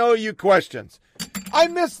get-to-know-you questions. I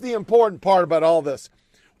miss the important part about all this.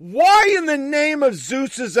 Why in the name of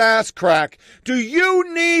Zeus's ass crack do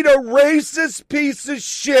you need a racist piece of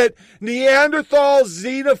shit, Neanderthal,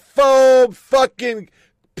 xenophobe, fucking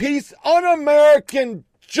piece, un-American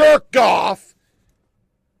jerk-off?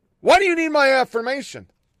 Why do you need my affirmation?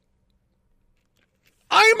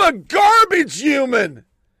 I'm a garbage human.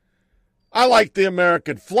 I like the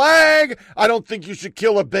American flag. I don't think you should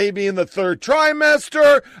kill a baby in the third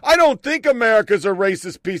trimester. I don't think America's a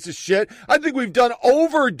racist piece of shit. I think we've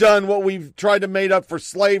overdone what we've tried to make up for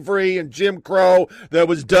slavery and Jim Crow that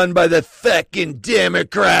was done by the fucking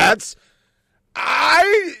Democrats.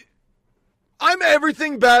 I'm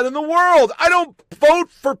everything bad in the world. I don't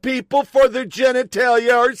vote for people for their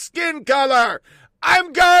genitalia or skin color.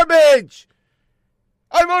 I'm garbage.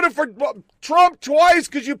 I voted for Trump twice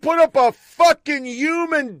because you put up a fucking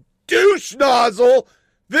human douche nozzle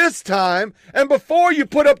this time, and before you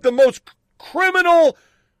put up the most criminal,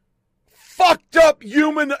 fucked up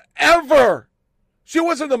human ever. She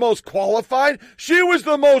wasn't the most qualified. She was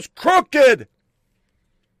the most crooked.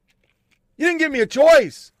 You didn't give me a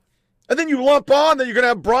choice. And then you lump on that you're going to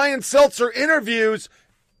have Brian Seltzer interviews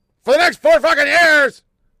for the next 4 fucking years.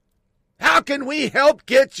 How can we help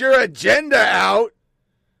get your agenda out?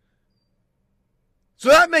 So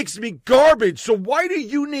that makes me garbage. So why do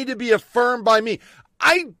you need to be affirmed by me?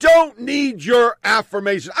 I don't need your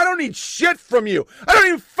affirmation. I don't need shit from you. I don't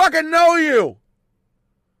even fucking know you.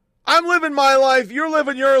 I'm living my life. You're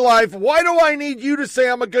living your life. Why do I need you to say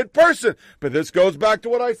I'm a good person? But this goes back to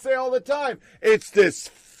what I say all the time. It's this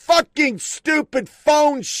fucking stupid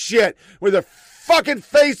phone shit with a fucking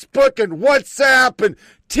Facebook and WhatsApp and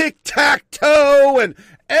tic-tac-toe and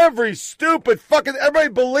every stupid fucking... Everybody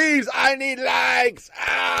believes I need likes.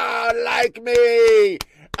 Like me.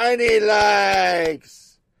 I need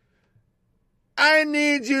likes. I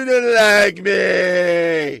need you to like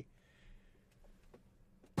me.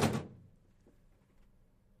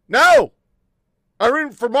 No. I'm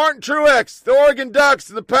rooting for Martin Truex, the Oregon Ducks,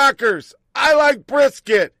 and the Packers. I like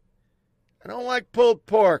brisket. I don't like pulled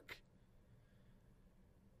pork.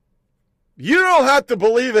 You don't have to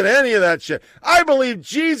believe in any of that shit. I believe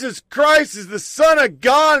Jesus Christ is the Son of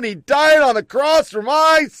God and he died on the cross for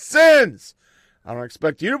my sins. I don't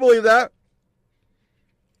expect you to believe that.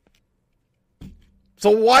 So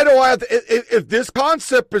why do I have to, if this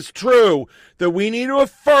concept is true, that we need to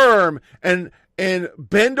affirm and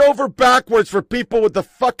bend over backwards for people with the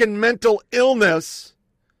fucking mental illness,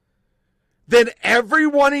 then every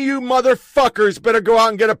one of you motherfuckers better go out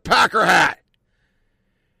and get a Packer hat.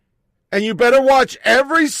 And you better watch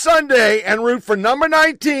every Sunday and root for number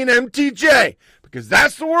 19, MTJ, because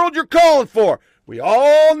that's the world you're calling for. We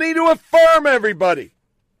all need to affirm everybody.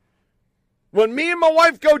 When me and my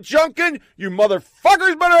wife go junking, you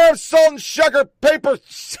motherfuckers better have salt and pepper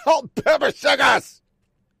sugars.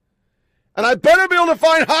 And I better be able to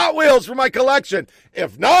find Hot Wheels for my collection.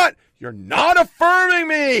 If not, you're not affirming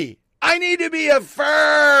me. I need to be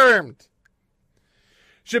affirmed.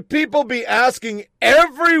 Should people be asking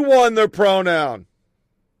everyone their pronoun?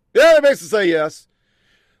 Yeah, that makes it say yes.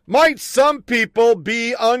 Might some people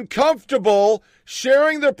be uncomfortable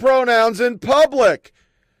sharing their pronouns in public?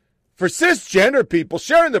 For cisgender people,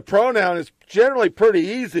 sharing the pronoun is generally pretty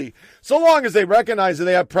easy. So long as they recognize that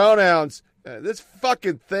they have pronouns. This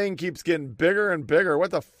fucking thing keeps getting bigger and bigger.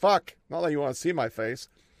 What the fuck? Not that you want to see my face.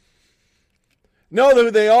 Know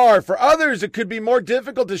who they are. For others, it could be more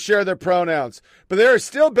difficult to share their pronouns. But there are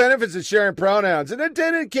still benefits in sharing pronouns. An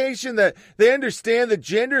indication that they understand that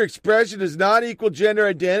gender expression does not equal gender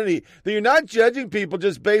identity. That you're not judging people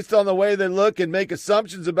just based on the way they look and make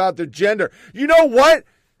assumptions about their gender. You know what?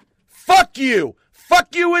 Fuck you.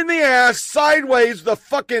 Fuck you in the ass sideways with a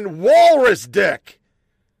fucking walrus dick.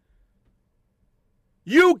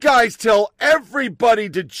 You guys tell everybody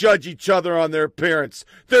to judge each other on their appearance,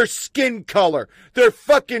 their skin color, their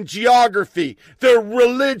fucking geography, their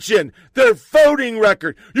religion, their voting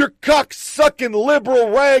record. Your cock-sucking liberal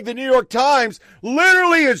rag, the New York Times,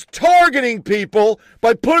 literally is targeting people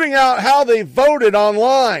by putting out how they voted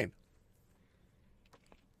online.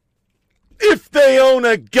 If they own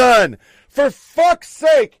a gun, for fuck's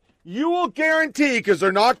sake, you will guarantee, because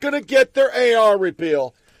they're not going to get their AR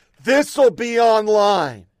repeal, this will be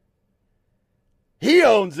online. He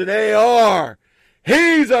owns an AR.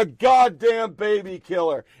 He's a goddamn baby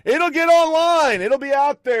killer. It'll get online. It'll be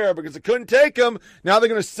out there because they couldn't take them. Now they're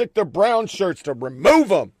going to stick their brown shirts to remove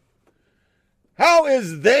them. How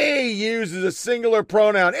is they used as a singular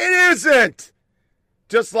pronoun? It isn't.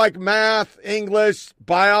 Just like math, English,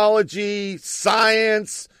 biology,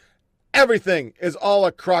 science, everything is all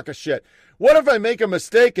a crock of shit. What if I make a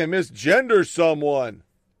mistake and misgender someone?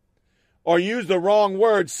 Or use the wrong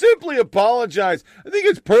word? Simply apologize. I think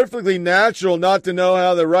it's perfectly natural not to know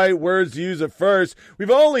how the right words to use at first.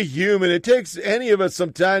 We're only human. It takes any of us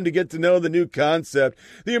some time to get to know the new concept.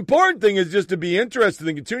 The important thing is just to be interested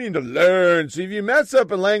and continuing to learn. So if you mess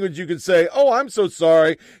up in language, you can say, oh, I'm so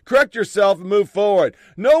sorry. Correct yourself and move forward.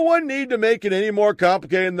 No one need to make it any more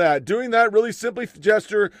complicated than that. Doing that really simply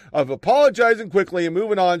gesture of apologizing quickly and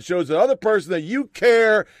moving on shows the other person that you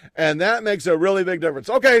care, and that makes a really big difference.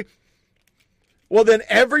 Okay. Well, then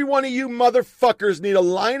every one of you motherfuckers need to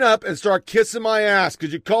line up and start kissing my ass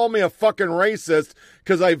because you called me a fucking racist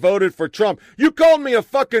because I voted for Trump. You called me a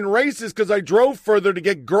fucking racist because I drove further to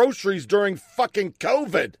get groceries during fucking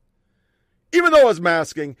COVID. Even though I was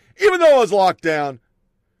masking, even though I was locked down.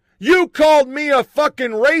 You called me a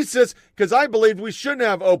fucking racist because I believed we shouldn't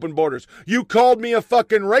have open borders. You called me a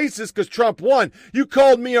fucking racist because Trump won. You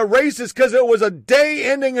called me a racist because it was a day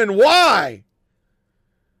ending in Y.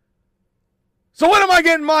 So when am I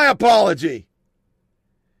getting my apology?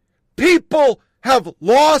 People have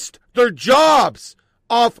lost their jobs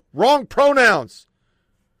off wrong pronouns.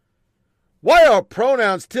 Why are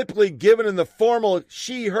pronouns typically given in the formal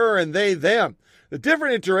she, her, and they, them? The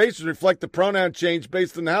different iterations reflect the pronoun change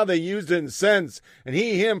based on how they used it in sentence, and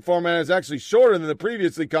he, him format is actually shorter than the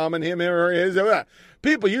previously common him, her, his.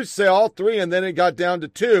 People used to say all three, and then it got down to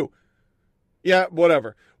two. Yeah,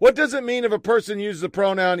 whatever. What does it mean if a person uses the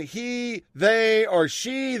pronoun he, they, or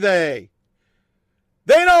she, they?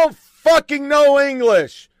 They don't fucking know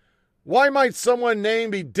English. Why might someone's name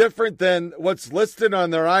be different than what's listed on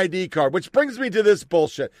their ID card? Which brings me to this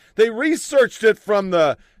bullshit. They researched it from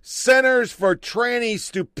the Centers for Tranny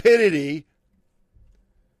Stupidity.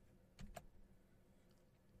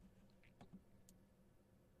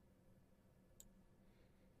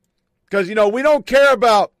 Because, you know, we don't care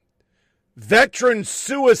about veteran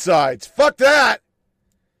suicides. Fuck that.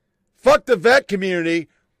 Fuck the vet community.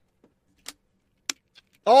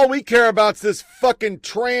 All we care about is this fucking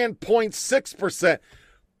trans 0.6%.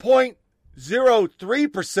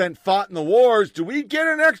 0.03% fought in the wars. Do we get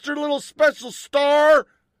an extra little special star?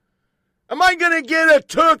 Am I going to get a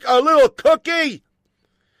little cookie?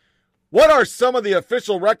 What are some of the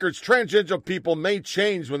official records transgender people may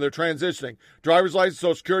change when they're transitioning? Driver's license,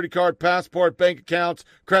 social security card, passport, bank accounts,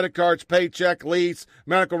 credit cards, paycheck, lease,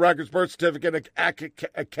 medical records, birth certificate,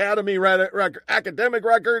 academic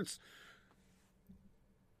records.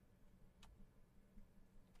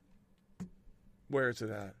 Where is it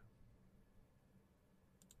at?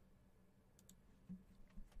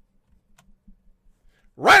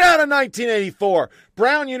 Right out of 1984,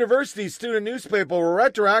 Brown University's student newspaper will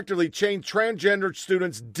retroactively change transgender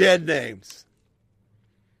students' dead names.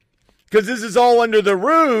 Because this is all under the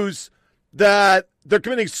ruse that they're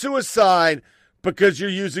committing suicide because you're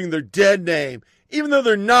using their dead name, even though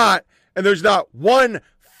they're not, and there's not one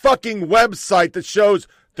fucking website that shows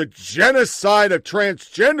the genocide of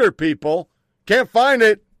transgender people. Can't find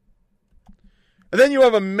it. And then you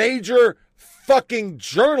have a major fucking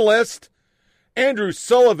journalist, Andrew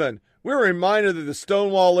Sullivan. We're reminded that the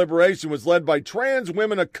Stonewall liberation was led by trans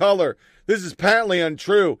women of color. This is patently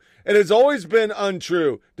untrue. It has always been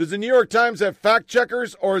untrue. Does the New York Times have fact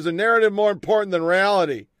checkers, or is the narrative more important than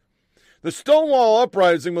reality? The Stonewall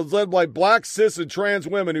uprising was led by black, cis, and trans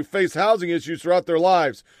women who faced housing issues throughout their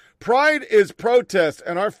lives. Pride is protest,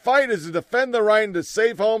 and our fight is to defend the right to a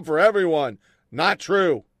safe home for everyone. Not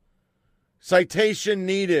true. Citation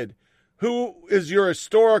needed. Who is your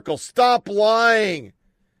historical? Stop lying.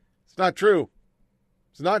 It's not true.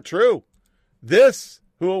 It's not true. This,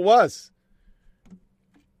 who it was.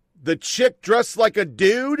 The chick dressed like a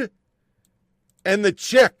dude and the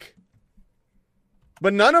chick.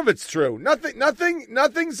 But none of it's true.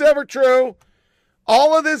 Nothing's ever true.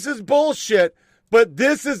 All of this is bullshit. But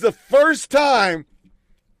this is the first time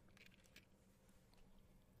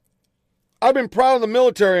I've been proud of the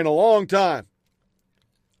military in a long time.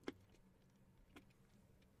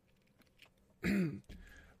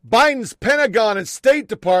 Biden's Pentagon and State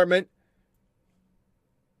Department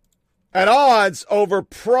at odds over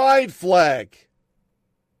pride flag.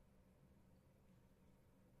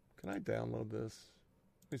 Can I download this?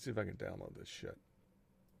 Let me see if I can download this shit.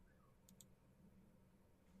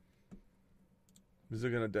 Is it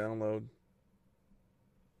going to download?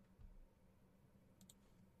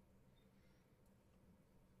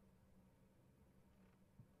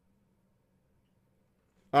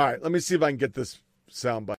 All right, let me see if I can get this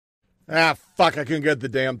soundbite. Fuck, I couldn't get the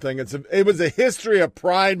damn thing. It was a history of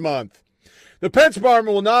Pride Month. The Defense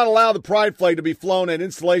Department will not allow the pride flag to be flown at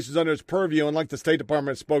installations under its purview, unlike the State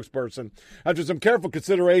Department spokesperson. After some careful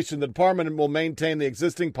consideration, the department will maintain the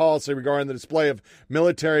existing policy regarding the display of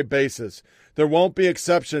military bases. There won't be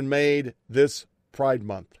exception made this Pride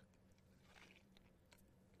Month.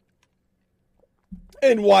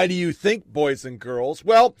 And why do you think, boys and girls?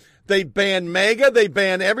 Well, they ban MAGA, they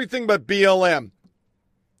ban everything but BLM.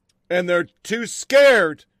 And they're too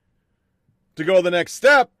scared to go the next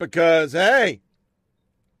step because, hey,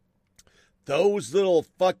 those little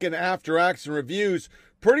fucking after-action reviews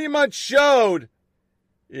pretty much showed,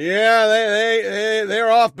 yeah,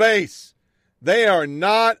 they're off base. They are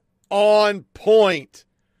not on point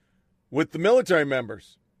with the military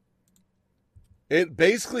members. It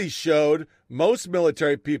basically showed most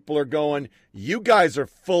military people are going, you guys are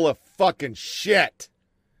full of fucking shit.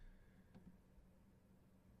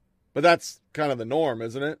 But that's kind of the norm,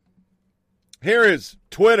 isn't it? Here is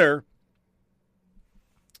Twitter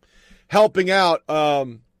helping out. I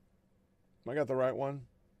got the right one?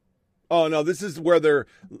 Oh, no, this is where they're...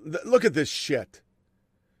 Look at this shit.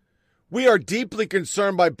 We are deeply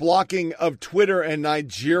concerned by blocking of Twitter in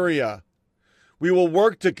Nigeria. We will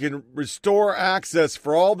work to restore access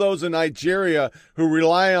for all those in Nigeria who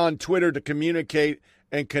rely on Twitter to communicate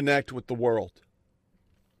and connect with the world.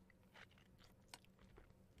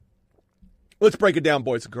 Let's break it down,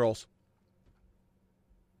 boys and girls.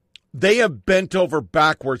 They have bent over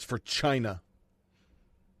backwards for China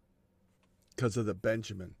because of the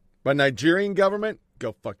Benjamin. But Nigerian government,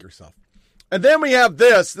 go fuck yourself. And then we have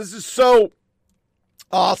this. This is so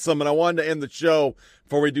awesome, and I wanted to end the show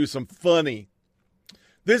before we do some funny.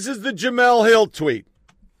 This is the Jemele Hill tweet.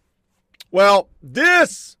 Well,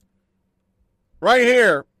 this right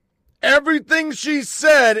here, everything she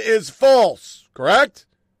said is false, correct?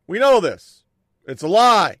 We know this. It's a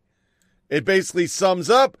lie. It basically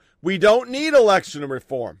sums up, we don't need election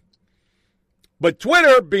reform. But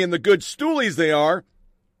Twitter, being the good stoolies they are,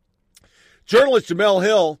 journalist Jemele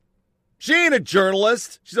Hill, she ain't a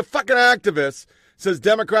journalist. She's a fucking activist. Says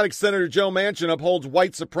Democratic Senator Joe Manchin upholds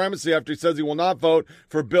white supremacy after he says he will not vote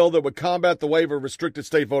for a bill that would combat the waiver of restricted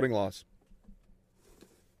state voting laws.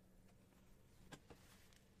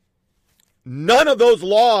 None of those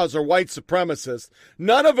laws are white supremacist.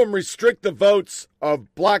 None of them restrict the votes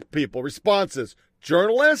of black people. Responses: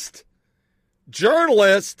 journalist?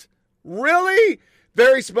 Journalist? Really?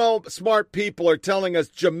 Very smart people are telling us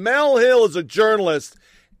Jemele Hill is a journalist.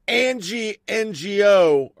 Andy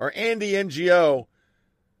NGO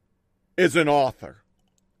is an author.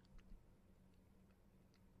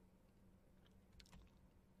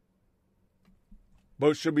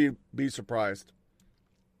 Both should be surprised.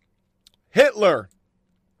 Hitler,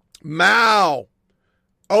 Mao,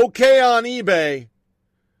 okay on eBay,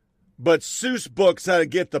 but Seuss books how to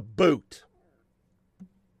get the boot.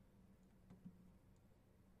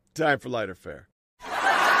 Time for lighter fare.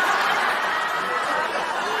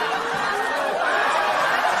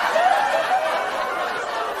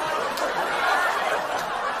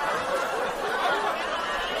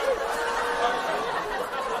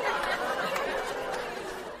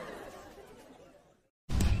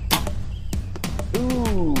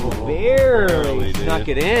 Barely snuck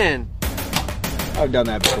it in. I've done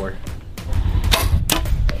that before.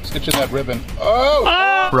 Stitching that ribbon.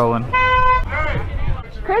 Oh! Rolling.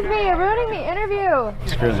 Crispy, you're ruining the interview.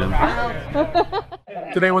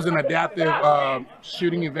 Today was an adaptive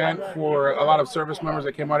shooting event for a lot of service members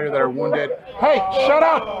that came out here that are wounded. Hey, shut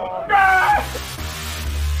up!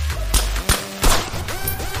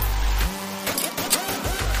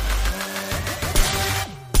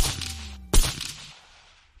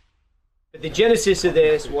 The genesis of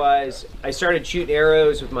this was I started shooting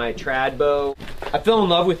arrows with my trad bow. I fell in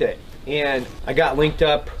love with it, and I got linked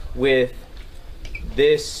up with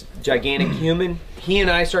this gigantic human. He and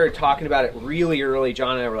I started talking about it really early.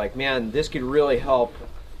 John and I were like, man, this could really help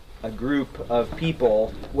a group of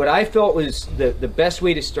people. What I felt was the best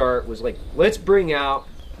way to start was like, let's bring out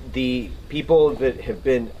the people that have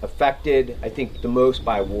been affected, I think, the most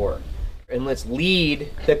by war. And let's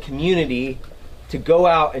lead the community to go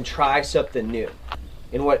out and try something new.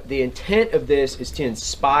 And what the intent of this is to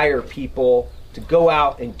inspire people to go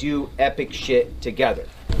out and do epic shit together.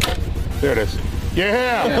 There it is.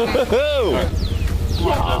 Yeah! Yeah.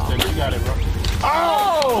 You got it, bro.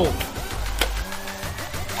 Oh!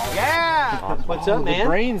 Yeah! What's up, man? The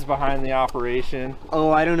brains behind the operation.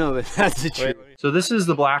 Oh, I don't know if that's the truth. So this is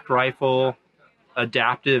the Black Rifle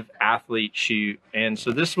Adaptive Athlete Shoot. And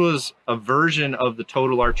so this was a version of the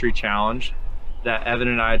Total Archery Challenge that Evan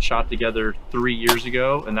and I had shot together 3 years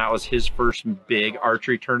ago, and that was his first big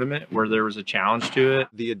archery tournament where there was a challenge to it.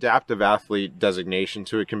 The adaptive athlete designation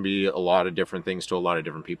to it can be a lot of different things to a lot of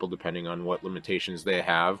different people depending on what limitations they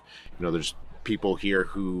have. You know, there's people here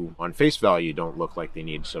who on face value don't look like they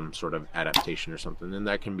need some sort of adaptation or something, and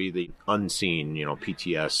that can be the unseen, you know,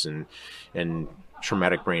 PTS and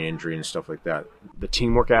traumatic brain injury and stuff like that. The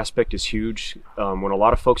teamwork aspect is huge. When a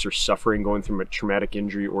lot of folks are suffering, going through a traumatic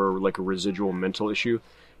injury or like a residual mental issue,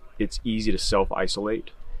 it's easy to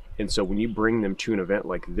self-isolate. And so when you bring them to an event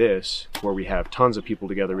like this, where we have tons of people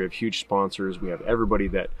together, we have huge sponsors, we have everybody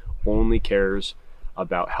that only cares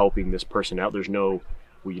about helping this person out. There's no,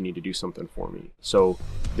 well, you need to do something for me. So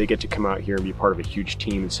they get to come out here and be part of a huge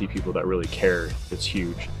team and see people that really care. It's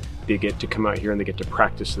huge. They get to come out here and they get to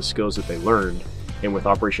practice the skills that they learned. And with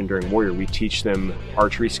Operation Enduring Warrior, we teach them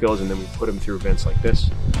archery skills and then we put them through events like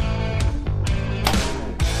this.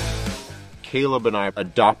 Caleb and I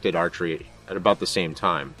adopted archery at about the same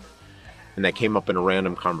time. and that came up in a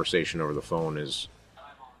random conversation over the phone is,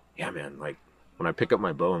 yeah, man, like when I pick up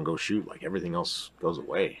my bow and go shoot, like everything else goes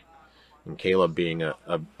away. And Caleb being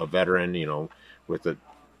a veteran, you know, with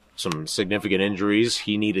some significant injuries,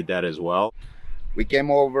 he needed that as well. We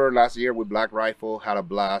came over last year with Black Rifle, had a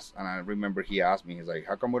blast, and I remember he asked me, he's like,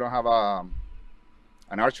 how come we don't have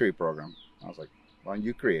an archery program? I was like, why don't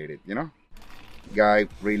you create it, you know? Guy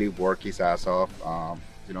really worked his ass off,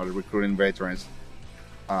 you know, recruiting veterans,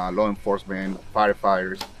 law enforcement,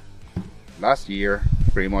 firefighters. Last year,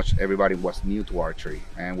 pretty much everybody was new to archery,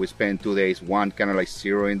 and we spent 2 days, one kind of like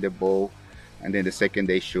zeroing the bow, and then the second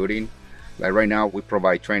day shooting. Like right now, we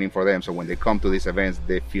provide training for them, so when they come to these events,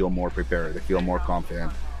 they feel more prepared, they feel more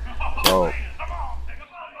confident. So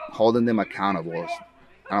holding them accountable,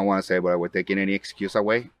 I don't want to say, but we're taking any excuse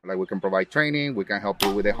away. Like we can provide training, we can help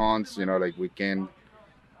you with the hunts, you know, like at the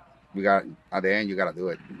end, you got to do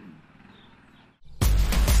it.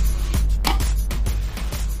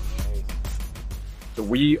 So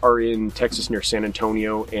we are in Texas near San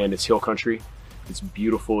Antonio, and it's hill country. It's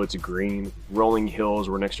beautiful, it's green, rolling hills,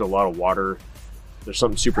 we're next to a lot of water. There's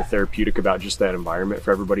something super therapeutic about just that environment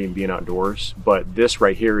for everybody and being outdoors. But this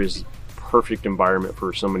right here is perfect environment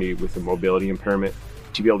for somebody with a mobility impairment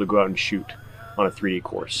to be able to go out and shoot on a 3D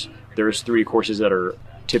course. There's 3D courses that are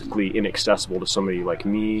typically inaccessible to somebody like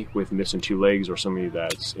me with missing 2 legs or somebody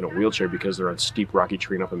that's in a wheelchair because they're on steep rocky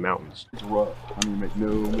terrain up in mountains. It's rough. I mean, make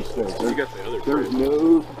no mistakes. You got the other There's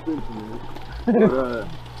no suspension in it. But,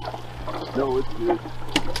 no, it's good.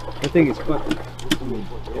 I think it's fun.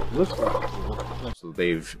 It looks like. So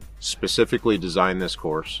they've specifically designed this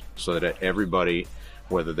course so that everybody,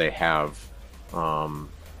 whether they have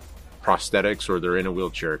prosthetics or they're in a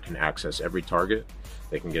wheelchair, can access every target.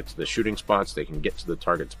 They can get to the shooting spots, they can get to the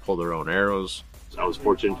target to pull their own arrows. I was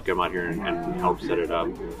fortunate to come out here and help set it up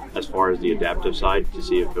as far as the adaptive side to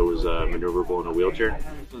see if it was maneuverable in a wheelchair.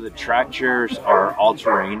 So the track chairs are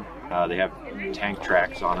all-terrain. They have tank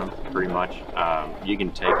tracks on them, pretty much. You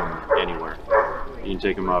can take them anywhere. You can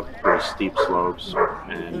take them up pretty steep slopes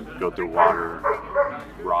and go through water,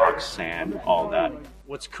 rocks, sand, all that.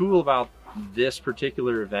 What's cool about this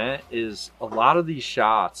particular event is a lot of these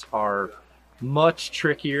shots are much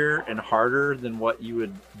trickier and harder than what you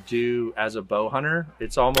would do as a bow hunter.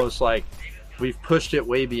 It's almost like we've pushed it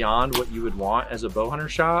way beyond what you would want as a bow hunter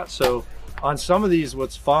shot. So on some of these,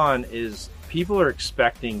 what's fun is people are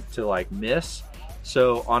expecting to like miss.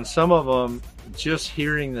 So on some of them, just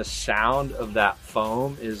hearing the sound of that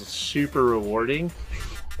foam is super rewarding.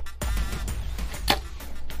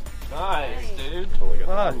 Nice, dude.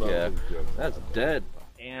 Fuck yeah. That's dead.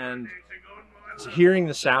 And hearing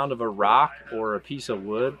the sound of a rock or a piece of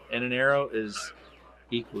wood in an arrow is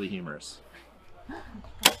equally humorous.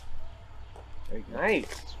 Very nice.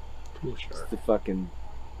 It's the fucking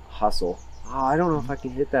hustle. Oh, I don't know if I can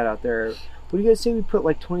hit that out there. What do you guys say we put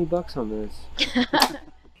like $20 on this?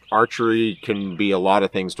 Archery can be a lot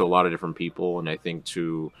of things to a lot of different people, and I think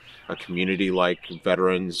to a community like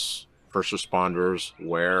veterans, first responders,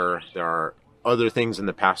 where there are other things in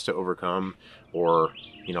the past to overcome, or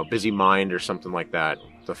busy mind or something like that.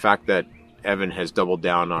 The fact that Evan has doubled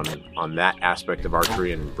down on that aspect of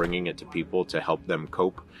archery and bringing it to people to help them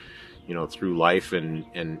cope, through life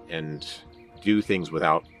and do things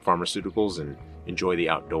without pharmaceuticals and enjoy the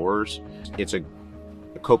outdoors. It's a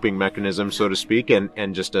coping mechanism, so to speak,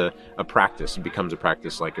 and just a practice. It becomes a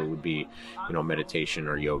practice like it would be, meditation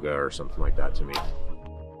or yoga or something like that to me.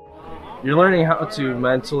 You're learning how to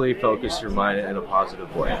mentally focus your mind in a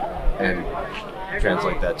positive way and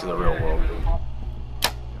translate that to the real world.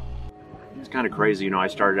 It's kind of crazy, I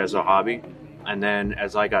started as a hobby, and then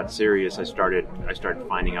as I got serious, I started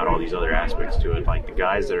finding out all these other aspects to it. Like the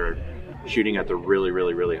guys that are shooting at the really,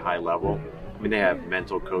 really, really high level, they have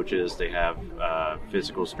mental coaches, they have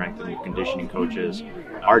physical strength and conditioning coaches.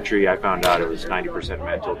 Archery, I found out it was 90%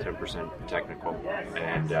 mental, 10% technical.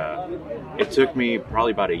 And it took me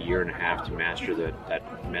probably about 1.5 years to master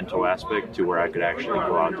that mental aspect to where I could actually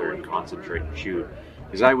go out there and concentrate and shoot.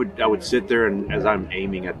 Because I would sit there, and as I'm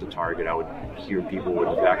aiming at the target, I would hear people in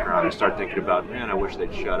the background and start thinking about, man, I wish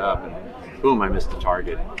they'd shut up, and boom, I missed the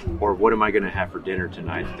target. Or what am I going to have for dinner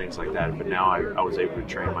tonight, and things like that. But now I was able to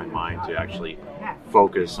train my mind to actually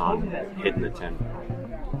focus on hitting the 10.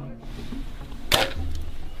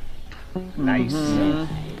 Nice.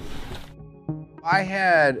 I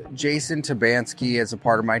had Jason Tabansky as a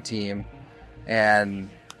part of my team, and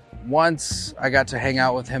once I got to hang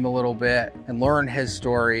out with him a little bit and learn his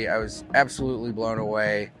story, I was absolutely blown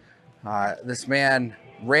away. This man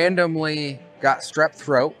randomly got strep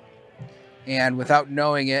throat, and without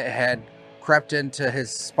knowing it, had crept into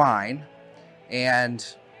his spine,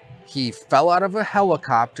 and He fell out of a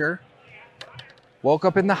helicopter, woke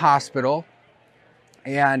up in the hospital,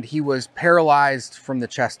 and he was paralyzed from the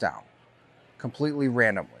chest down, completely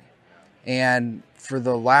randomly. And for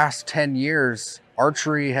the last 10 years,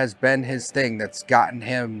 archery has been his thing that's gotten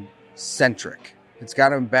him centric. It's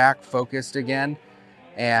got him back focused again.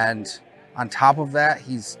 And on top of that,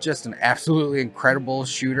 he's just an absolutely incredible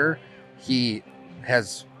shooter. He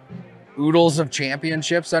has oodles of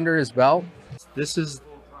championships under his belt. This is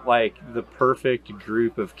like the perfect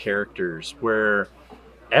group of characters where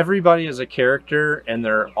everybody is a character and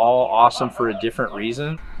they're all awesome for a different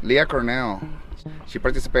reason. Leah Cornell, she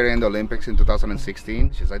participated in the Olympics in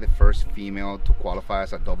 2016. She's like the first female to qualify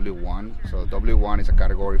as a W1. So W1 is a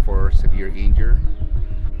category for severe injury.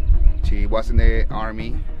 She was in the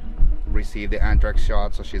Army, received the anthrax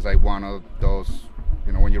shot, so she's like one of those,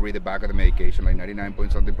 you know, when you read the back of the medication, like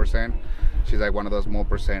 99.something%, she's like one of those small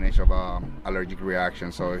percentage of allergic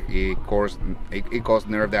reactions. So it caused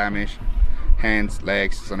nerve damage, hands,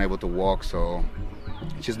 legs, she's unable to walk. So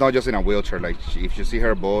she's not just in a wheelchair. Like if you see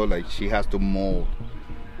her bow, like she has to mold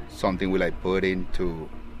something we like put into,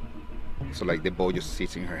 so like the bow just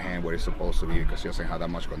sits in her hand where it's supposed to be because she doesn't have that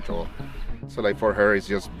much control. So like for her, it's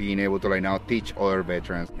just being able to like now teach other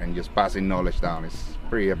veterans and just passing knowledge down. It's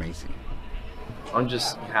pretty amazing. I'm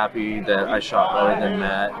just happy that I shot better than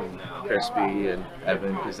Matt and Crispy and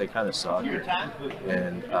Evan because they kind of suck.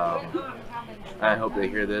 And I hope they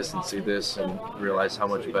hear this and see this and realize how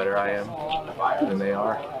much better I am than they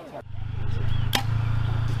are.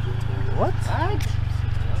 What?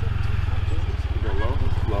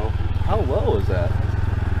 Low. How low is that?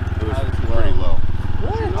 It was pretty low.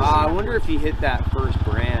 What? I wonder if he hit that first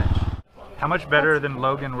branch. How much better than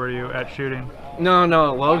Logan were you at shooting? No,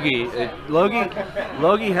 Logie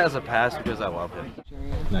has a pass because I love him.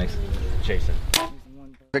 Nice. Jason.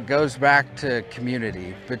 It goes back to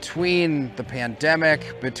community. Between the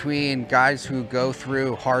pandemic, between guys who go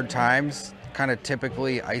through hard times, kind of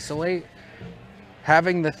typically isolate,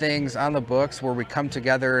 having the things on the books where we come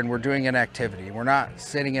together and we're doing an activity. We're not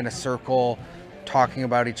sitting in a circle talking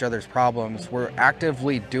about each other's problems. We're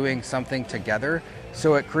actively doing something together.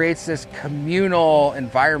 So it creates this communal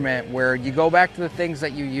environment where you go back to the things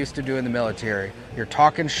that you used to do in the military. You're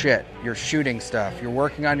talking shit, you're shooting stuff, you're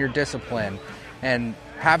working on your discipline, and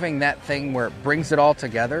having that thing where it brings it all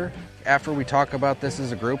together. After we talk about this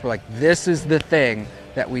as a group, we're like, this is the thing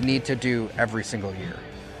that we need to do every single year.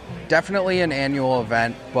 Definitely an annual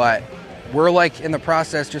event, but we're like in the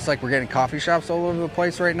process, just like we're getting coffee shops all over the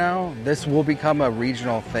place right now, this will become a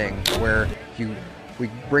regional thing where we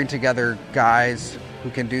bring together guys who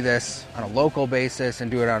can do this on a local basis and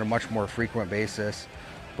do it on a much more frequent basis.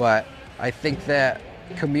 But I think that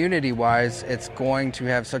community-wise, it's going to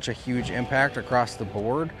have such a huge impact across the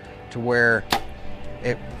board to where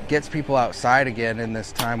it gets people outside again in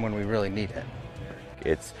this time when we really need it.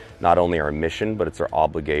 It's not only our mission, but it's our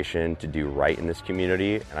obligation to do right in this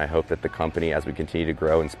community. And I hope that the company, as we continue to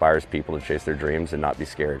grow, inspires people to chase their dreams and not be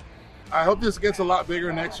scared. I hope this gets a lot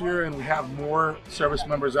bigger next year and we have more service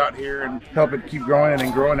members out here and help it keep growing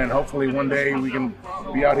and growing. And hopefully one day we can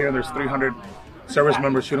be out here and there's 300 service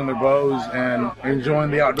members shooting their bows and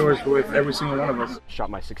enjoying the outdoors with every single one of us. Shot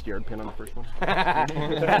my 60-yard pin on the first one.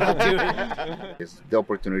 That'll do it. It's the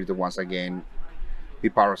opportunity to once again be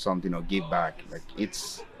part of something or give back. Like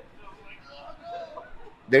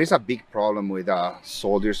there is a big problem with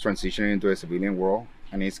soldiers transitioning into a civilian world,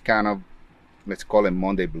 and it's kind of, let's call it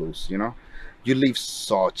Monday blues, you know? You live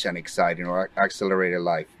such an exciting or accelerated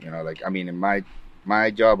life, you know? Like, I mean, in my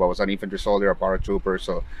job, I was an infantry soldier, a paratrooper,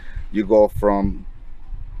 so you go from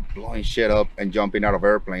blowing shit up and jumping out of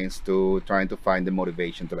airplanes to trying to find the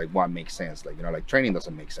motivation to like what makes sense. Like, you know, like training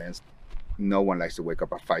doesn't make sense. No one likes to wake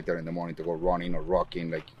up at 5:30 in the morning to go running or rocking.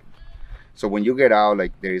 Like, so when you get out,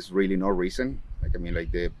 like there is really no reason. Like, I mean,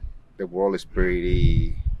 like the world is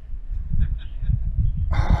pretty,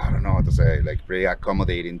 I don't know what to say, like pretty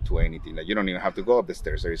accommodating to anything. Like you don't even have to go up the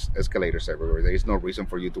stairs. There's escalators everywhere. There is no reason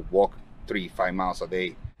for you to walk 3-5 miles a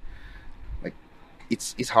day. Like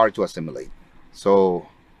it's hard to assimilate. So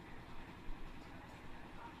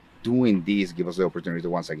doing this gives us the opportunity to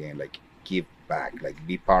once again like give back, like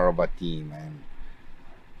be part of a team and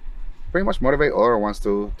pretty much motivate other ones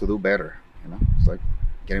to do better. You know, it's like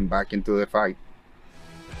getting back into the fight.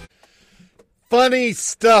 Funny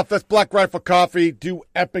stuff. That's Black Rifle Coffee. Do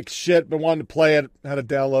epic shit. Been wanting to play it. Had to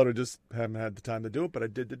download it. Just haven't had the time to do it, but I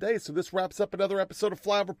did today. So this wraps up another episode of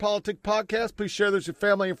Flyover Politics Podcast. Please share this with your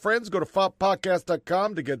family and friends. Go to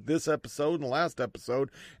foppodcast.com to get this episode and the last episode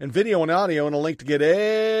and video and audio and a link to get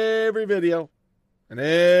every video and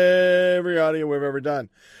every audio we've ever done.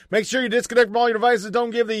 Make sure you disconnect from all your devices. Don't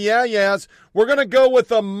give the yeah-yeahs. We're going to go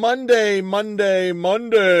with a Monday,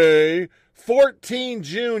 14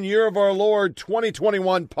 June, year of our Lord,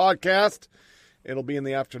 2021 podcast. It'll be in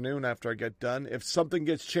the afternoon after I get done. If something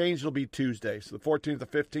gets changed, it'll be Tuesday. So the 14th or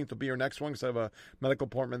 15th will be your next one because I have a medical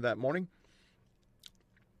appointment that morning.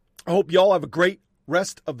 I hope y'all have a great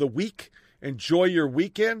rest of the week. Enjoy your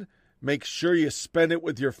weekend. Make sure you spend it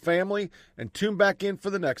with your family and tune back in for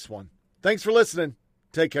the next one. Thanks for listening.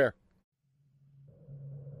 Take care.